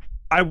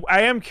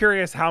am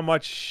curious how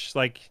much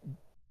like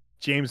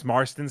James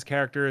Marsden's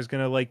character is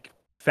gonna like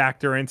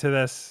factor into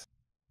this,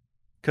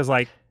 because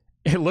like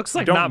it looks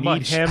like don't not need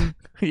much. him.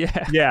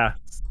 Yeah.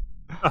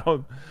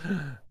 Oh,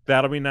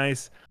 that'll be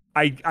nice.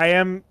 I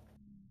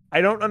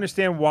don't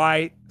understand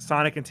why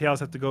Sonic and Tails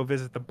have to go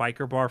visit the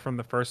biker bar from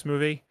the first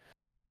movie.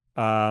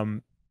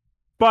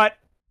 But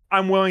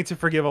I'm willing to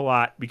forgive a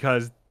lot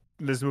because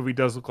this movie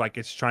does look like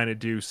it's trying to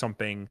do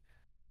something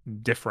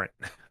different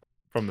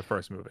from the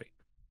first movie.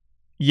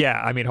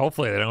 Yeah, I mean,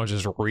 hopefully they don't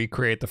just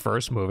recreate the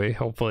first movie.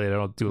 Hopefully they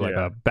don't do like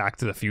a Back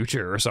to the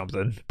Future or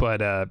something.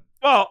 But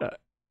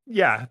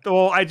yeah.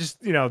 Well, I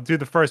just do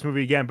the first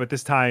movie again, but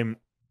this time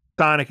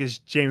Sonic is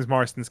James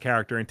Marsden's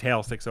character and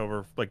Tails takes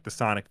over like the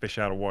Sonic fish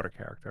out of water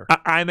character.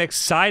 I'm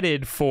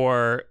excited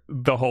for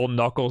the whole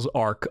Knuckles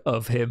arc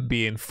of him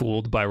being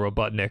fooled by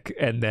Robotnik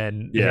and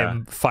then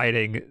him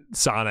fighting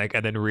Sonic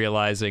and then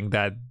realizing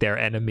that their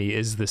enemy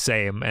is the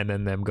same and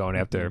then them going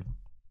after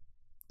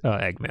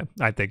Eggman.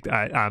 I think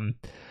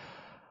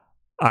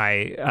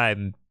I'm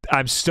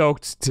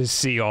stoked to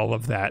see all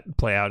of that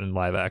play out in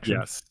live action.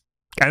 Yes.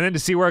 And then to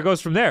see where it goes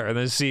from there, and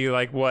then see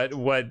like what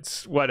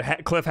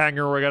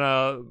cliffhanger we're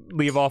gonna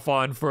leave off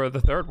on for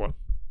the third one.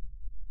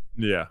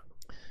 Yeah.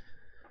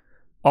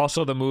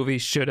 Also, the movie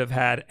should have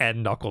had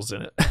and Knuckles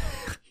in it.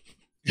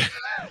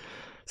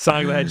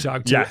 Sonic the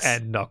Hedgehog 2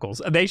 and Knuckles.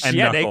 They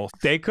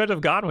could have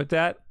gone with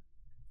that.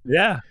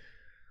 Yeah.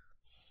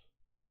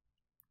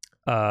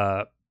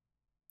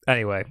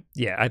 Anyway,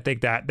 yeah, I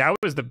think that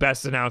was the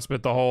best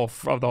announcement of the whole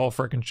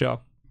freaking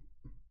show.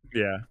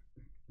 Yeah.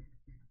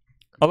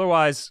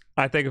 Otherwise,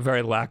 I think a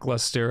very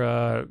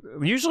lackluster.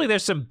 Usually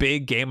there's some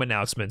big game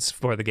announcements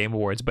for the Game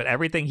Awards, but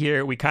everything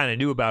here we kind of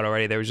knew about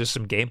already. There was just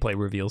some gameplay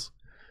reveals.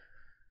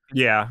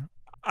 Yeah.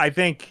 I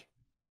think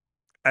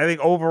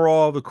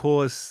overall the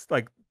coolest,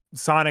 like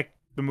Sonic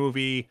the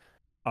movie,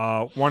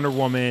 Wonder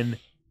Woman,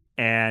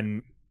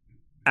 and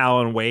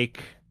Alan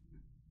Wake,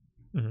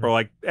 or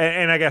like,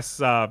 and I guess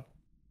the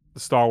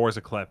Star Wars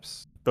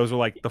Eclipse. Those are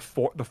like the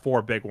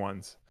four big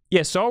ones.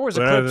 Yeah, Star Wars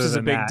Eclipse is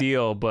a big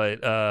deal,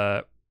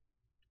 but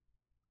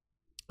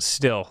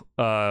still,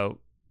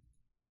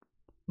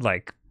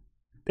 like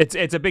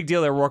it's a big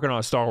deal they're working on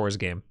a Star Wars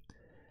game,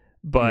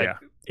 but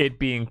it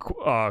being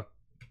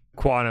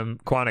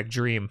Quantic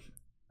Dream,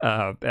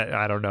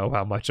 I don't know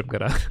how much I'm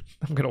gonna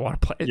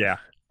want to play it. Yeah.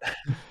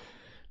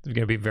 It's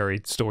gonna be very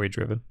story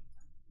driven.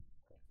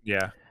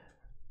 Yeah.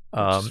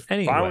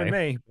 Anyway, fine with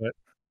me, but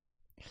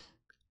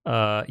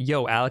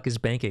yo, Alec is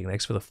banking.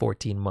 Thanks for the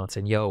 14 months,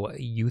 and yo,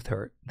 Youth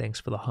Hurt. Thanks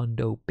for the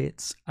hundo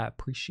bits. I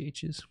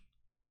appreciate you.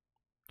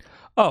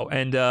 Oh,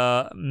 and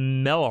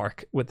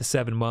Melark with the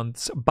 7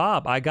 months.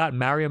 Bob, I got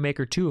Mario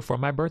Maker 2 for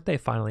my birthday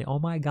finally. Oh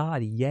my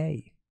god,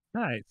 yay.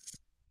 Nice.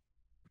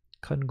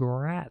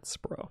 Congrats,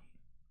 bro.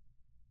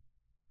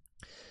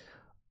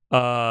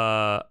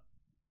 And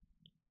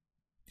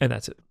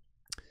that's it.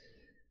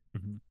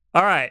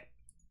 All right.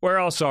 Where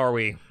else are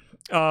we?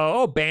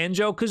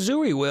 Banjo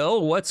Kazooie,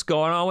 Will. What's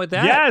going on with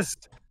that? Yes.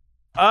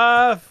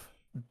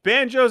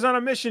 Banjo's on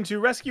a mission to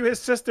rescue his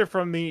sister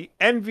from the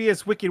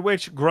envious wicked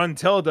witch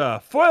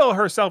Gruntilda, foil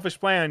her selfish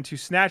plan to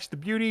snatch the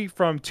beauty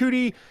from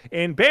Tootie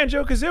in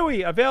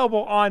Banjo-Kazooie,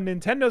 available on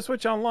Nintendo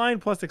Switch Online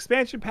plus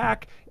expansion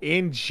pack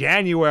in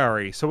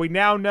January. So we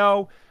now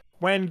know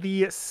when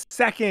the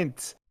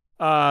second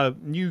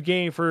new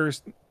game for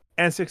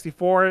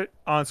N64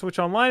 on Switch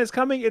Online is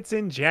coming. It's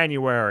in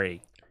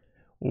January.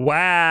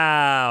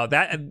 Wow,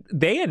 that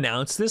they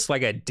announced this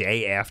like a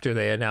day after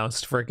they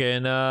announced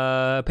freaking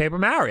Paper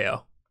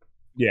Mario.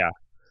 Yeah,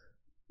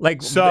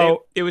 like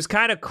so it was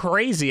kind of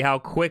crazy how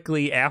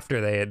quickly after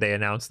they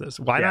announced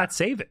this. Why not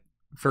save it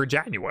for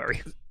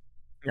January?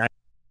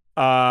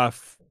 Well,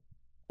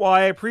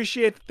 I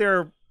appreciate that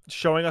they're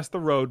showing us the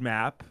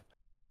roadmap,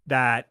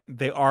 that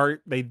they are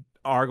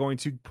going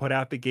to put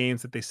out the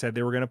games that they said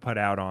they were going to put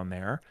out on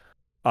there.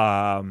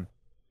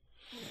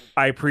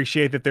 I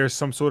appreciate that there's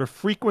some sort of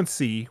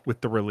frequency with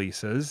the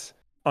releases,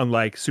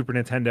 unlike Super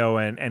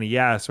Nintendo and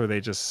NES, where they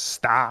just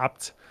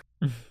stopped.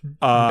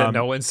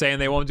 No one's saying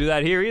they won't do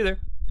that here either.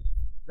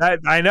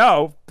 I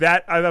know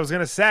that. I was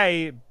gonna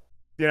say,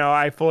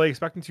 I fully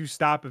expect them to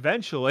stop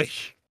eventually,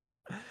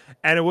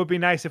 and it would be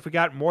nice if we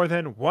got more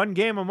than one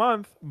game a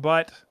month.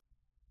 But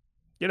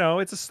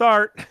it's a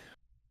start.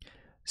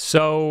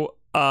 So,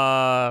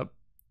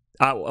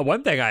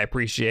 one thing I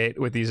appreciate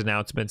with these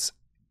announcements,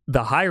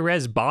 the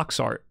high-res box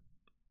art.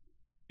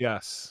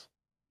 Yes.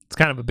 It's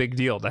kind of a big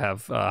deal to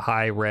have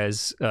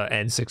high-res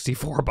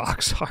N64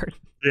 box art.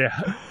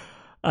 Yeah.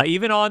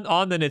 Even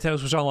on the Nintendo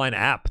Switch Online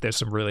app, there's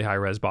some really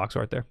high-res box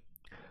art there.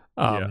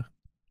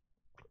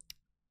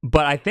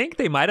 But I think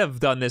they might have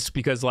done this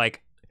because,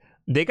 like,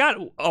 they got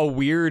a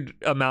weird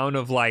amount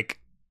of, like,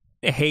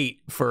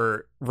 hate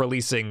for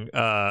releasing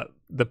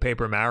the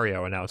Paper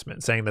Mario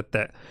announcement, saying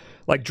that,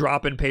 like,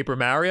 dropping Paper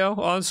Mario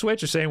on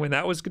Switch, or saying when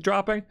that was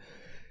dropping.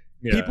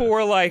 people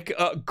were like,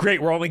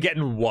 great, we're only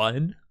getting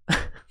one.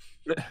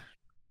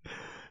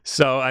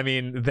 So, I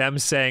mean, them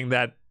saying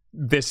that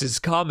this is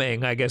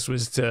coming, I guess,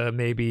 was to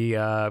maybe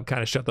kind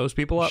of shut those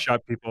people up.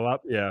 Shut people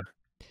up, yeah.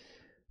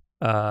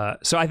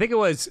 So I think it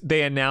was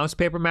they announced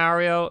Paper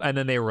Mario and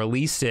then they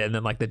released it, and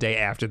then like the day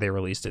after they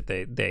released it,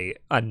 they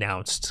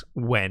announced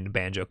when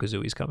Banjo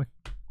Kazooie's coming.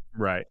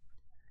 Right.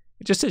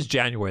 It just says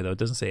January though; it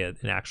doesn't say an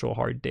actual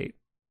hard date.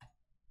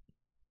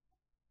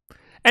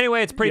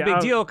 Anyway, it's a pretty big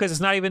deal because it's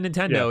not even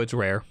Nintendo; yeah. it's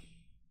Rare.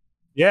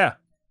 Yeah.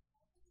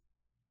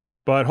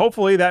 But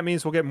hopefully that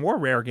means we'll get more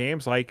Rare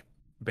games like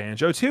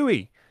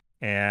Banjo-Tooie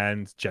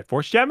and Jet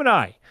Force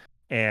Gemini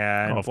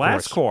and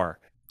Blast Corps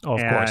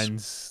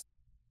and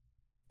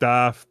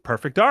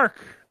Perfect Dark.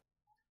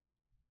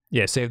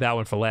 Yeah, save that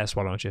one for last.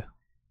 Why don't you?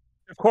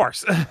 Of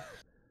course.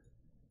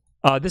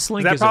 This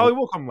link that probably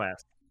will come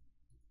last.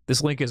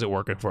 This link isn't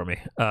working for me.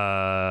 Which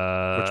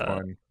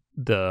one?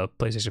 The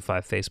PlayStation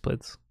 5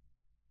 faceplates.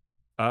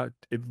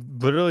 It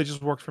literally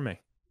just worked for me.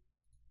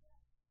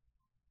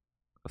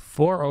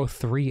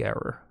 403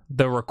 error.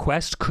 The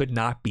request could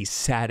not be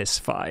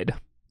satisfied.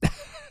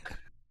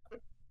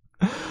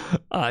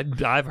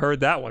 I've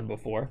heard that one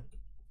before.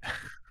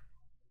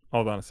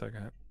 Hold on a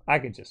second. I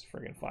could just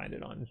friggin' find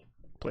it on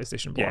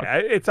PlayStation blog. Yeah,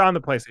 it's on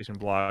the PlayStation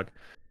blog.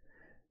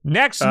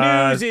 Next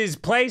news is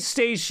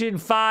PlayStation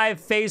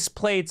 5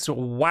 faceplates.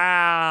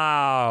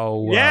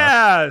 Wow.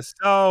 Yeah,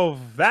 so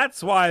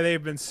that's why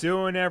they've been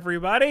suing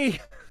everybody.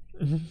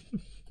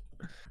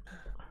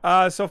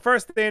 So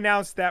first they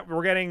announced that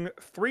we're getting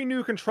 3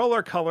 new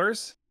controller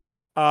colors.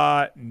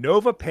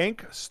 Nova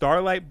Pink,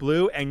 Starlight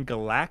Blue, and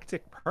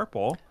Galactic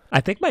Purple.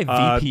 I think my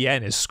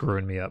VPN is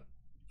screwing me up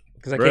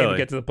because I can't even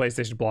get to the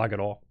PlayStation blog at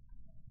all.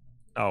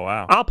 Oh,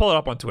 wow. I'll pull it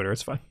up on Twitter.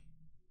 It's fine.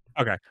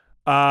 Okay.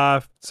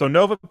 So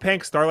Nova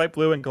Pink, Starlight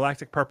Blue, and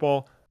Galactic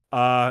Purple,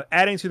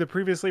 adding to the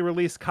previously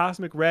released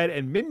Cosmic Red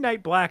and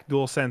Midnight Black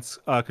DualSense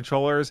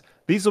controllers.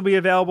 These will be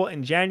available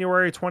in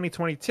January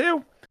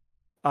 2022.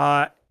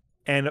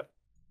 And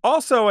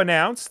also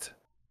announced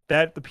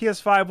that the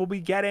PS5 will be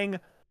getting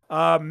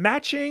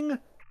matching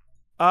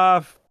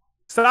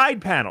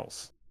side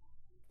panels.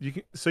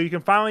 So you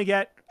can finally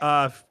get,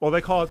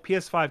 they call it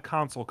PS5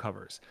 console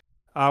covers.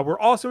 We're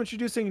also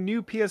introducing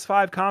new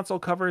PS5 console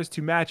covers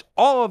to match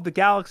all of the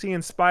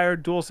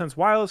Galaxy-inspired DualSense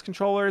wireless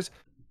controllers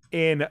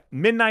in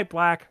Midnight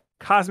Black,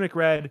 Cosmic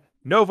Red,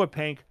 Nova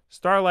Pink,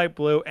 Starlight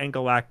Blue, and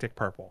Galactic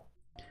Purple.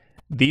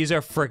 These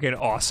are freaking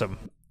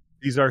awesome.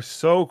 These are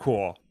so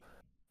cool.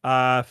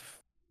 They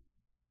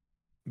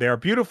are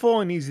beautiful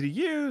and easy to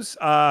use.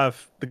 The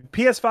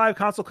PS5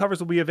 console covers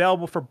will be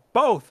available for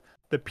both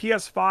the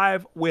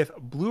PS5 with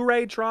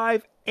Blu-ray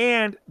drive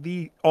and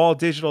the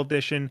all-digital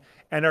edition,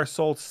 and are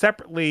sold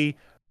separately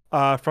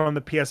from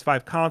the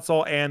PS5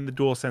 console and the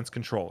DualSense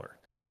controller.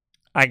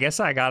 I guess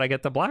I gotta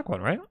get the black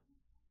one, right?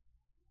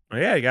 Oh,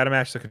 yeah, you gotta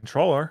match the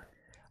controller.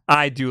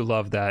 I do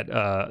love that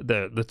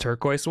the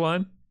turquoise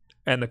one,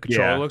 and the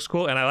controller looks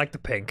cool, and I like the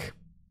pink.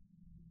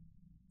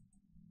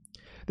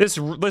 This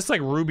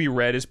like ruby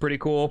red is pretty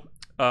cool.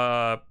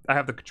 I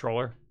have the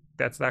controller.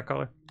 That's that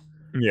color.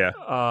 Yeah.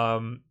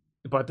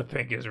 But the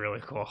pink is really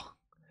cool.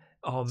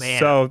 Oh man.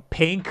 So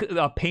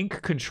a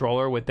pink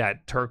controller with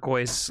that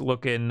turquoise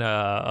looking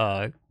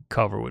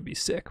cover would be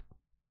sick.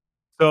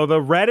 So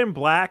the red and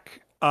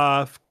black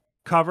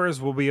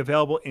covers will be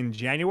available in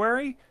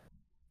January.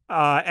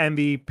 And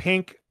the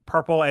pink,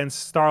 purple, and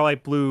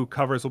starlight blue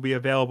covers will be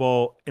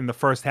available in the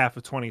first half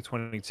of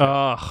 2022.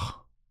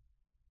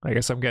 I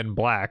guess I'm getting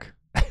black.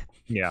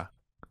 Yeah.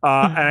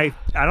 And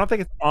I don't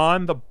think it's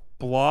on the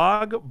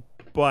blog,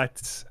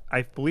 but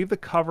I believe the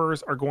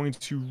covers are going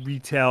to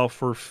retail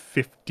for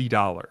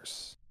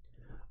 $50.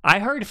 I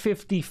heard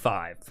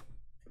 55.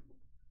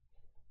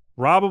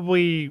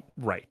 Probably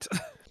right.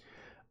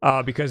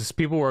 Because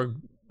people were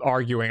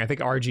arguing. I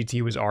think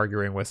RGT was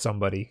arguing with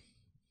somebody.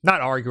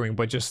 Not arguing,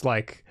 but just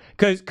like...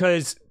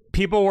 Because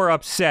people were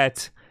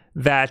upset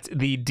that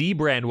the D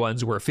brand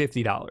ones were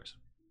 $50.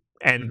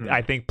 And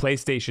I think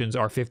PlayStations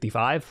are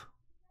 55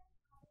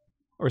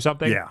 or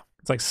something. Yeah.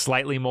 It's like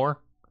slightly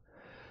more.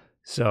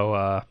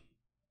 So,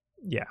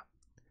 yeah.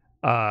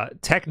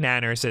 Tech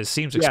Nanner says,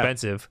 seems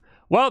expensive.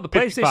 Well, the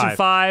PlayStation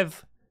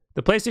 5...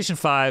 The PlayStation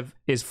 5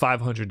 is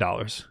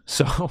 $500.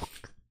 So,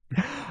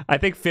 I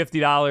think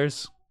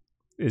 $50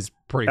 is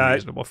pretty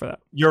reasonable for that.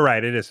 You're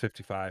right. It is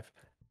 $55.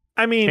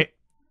 I mean...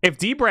 If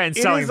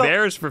D-Brand's selling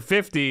theirs for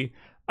 $50,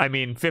 I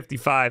mean,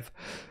 $55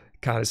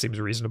 kind of seems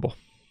reasonable.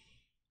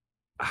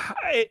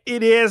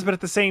 It is, but at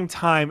the same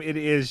time, it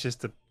is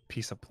just a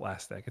piece of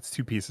plastic. It's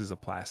 2 pieces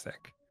of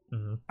plastic.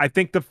 Mm-hmm. I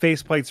think the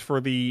faceplates for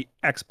the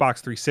Xbox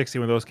 360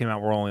 when those came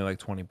out were only like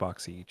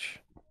 $20 each.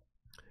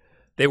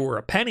 They were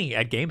a penny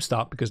at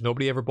GameStop because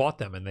nobody ever bought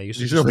them, and they used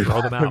to just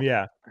throw them out.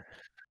 Yeah.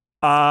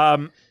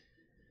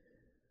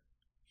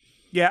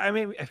 Yeah, I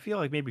mean, I feel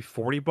like maybe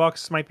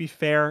 $40 might be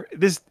fair.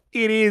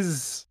 It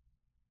is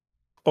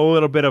a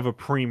little bit of a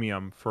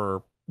premium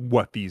for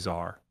what these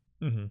are.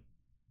 Mm-hmm.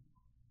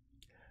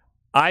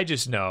 I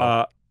just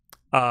know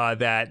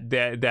that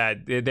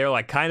they're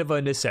like kind of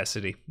a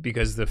necessity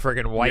because the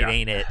friggin' white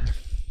ain't it.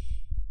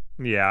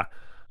 Yeah.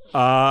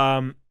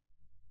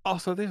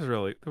 Also,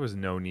 there was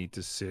no need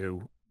to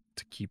sue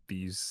to keep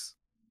these.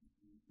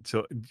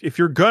 So if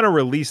you're gonna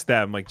release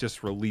them, like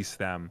just release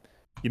them.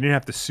 You didn't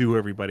have to sue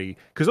everybody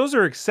because those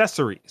are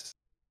accessories.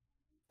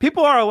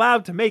 People are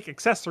allowed to make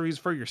accessories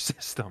for your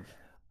system.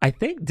 I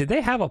think, did they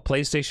have a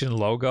PlayStation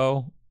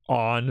logo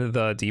on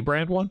the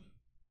D-Brand one?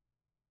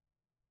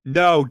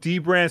 No,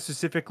 D-Brand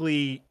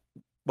specifically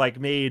like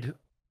made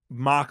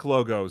mock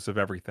logos of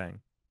everything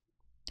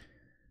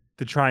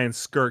to try and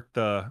skirt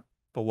the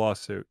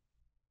lawsuit.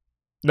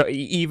 No,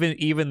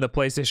 even the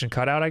PlayStation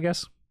cutout, I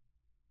guess.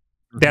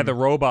 They had the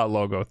robot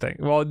logo thing.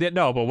 Well,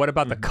 no, but what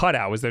about the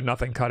cutout? Was there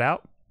nothing cut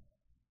out?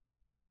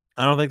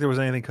 I don't think there was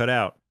anything cut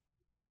out.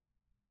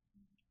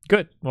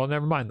 Good. Well,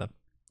 never mind them.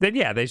 Then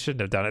yeah, they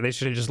shouldn't have done it. They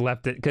should have just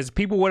left it because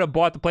people would have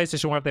bought the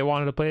PlayStation one if they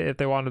wanted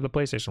the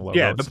PlayStation logo.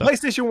 Yeah, the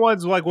PlayStation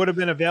ones would have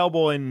been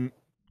available in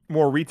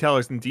more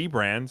retailers than D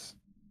brands.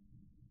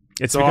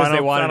 It's because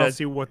they wanted to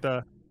see what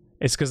the.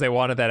 It's because they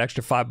wanted that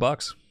extra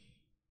 $5.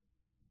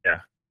 Yeah,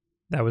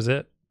 that was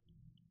it.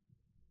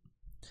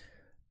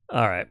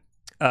 All right.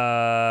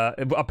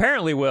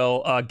 Apparently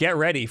we'll get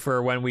ready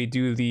for when we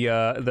do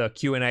the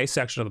Q&A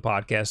section of the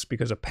podcast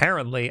because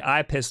apparently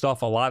I pissed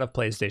off a lot of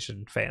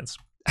PlayStation fans.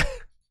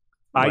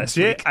 I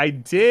did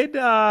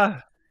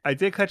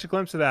catch a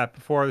glimpse of that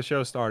before the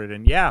show started,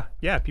 and yeah,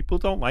 people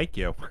don't like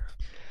you.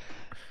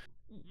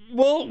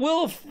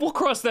 We'll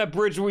cross that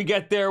bridge when we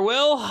get there.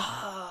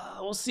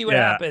 We'll see what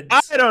happens.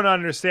 I don't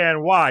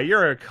understand why.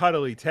 You're a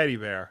cuddly teddy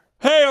bear.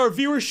 Hey, our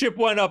viewership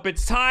went up.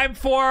 It's time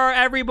for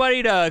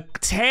everybody to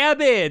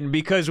tab in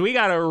because we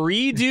got to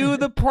redo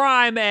the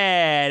Prime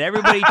ad.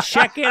 Everybody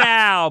check it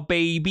out,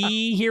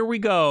 baby. Here we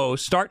go.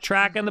 Start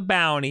tracking the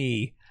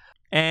bounty.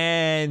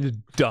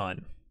 And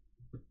done.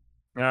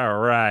 All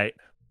right.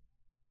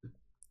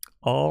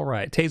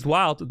 Taze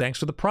Wild, thanks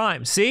for the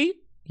Prime. See?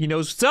 He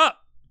knows what's up.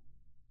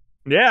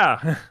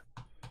 Yeah.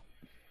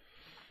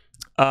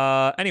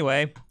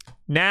 Anyway,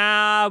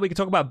 now we can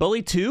talk about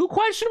Bully 2,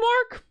 question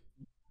mark?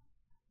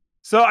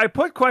 So I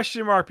put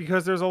question mark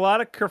because there's a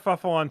lot of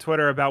kerfuffle on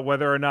Twitter about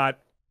whether or not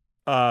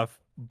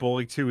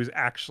Bully 2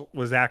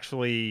 was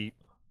actually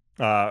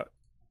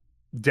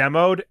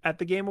demoed at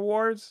the Game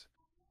Awards,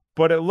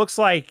 but it looks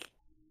like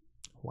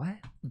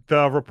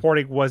the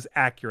reporting was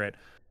accurate.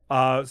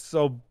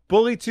 So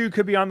Bully 2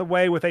 could be on the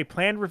way with a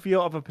planned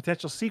reveal of a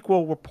potential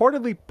sequel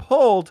reportedly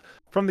pulled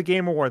from the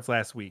Game Awards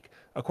last week.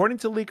 According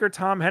to leaker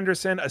Tom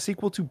Henderson, a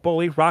sequel to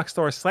Bully,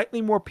 Rockstar's slightly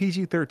more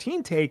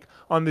PG-13 take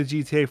on the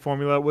GTA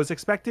formula, was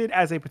expected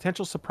as a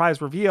potential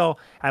surprise reveal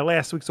at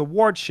last week's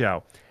awards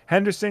show.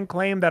 Henderson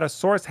claimed that a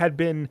source had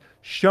been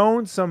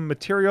shown some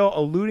material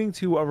alluding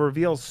to a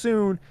reveal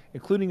soon,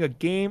 including a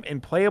game in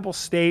playable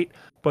state,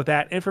 but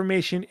that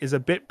information is a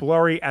bit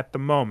blurry at the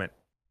moment.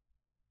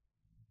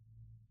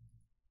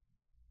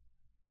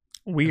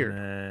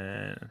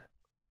 Weird.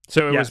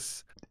 So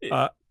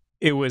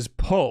it was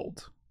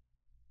pulled.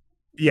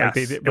 Yes,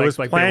 it was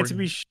planned to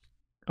be.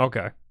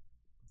 Okay.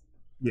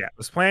 Yeah, it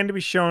was planned to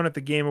be shown at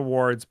the Game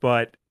Awards,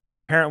 but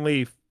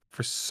apparently,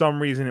 for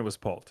some reason, it was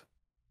pulled.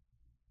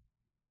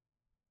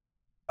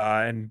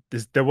 And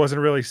there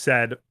wasn't really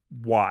said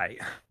why.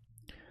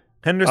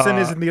 Henderson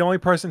isn't the only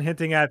person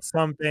hinting at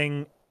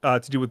something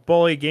to do with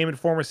Bully. Game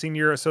Informer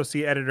senior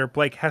associate editor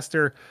Blake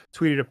Hester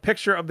tweeted a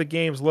picture of the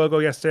game's logo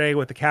yesterday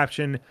with the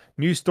caption,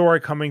 "New story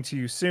coming to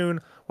you soon."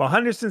 While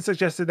Henderson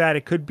suggested that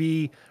it could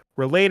be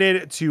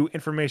related to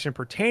information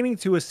pertaining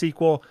to a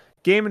sequel,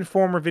 Game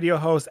Informer video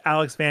host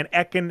Alex Van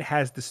Ecken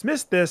has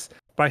dismissed this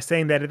by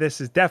saying that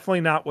this is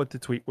definitely not what the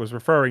tweet was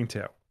referring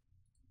to.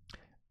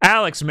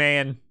 Alex,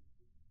 man.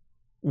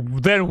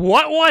 Then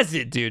what was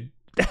it, dude?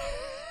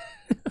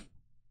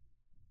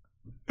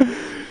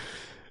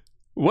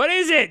 What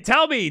is it?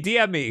 Tell me.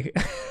 DM me.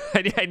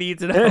 I need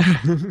to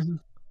know.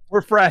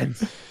 We're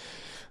friends.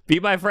 Be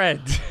my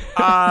friend.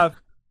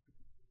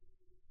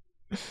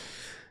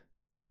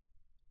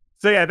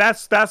 So yeah,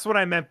 that's what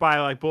I meant by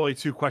like Bully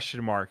 2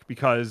 question mark,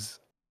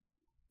 because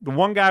the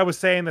one guy was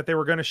saying that they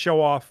were going to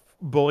show off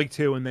Bully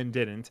 2 and then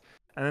didn't.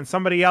 And then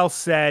somebody else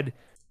said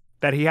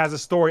that he has a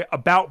story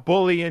about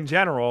Bully in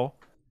general.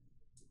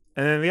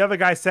 And then the other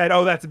guy said,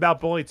 "Oh, that's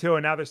about Bully 2."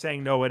 And now they're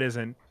saying, "No, it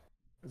isn't."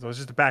 So it's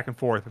just a back and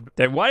forth.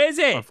 Then what is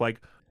it? Of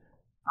like,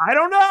 I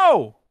don't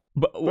know.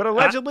 But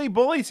allegedly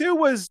Bully 2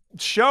 was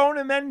shown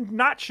and then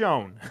not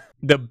shown.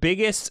 The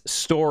biggest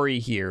story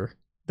here,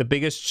 the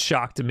biggest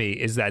shock to me,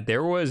 is that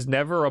there was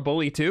never a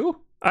Bully 2?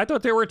 I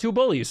thought there were 2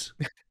 Bullies.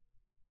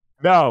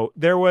 No,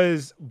 there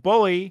was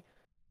Bully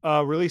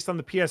released on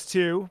the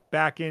PS2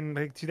 back in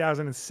like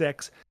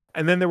 2006.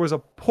 And then there was a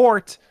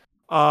port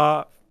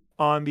on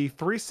the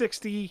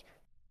 360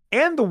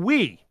 and the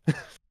Wii.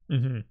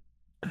 Mm-hmm.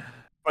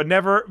 But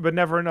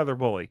never another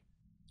Bully.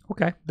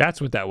 Okay,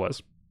 that's what that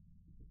was.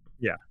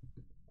 Yeah.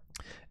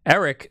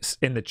 Eric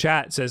in the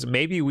chat says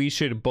maybe we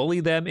should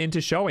bully them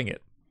into showing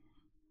it.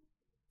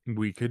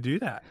 We could do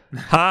that.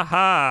 Ha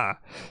ha.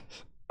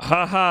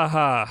 Ha ha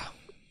ha.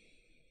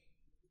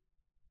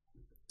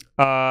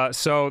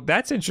 So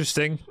that's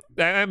interesting.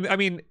 I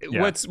mean,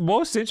 what's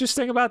most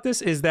interesting about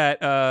this is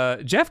that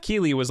Jeff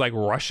Keighley was like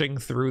rushing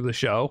through the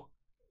show,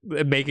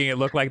 making it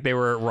look like they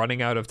were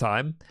running out of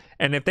time.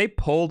 And if they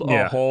pulled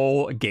a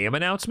whole game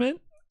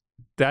announcement,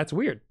 that's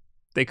weird.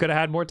 They could have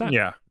had more time.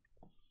 Yeah.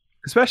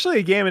 Especially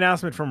a game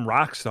announcement from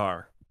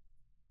Rockstar.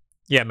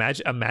 Yeah,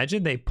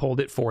 imagine they pulled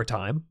it 4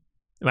 times.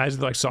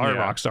 Imagine like, sorry,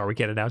 Rockstar, we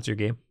can't announce your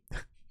game.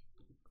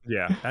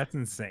 Yeah, that's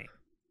insane.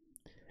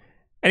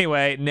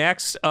 Anyway,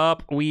 next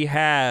up we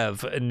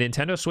have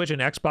Nintendo Switch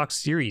and Xbox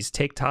Series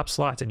take top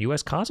slots in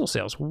U.S. console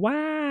sales.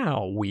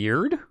 Wow,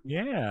 weird.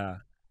 Yeah.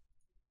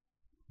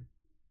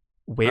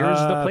 Where's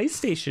the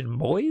PlayStation,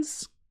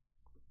 boys?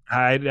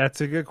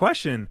 That's a good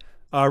question.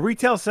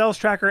 Retail sales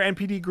tracker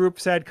NPD Group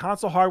said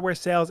console hardware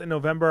sales in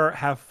November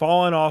have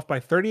fallen off by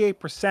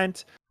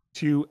 38%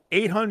 to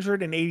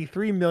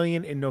 883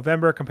 million in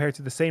November compared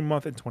to the same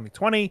month in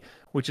 2020,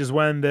 which is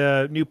when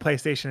the new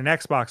PlayStation and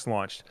Xbox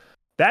launched.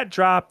 That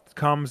drop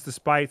comes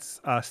despite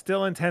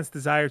still intense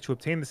desire to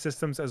obtain the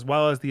systems as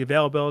well as the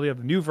availability of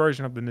the new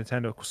version of the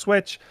Nintendo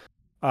Switch.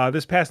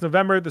 This past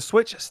November, the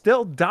Switch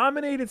still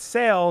dominated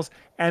sales,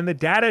 and the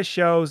data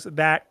shows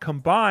that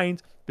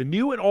combined, the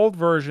new and old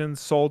versions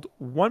sold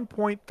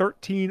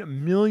 1.13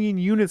 million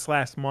units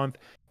last month,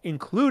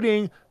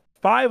 including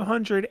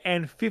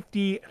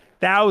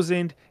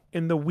 550,000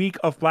 in the week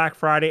of Black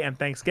Friday and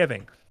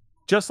Thanksgiving.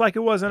 Just like it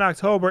was in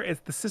October,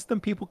 it's the system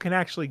people can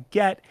actually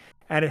get,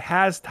 and it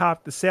has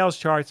topped the sales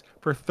charts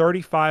for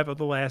 35 of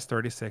the last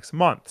 36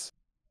 months.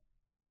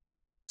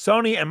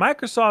 Sony and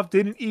Microsoft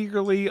didn't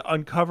eagerly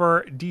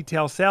uncover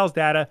detailed sales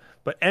data,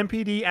 but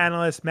NPD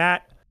analyst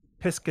Matt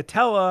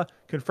Piscatella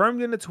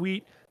confirmed in a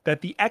tweet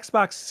that the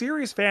Xbox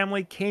Series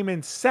family came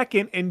in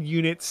second in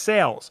unit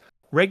sales.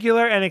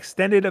 Regular and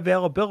extended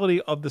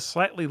availability of the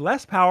slightly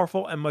less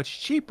powerful and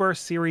much cheaper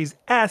Series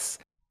S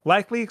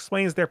likely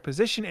explains their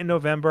position in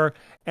November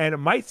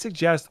and might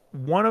suggest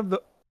one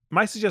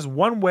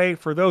way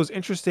for those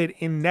interested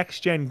in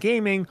next-gen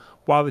gaming,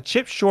 while the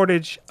chip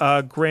shortage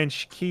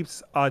Grinch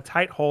keeps a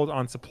tight hold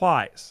on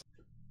supplies.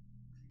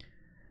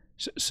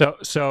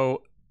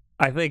 So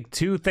I think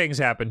 2 things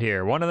happened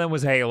here. One of them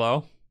was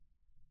Halo.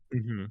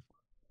 Mm-hmm.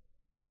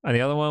 And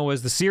the other one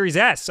was the Series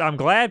S. I'm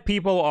glad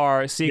people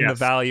are seeing the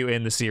value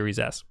in the Series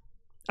S.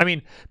 I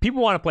mean,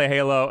 people want to play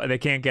Halo and they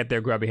can't get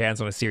their grubby hands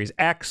on a Series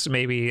X.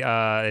 Maybe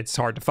it's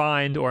hard to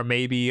find, or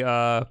maybe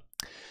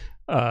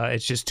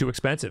it's just too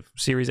expensive.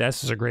 Series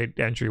S is a great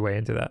entryway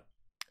into that.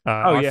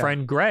 Our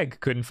friend Greg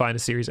couldn't find a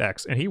Series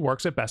X, and he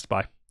works at Best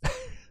Buy.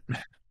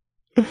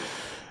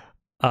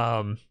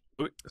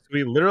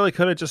 We literally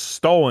could have just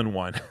stolen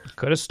one.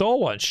 Could have stole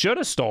one. Should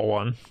have stole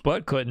one,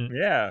 but couldn't.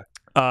 Yeah.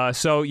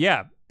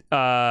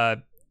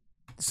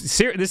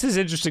 This is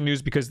interesting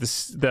news because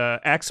the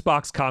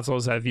Xbox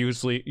consoles have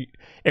usually,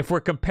 if we're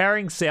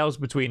comparing sales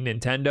between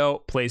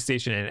Nintendo,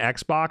 PlayStation, and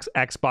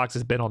Xbox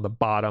has been on the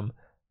bottom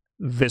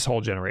this whole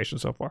generation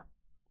so far.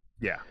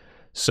 Yeah.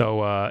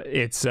 So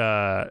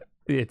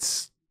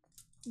this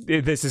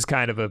is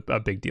kind of a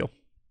big deal.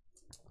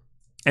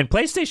 And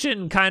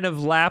PlayStation kind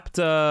of lapped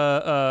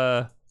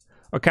or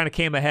kind of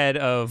came ahead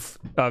of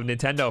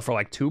Nintendo for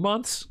like 2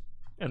 months,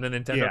 and then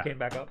Nintendo came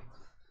back up.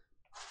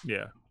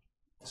 Yeah.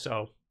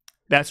 So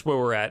that's where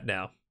we're at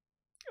now.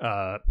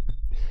 I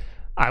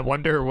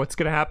wonder what's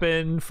going to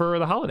happen for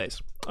the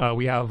holidays.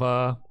 We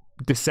have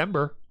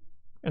December,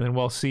 and then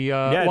we'll see.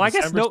 Well, I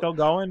guess still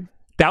going.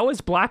 That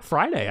was Black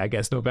Friday. I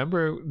guess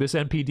November. This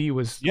NPD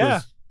was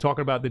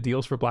talking about the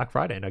deals for Black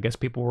Friday, and I guess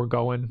people were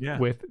going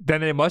with.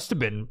 Then it must have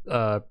been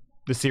the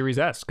Series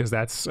S, because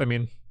that's, I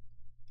mean,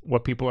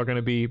 what people are going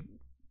to be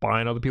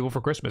buying other people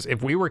for Christmas.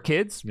 If we were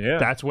kids,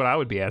 that's what I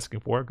would be asking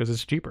for, because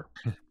it's cheaper.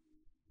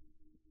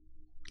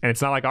 And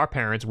it's not like our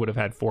parents would have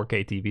had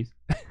 4K TVs.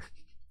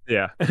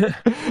 Yeah.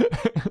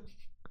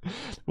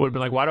 Would have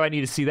been like, why do I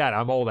need to see that?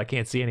 I'm old. I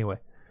can't see anyway.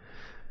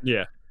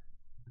 Yeah.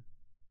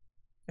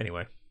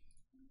 Anyway.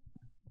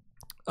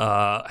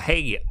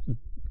 Hey.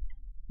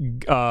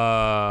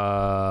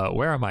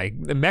 Where am I?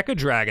 Mecha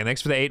Dragon,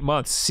 thanks for the 8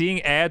 months.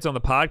 Seeing ads on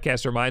the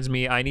podcast reminds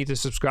me I need to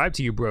subscribe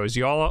to you, bros.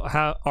 You all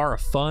are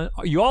fun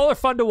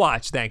to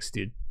watch. Thanks,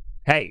 dude.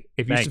 Hey,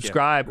 if you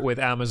subscribe with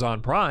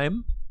Amazon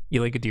Prime, you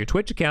link it to your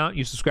Twitch account,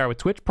 you subscribe with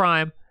Twitch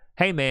Prime,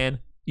 hey man,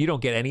 you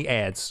don't get any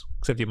ads,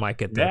 except you might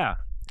get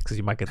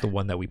the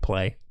one that we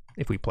play,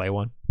 if we play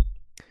one.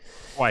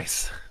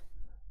 Twice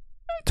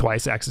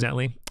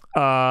accidentally.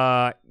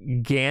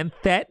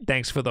 Ganthet,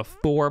 thanks for the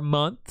 4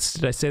 months.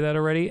 Did I say that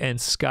already? And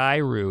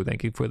Skyru,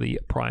 thank you for the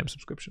Prime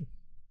subscription.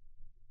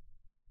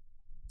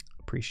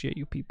 Appreciate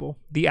you people.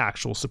 The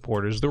actual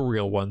supporters, the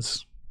real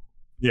ones.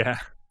 Yeah.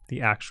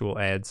 The actual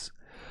ads.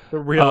 The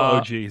real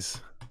OGs.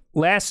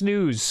 Last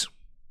news.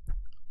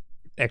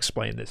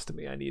 Explain this to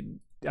me. I need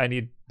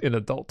an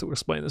adult to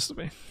explain this to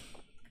me.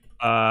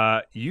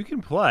 You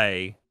can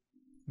play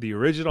the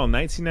original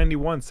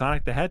 1991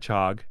 Sonic the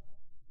Hedgehog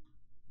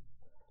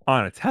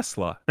on a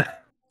Tesla.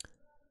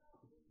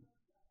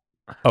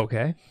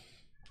 Okay.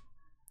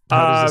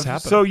 How does this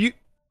happen? So you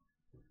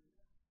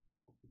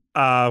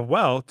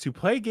Well, to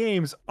play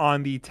games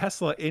on the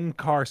Tesla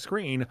in-car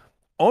screen,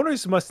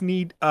 owners just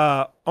need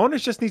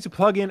to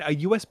plug in a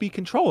USB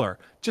controller.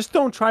 Just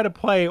don't try to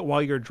play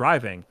while you're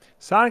driving.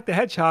 Sonic the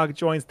Hedgehog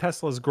joins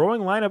Tesla's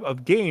growing lineup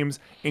of games,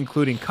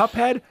 including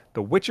Cuphead,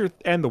 The Witcher,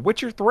 and The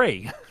Witcher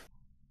 3.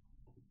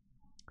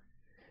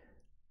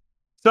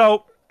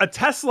 So the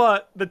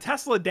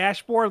Tesla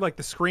dashboard, like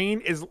the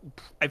screen, is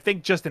I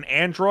think just an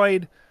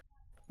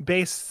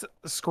Android-based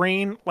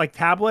screen, like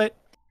tablet.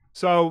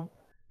 So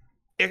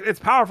it's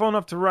powerful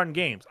enough to run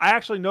games. I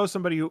actually know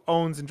somebody who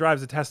owns and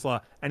drives a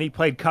Tesla, and he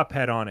played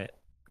Cuphead on it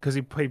because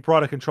he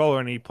brought a controller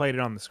and he played it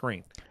on the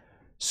screen.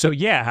 So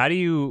yeah, how do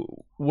you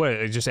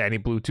just any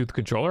Bluetooth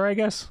controller, I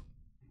guess?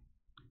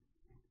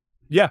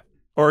 Yeah,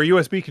 or a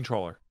USB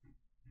controller.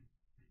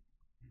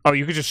 Oh,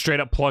 you could just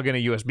straight up plug in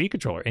a USB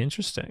controller.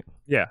 Interesting.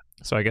 Yeah.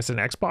 So I guess an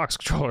Xbox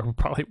controller would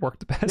probably work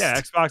the best. Yeah,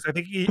 Xbox. I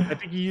think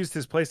he used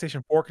his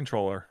PlayStation 4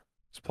 controller.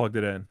 Just plugged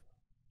it in.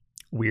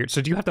 Weird.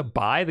 So do you have to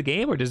buy the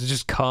game, or does it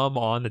just come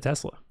on the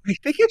Tesla? I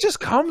think it just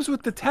comes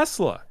with the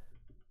Tesla.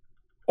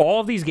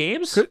 All of these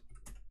games?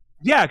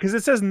 Yeah, because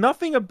it says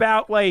nothing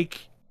about like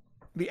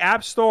the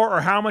App Store or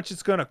how much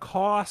it's going to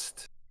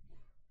cost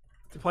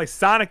to play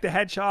Sonic the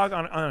Hedgehog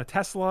on a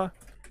Tesla.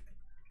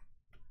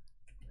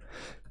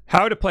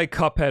 How to play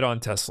Cuphead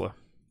on Tesla.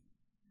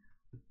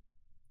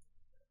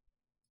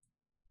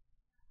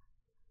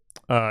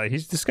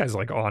 This guy's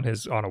like on a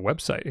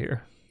website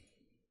here.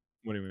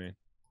 What do you mean?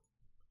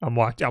 I'm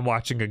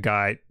watching a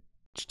guy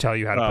tell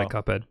you how to play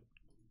Cuphead.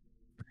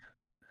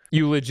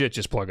 You legit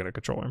just plug in a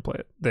controller and play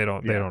it. They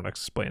don't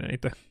explain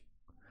anything.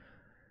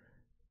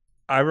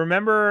 I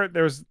remember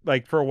there was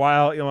like for a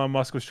while Elon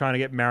Musk was trying to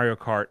get Mario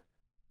Kart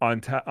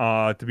on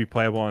to be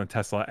playable on a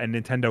Tesla, and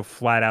Nintendo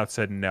flat out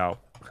said no.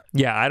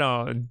 Yeah, I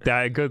don't.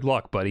 Good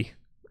luck, buddy.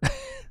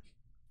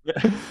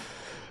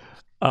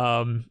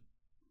 Bob,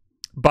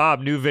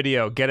 new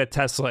video. Get a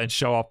Tesla and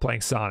show off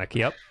playing Sonic.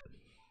 Yep.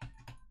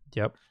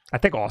 I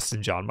think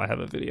Austin John might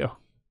have a video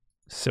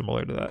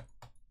similar to that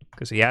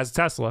because he has a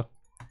Tesla,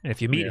 and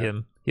if you meet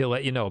him, he'll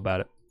let you know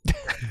about it.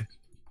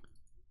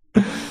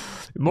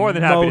 More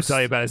than happy to tell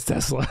you about his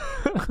Tesla.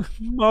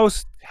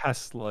 Most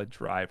Tesla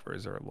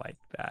drivers are like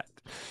that.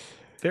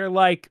 They're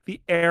like the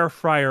air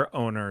fryer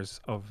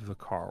owners of the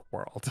car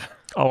world.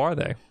 Oh, are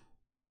they?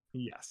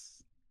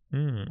 Yes.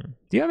 Do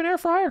you have an air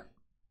fryer?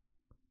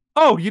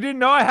 Oh, you didn't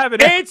know I have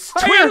an It's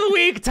Tweet of the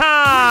Week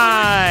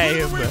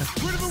time!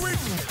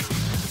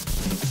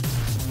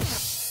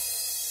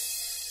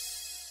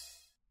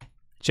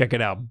 Check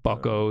it out,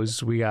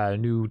 buckos. We got a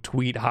new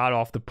tweet hot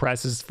off the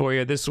presses for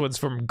you. This one's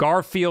from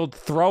Garfield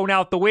thrown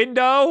out the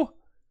window.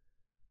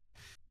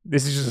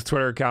 This is just a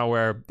Twitter account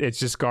where it's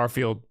just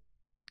Garfield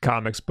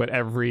comics, but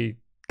every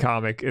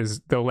comic is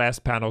the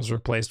last panel is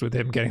replaced with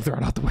him getting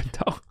thrown out the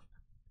window.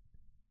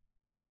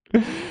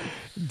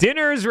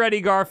 Dinner is ready,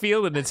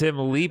 Garfield, and it's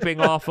him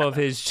leaping off of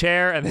his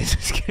chair and then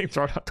just getting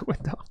thrown out the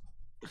window.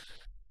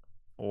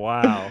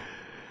 Wow.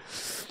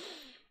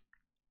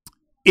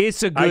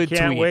 It's a good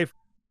tweet.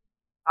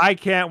 I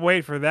can't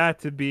wait for that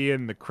to be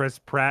in the Chris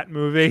Pratt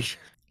movie.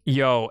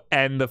 Yo,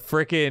 and the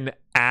freaking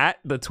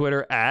the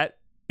Twitter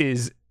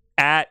is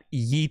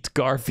 @Yeet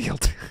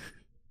Garfield.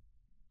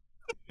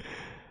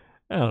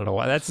 I don't know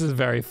why. That's a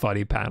very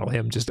funny panel.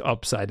 Him just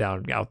upside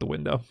down out the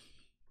window.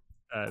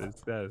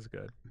 That is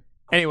good.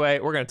 Anyway,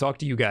 we're going to talk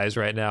to you guys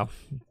right now.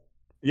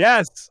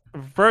 Yes.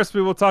 First,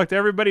 we will talk to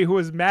everybody who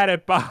was mad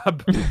at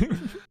Bob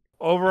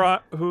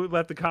who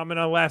left a comment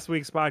on last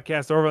week's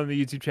podcast over on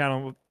the YouTube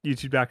channel,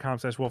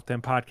 youtube.com/WULFF DEN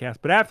Podcast.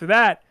 But after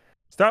that,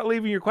 start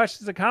leaving your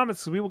questions and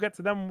comments because we will get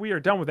to them when we are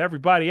done with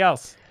everybody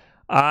else.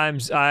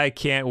 I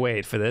can't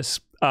wait for this.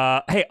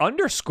 Hey,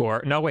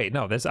 underscore. No, wait,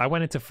 no. I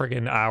went into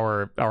friggin'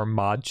 our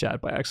mod chat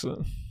by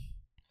accident.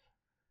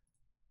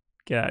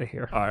 Get out of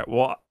here. All right.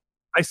 Well,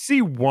 I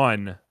see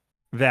one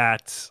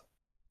that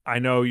I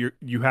know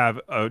you have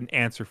an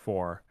answer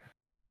for.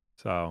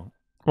 So,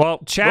 well,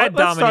 Chad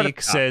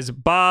Dominique says,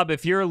 Bob,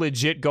 if you're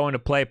legit going to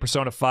play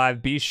Persona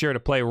 5, be sure to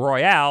play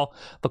Royale.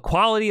 The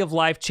quality of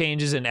life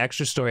changes and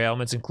extra story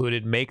elements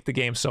included make the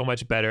game so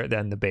much better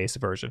than the base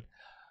version.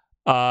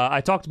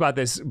 I talked about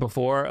this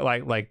before,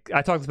 like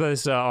I talked about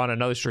this on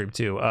another stream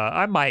too.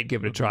 I might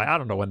give it a try. I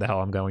don't know when the hell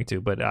I'm going to,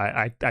 but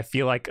I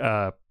feel like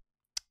I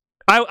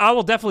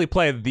will definitely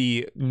play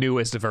the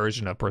newest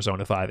version of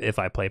Persona 5 if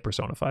I play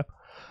Persona 5.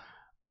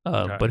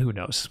 Okay. But who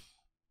knows?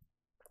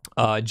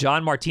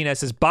 John Martinez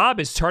says, Bob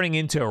is turning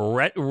into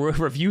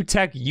Review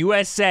Tech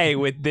USA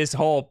with this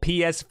whole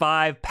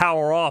PS5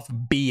 power off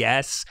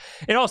BS.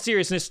 In all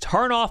seriousness,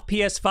 turn off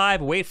PS5,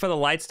 wait for the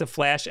lights to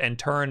flash and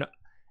turn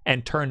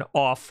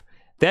off,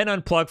 then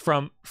unplug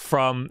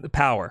from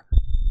power.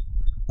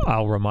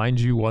 I'll remind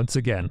you once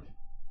again,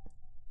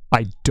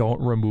 I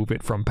don't remove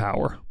it from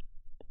power.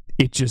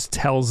 It just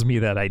tells me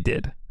that I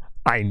did.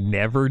 I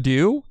never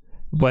do,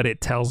 but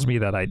it tells me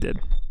that I did.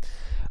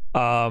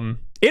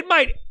 It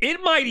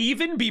might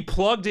even be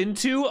plugged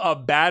into a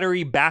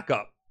battery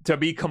backup, to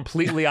be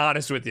completely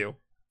honest with you.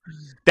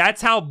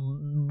 That's how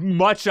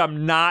much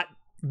I'm not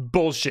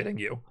bullshitting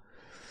you.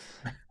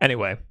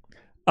 Anyway,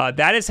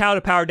 that is how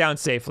to power down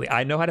safely.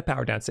 I know how to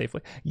power down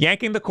safely.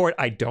 Yanking the cord,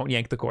 I don't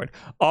yank the cord.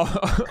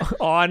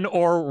 On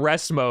or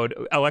rest mode,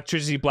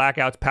 electricity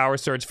blackouts, power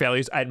surge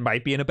failures, I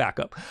might be in a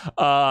backup.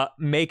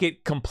 Make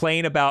it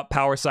complain about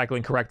power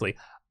cycling correctly.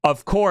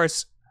 Of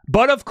course,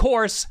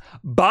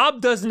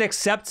 Bob doesn't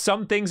accept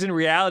some things in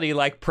reality,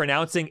 like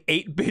pronouncing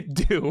 8-bit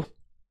do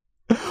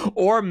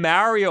or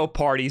Mario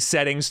Party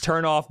settings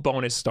turn off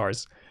bonus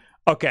stars.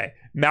 Okay,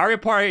 Mario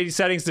Party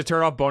settings to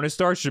turn off bonus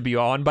stars should be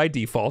on by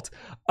default.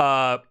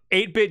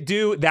 8-bit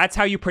do, that's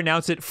how you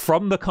pronounce it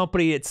from the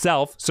company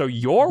itself. So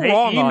you're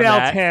wrong on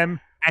that. They emailed him,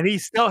 and he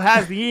still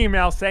has the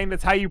email saying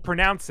that's how you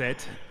pronounce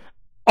it.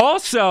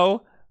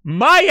 Also,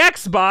 my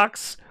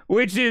Xbox,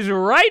 which is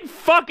right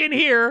fucking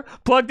here,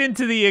 plugged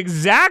into the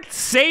exact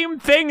same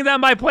thing that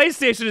my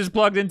PlayStation is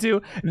plugged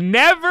into,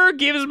 never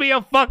gives me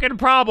a fucking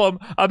problem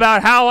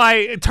about how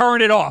I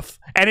turn it off.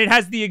 And it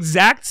has the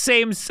exact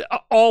same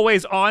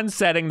always on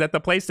setting that the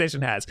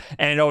PlayStation has.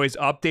 And it always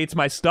updates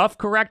my stuff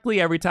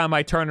correctly every time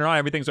I turn it on.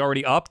 Everything's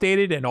already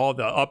updated and all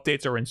the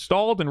updates are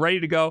installed and ready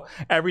to go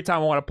every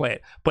time I want to play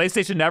it.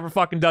 PlayStation never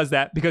fucking does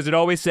that because it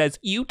always says,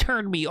 you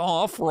turned me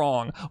off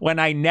wrong, when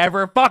I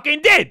never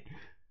fucking did.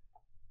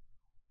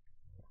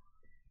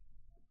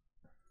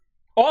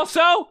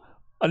 Also,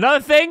 another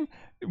thing,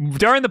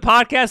 during the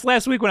podcast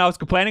last week when I was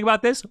complaining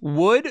about this,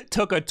 Wood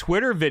took a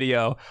Twitter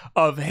video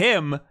of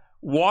him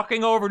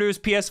walking over to his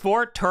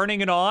PS4,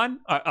 turning it on.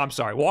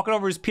 Walking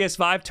over to his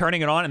PS5,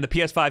 turning it on, and the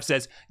PS5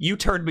 says, you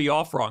turned me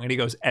off wrong. And he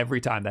goes, every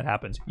time that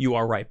happens, you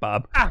are right,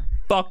 Bob.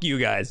 Fuck you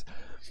guys.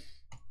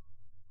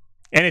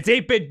 And it's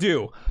 8-bit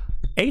do.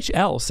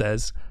 HL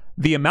says,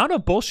 the amount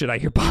of bullshit I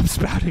hear Bob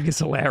spouting is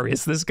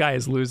hilarious. This guy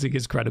is losing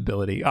his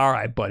credibility. All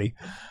right, buddy.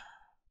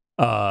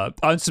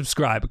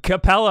 Unsubscribe.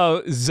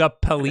 Capello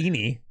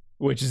Zappellini,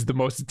 which is the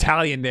most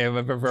Italian name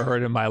I've ever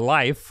heard in my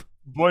life.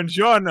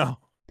 Buongiorno.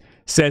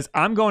 Says,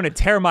 I'm going to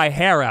tear my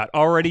hair out.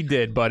 Already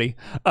did, buddy.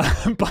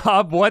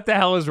 Bob, what the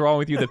hell is wrong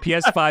with you? The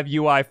PS5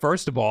 UI,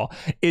 first of all,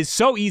 is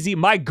so easy.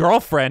 My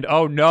girlfriend,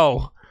 oh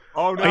no.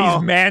 Oh no.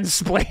 He's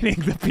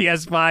mansplaining the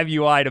PS5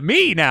 UI to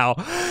me now.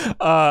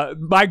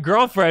 My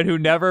girlfriend, who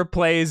never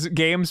plays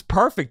games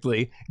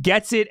perfectly,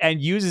 gets it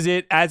and uses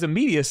it as a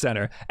media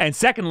center. And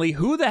secondly,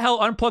 who the hell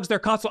unplugs their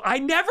console? I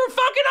never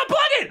fucking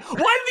unplug it!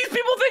 Why do these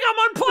people think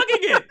I'm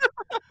unplugging it?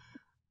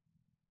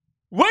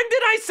 When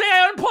did I say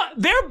I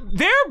unplug?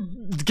 They're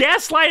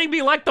gaslighting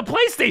me like the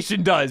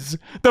PlayStation does.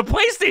 The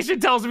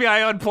PlayStation tells me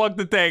I unplugged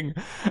the thing.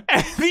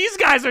 And these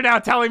guys are now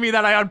telling me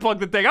that I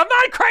unplugged the thing. I'm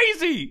not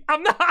crazy.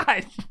 I'm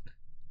not.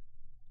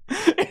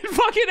 It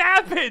fucking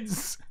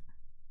happens.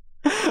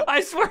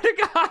 I swear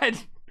to God.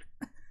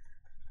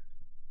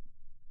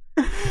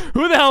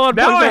 Who the hell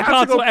unplugs their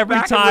console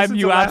every time,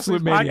 you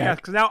absolute maniac?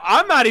 Because now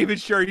I'm not even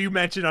sure you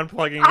mentioned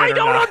unplugging it. I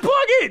don't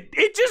unplug it.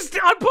 It just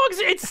unplugs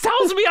it. It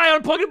tells me I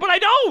unplugged it, but I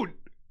don't.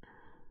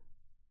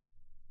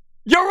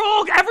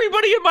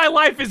 Everybody in my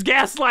life is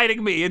gaslighting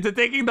me into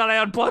thinking that I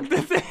unplugged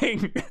the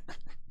thing.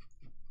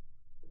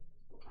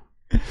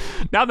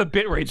 Now the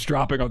bitrate's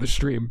dropping on the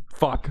stream.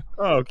 Fuck.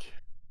 Okay.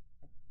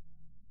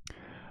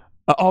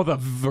 The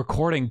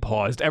recording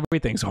paused.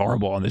 Everything's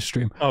horrible on this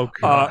stream. Oh,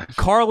 God.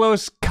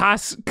 Carlos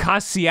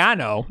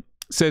Casiano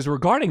says,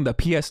 regarding the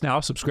PS Now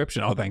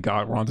subscription, oh, thank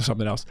God, we're on to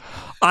something else.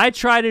 I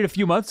tried it a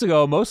few months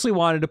ago, mostly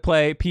wanted to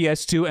play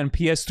PS2 and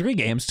PS3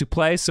 games to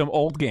play some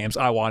old games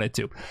I wanted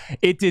to.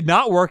 It did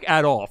not work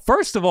at all.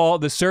 First of all,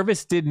 the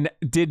service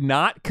did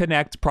not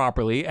connect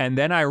properly, and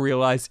then I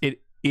realized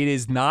it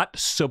is not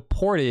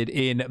supported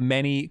in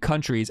many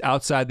countries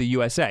outside the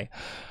USA.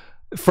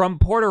 From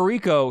Puerto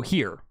Rico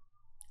here.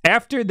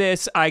 After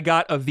this, I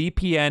got a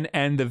VPN,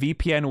 and the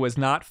VPN was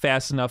not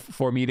fast enough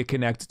for me to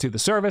connect to the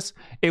service.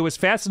 It was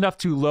fast enough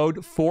to load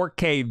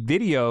 4K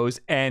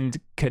videos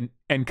and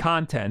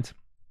content,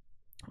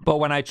 but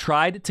when I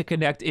tried to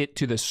connect it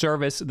to the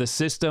service, the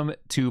system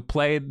to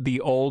play the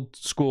old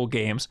school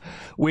games,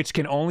 which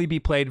can only be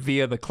played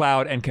via the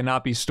cloud and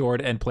cannot be stored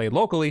and played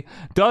locally,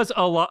 does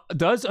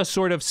a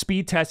sort of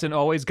speed test and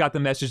always got the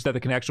message that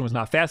the connection was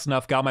not fast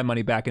enough, got my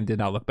money back, and did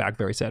not look back.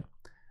 Very sad.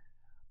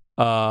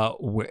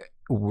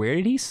 Where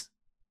did he?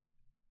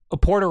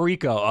 Puerto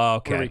Rico. Oh,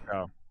 okay. Puerto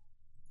Rico.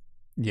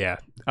 Yeah.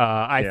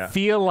 I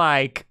feel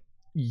like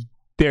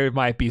there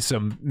might be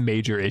some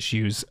major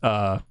issues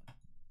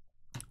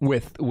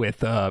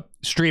with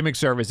streaming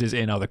services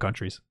in other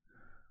countries.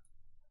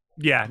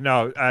 Yeah,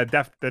 no, there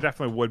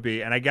definitely would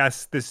be. And I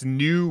guess this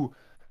new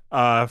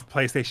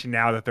PlayStation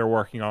Now that they're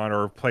working on,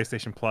 or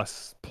PlayStation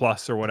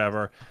Plus or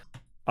whatever,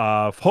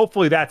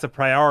 hopefully that's a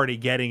priority,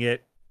 getting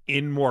it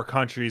in more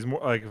countries,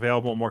 more like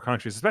available in more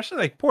countries, especially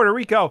like Puerto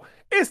Rico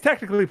is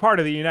technically part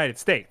of the United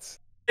States.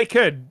 They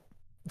could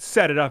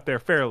set it up there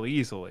fairly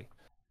easily.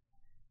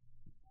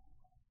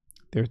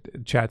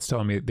 Chat's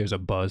telling me there's a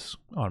buzz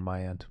on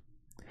my end.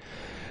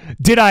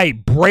 Did I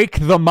break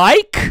the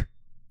mic?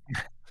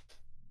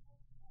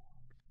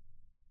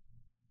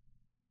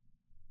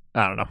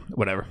 I don't know.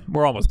 Whatever.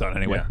 We're almost done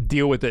anyway. Yeah.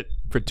 Deal with it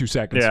for 2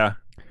 seconds. Yeah.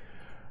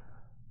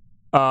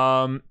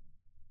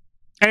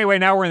 Anyway,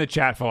 now we're in the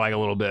chat for like a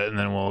little bit, and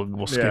then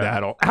we'll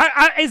skedaddle.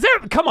 Is there?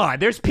 Come on,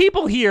 there's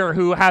people here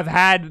who have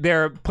had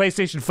their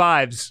PlayStation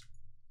 5s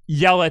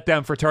yell at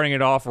them for turning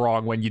it off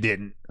wrong when you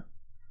didn't.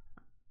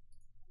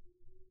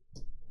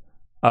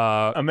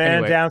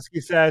 Amanda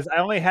Downsky says, I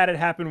only had it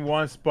happen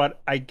once,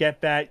 but I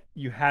get that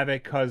you have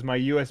it because my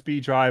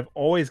USB drive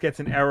always gets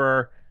an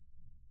error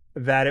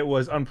that it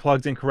was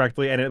unplugged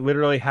incorrectly, and it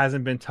literally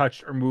hasn't been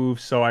touched or moved,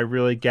 so I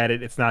really get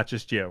it. It's not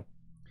just you.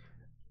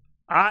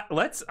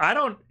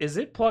 Is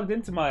it plugged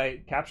into my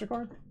capture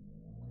card?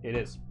 It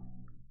is.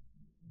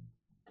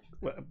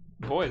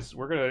 Boys,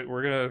 we're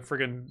gonna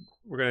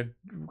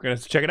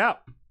check it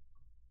out.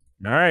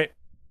 All right.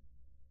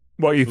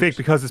 Well, you think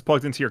because it's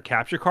plugged into your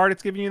capture card,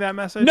 it's giving you that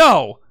message?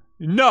 No.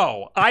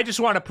 I just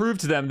want to prove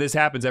to them this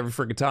happens every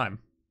freaking time.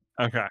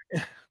 Okay.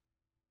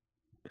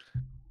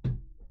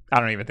 I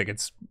don't even think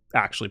it's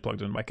actually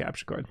plugged into my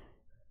capture card.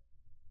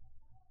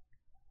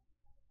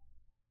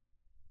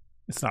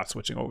 It's not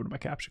switching over to my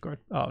capture card.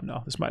 Oh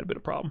no, this might have been a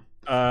problem.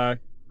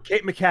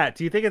 Kate McCat,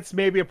 do you think it's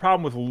maybe a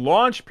problem with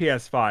launch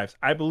PS5s?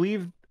 I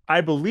believe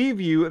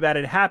you that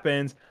it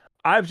happens.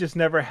 I've just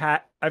never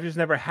had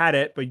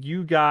it, but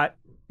you got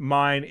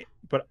mine.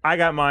 But I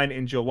got mine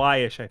in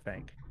July-ish, I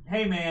think.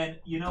 Hey man,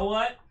 you know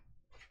what?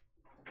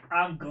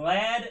 I'm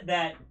glad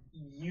that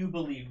you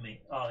believe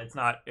me. Oh, it's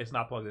not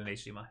plugged in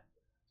HDMI.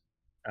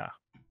 Ah.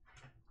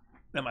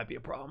 That might be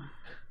a problem.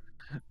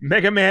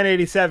 Mega Man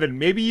 87,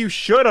 maybe you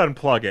should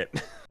unplug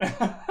it.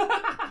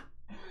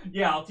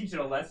 Yeah, I'll teach it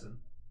a lesson.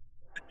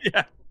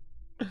 Yeah.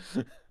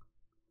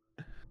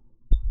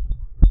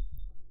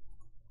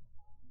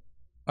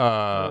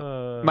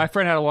 My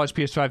friend had a launch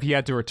PS5. He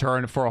had to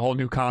return for a whole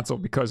new console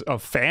because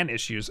of fan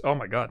issues. Oh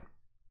my god.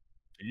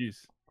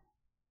 Jeez.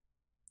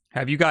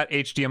 Have you got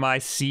HDMI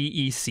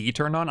CEC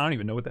turned on? I don't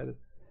even know what that is.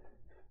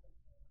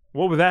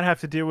 What would that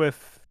have to do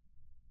with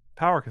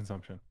power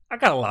consumption? I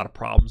got a lot of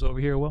problems over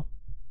here, Will.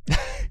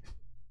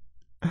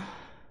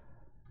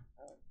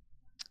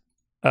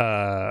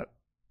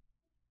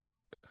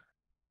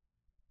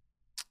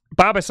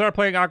 Bob, I started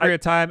playing Ocarina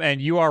of Time,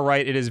 and you are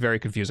right. It is very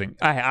confusing.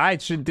 I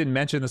didn't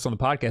mention this on the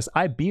podcast.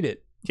 I beat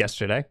it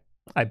yesterday.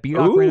 I beat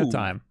Ocarina of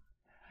Time.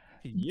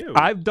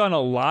 I've done a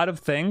lot of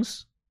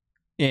things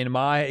in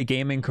my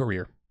gaming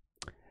career,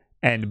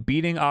 and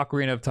beating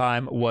Ocarina of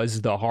Time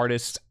was the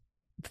hardest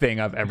thing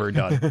I've ever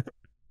done.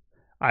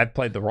 I've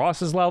played the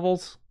Ross's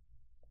levels.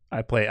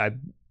 I played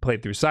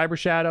through Cyber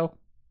Shadow,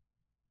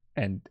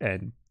 and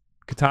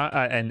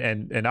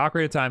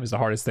Ocarina of Time is the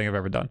hardest thing I've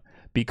ever done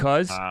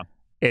because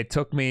it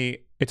took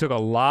a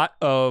lot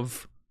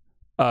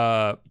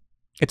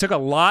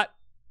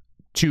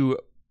to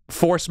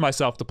force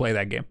myself to play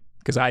that game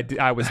because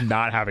I was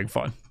not having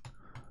fun.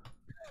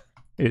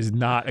 It is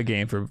not a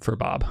game for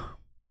Bob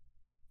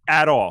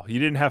at all. You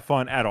didn't have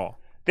fun at all.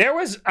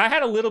 I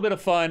had a little bit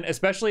of fun,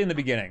 especially in the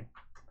beginning.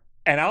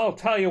 And I'll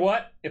tell you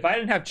what, if I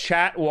didn't have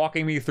chat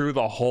walking me through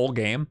the whole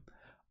game,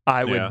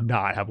 I would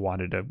not have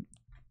wanted to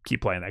keep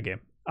playing that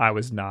game. I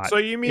was not. So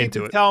you mean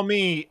to tell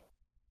me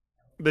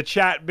the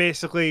chat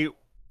basically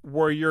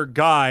were your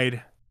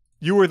guide?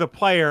 You were the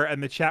player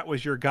and the chat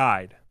was your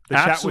guide. The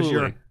Absolutely.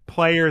 Chat was your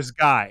player's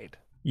guide.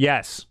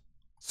 Yes.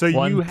 So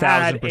 1000%. You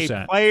had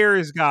a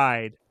player's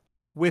guide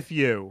with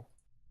you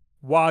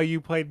while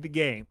you played the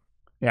game.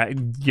 Yeah.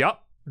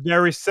 Yep.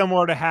 Very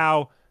similar to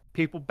how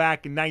people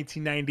back in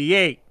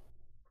 1998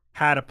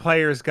 had a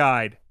player's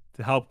guide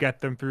to help get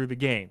them through the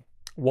game.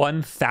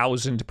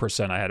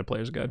 1000% I had a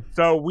player's guide.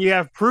 So we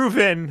have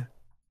proven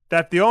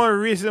that the only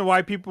reason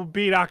why people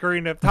beat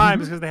Ocarina of Time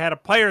is because they had a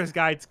player's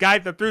guide to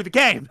guide them through the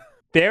game.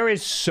 There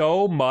is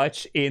so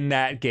much in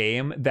that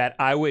game that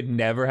I would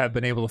never have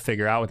been able to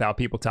figure out without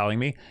people telling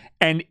me.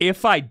 And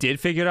if I did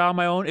figure it out on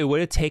my own, it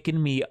would have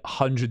taken me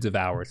hundreds of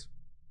hours.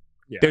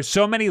 Yeah. There's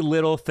so many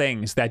little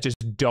things that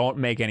just don't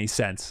make any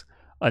sense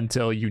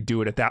until you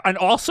do it at that. And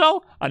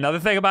also, another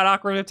thing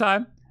about Ocarina of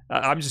Time,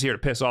 I'm just here to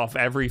piss off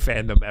every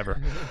fandom ever.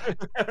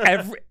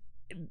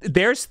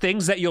 There's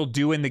things that you'll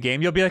do in the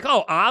game. You'll be like,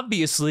 oh,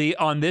 obviously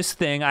on this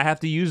thing, I have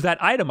to use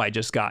that item I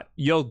just got.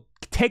 You'll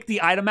take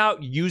the item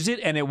out, use it,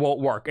 and it won't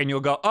work. And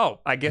you'll go, oh,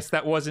 I guess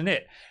that wasn't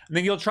it. And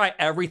then you'll try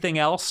everything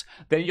else.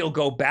 Then you'll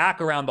go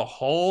back around the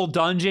whole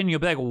dungeon. You'll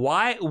be like,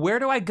 why? Where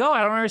do I go?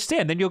 I don't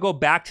understand. Then you'll go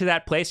back to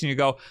that place and you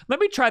go, let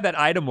me try that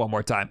item one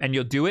more time. And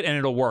you'll do it and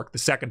it'll work the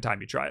second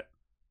time you try it.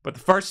 But the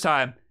first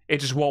time, it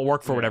just won't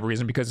work for whatever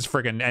reason because it's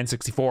friggin'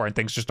 N64 and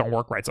things just don't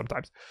work right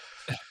sometimes.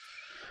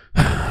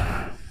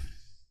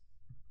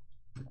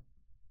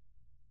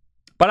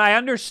 But I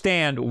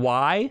understand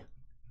why,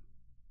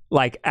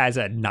 like as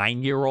a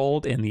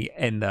 9-year-old in the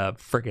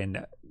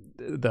friggin'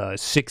 the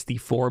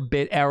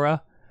 64-bit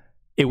era,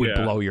 it would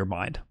blow your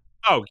mind.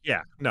 Oh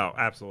yeah, no,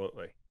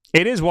 absolutely.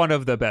 It is one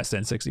of the best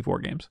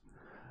N64 games,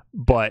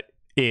 but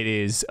it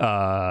is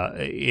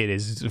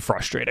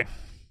frustrating.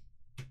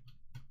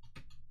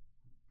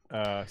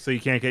 So you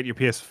can't get your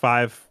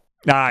PS5?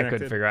 Nah, I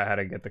couldn't figure out how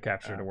to get the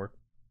capture to work.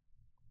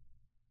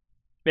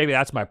 Maybe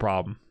that's my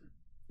problem.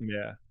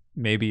 Yeah.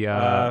 Maybe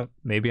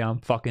I'm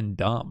fucking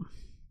dumb.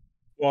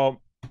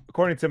 Well,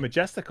 according to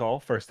Majestical,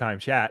 first time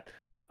chat,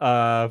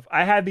 I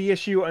had the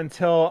issue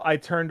until I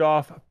turned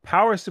off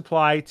power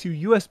supply to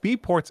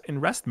USB ports in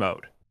rest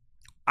mode.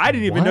 I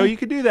didn't even know you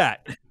could do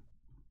that.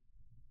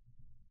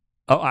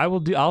 Oh,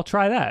 I'll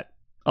try that.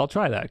 I'll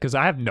try that because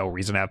I have no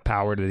reason to have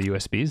power to the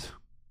USBs.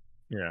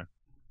 Yeah.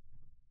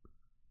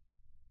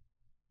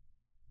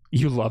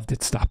 You loved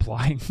it. Stop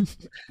lying.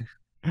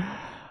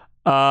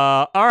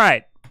 All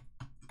right.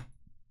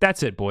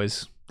 That's it,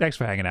 boys. Thanks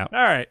for hanging out.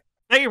 All right.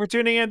 Thank you for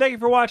tuning in. Thank you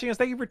for watching us.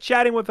 Thank you for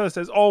chatting with us.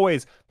 As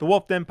always, the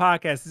WULFF Den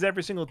Podcast is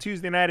every single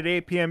Tuesday night at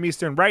 8 p.m.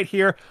 Eastern right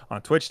here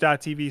on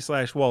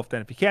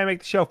twitch.tv/WULFFDEN. If you can't make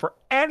the show for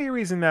any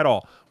reason at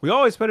all, we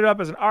always put it up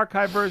as an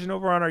archive version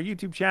over on our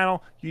YouTube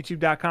channel,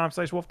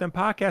 youtube.com/WULFFDEN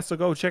Podcast. So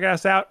go check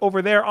us out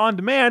over there on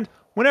demand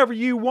whenever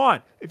you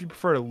want. If you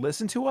prefer to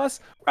listen to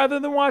us rather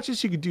than watch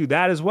us, you can do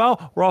that as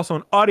well. We're also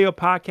an audio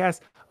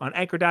podcast on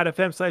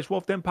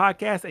anchor.fm/WULFFDEN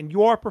Podcast and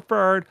your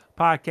preferred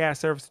podcast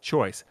service of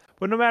choice.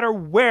 But no matter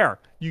where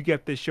you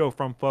get this show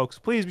from, folks,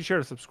 please be sure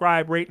to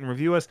subscribe, rate, and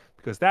review us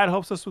because that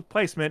helps us with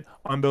placement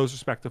on those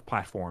respective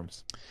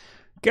platforms.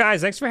 Guys,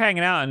 thanks for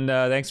hanging out, and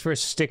thanks for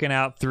sticking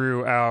out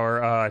through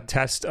our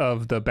test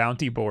of the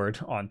bounty board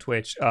on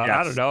Twitch. Yes.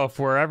 I don't know if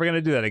we're ever going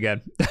to do that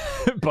again,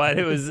 but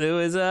it was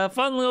a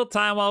fun little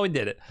time while we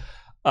did it.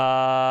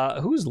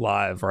 Who's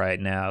live right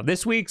now?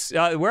 This week's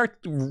we're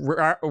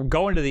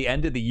going to the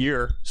end of the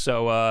year,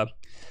 so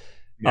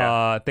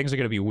things are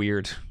going to be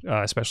weird,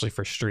 especially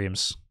for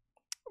streams.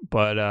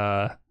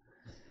 But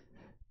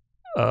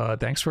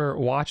thanks for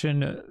watching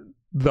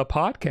the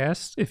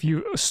podcast. If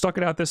you stuck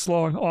it out this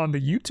long on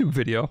the YouTube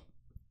video,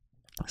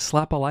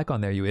 slap a like on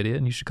there, you idiot,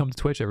 and you should come to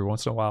Twitch every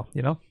once in a while,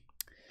 you know?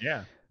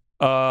 Yeah.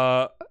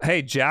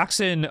 Hey,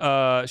 Jackson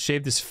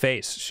shaved his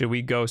face. Should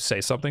we go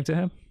say something to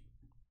him?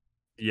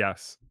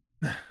 Yes.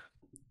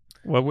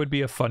 What would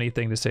be a funny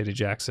thing to say to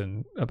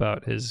Jackson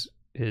about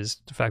the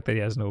fact that he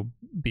has no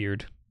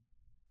beard?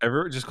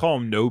 Just call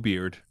him No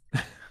Beard.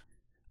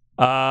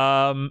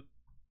 No,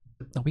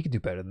 we can do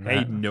better than that.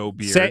 Hey, No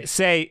Beard.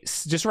 Say,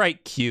 just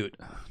write cute.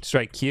 Just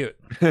write cute.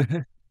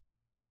 Let's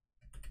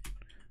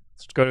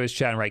go to his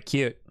chat and write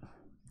cute.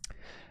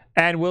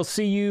 And we'll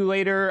see you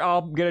later.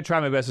 I'm gonna try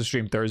my best to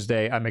stream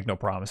Thursday. I make no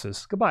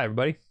promises. Goodbye,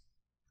 everybody.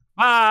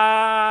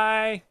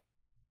 Bye.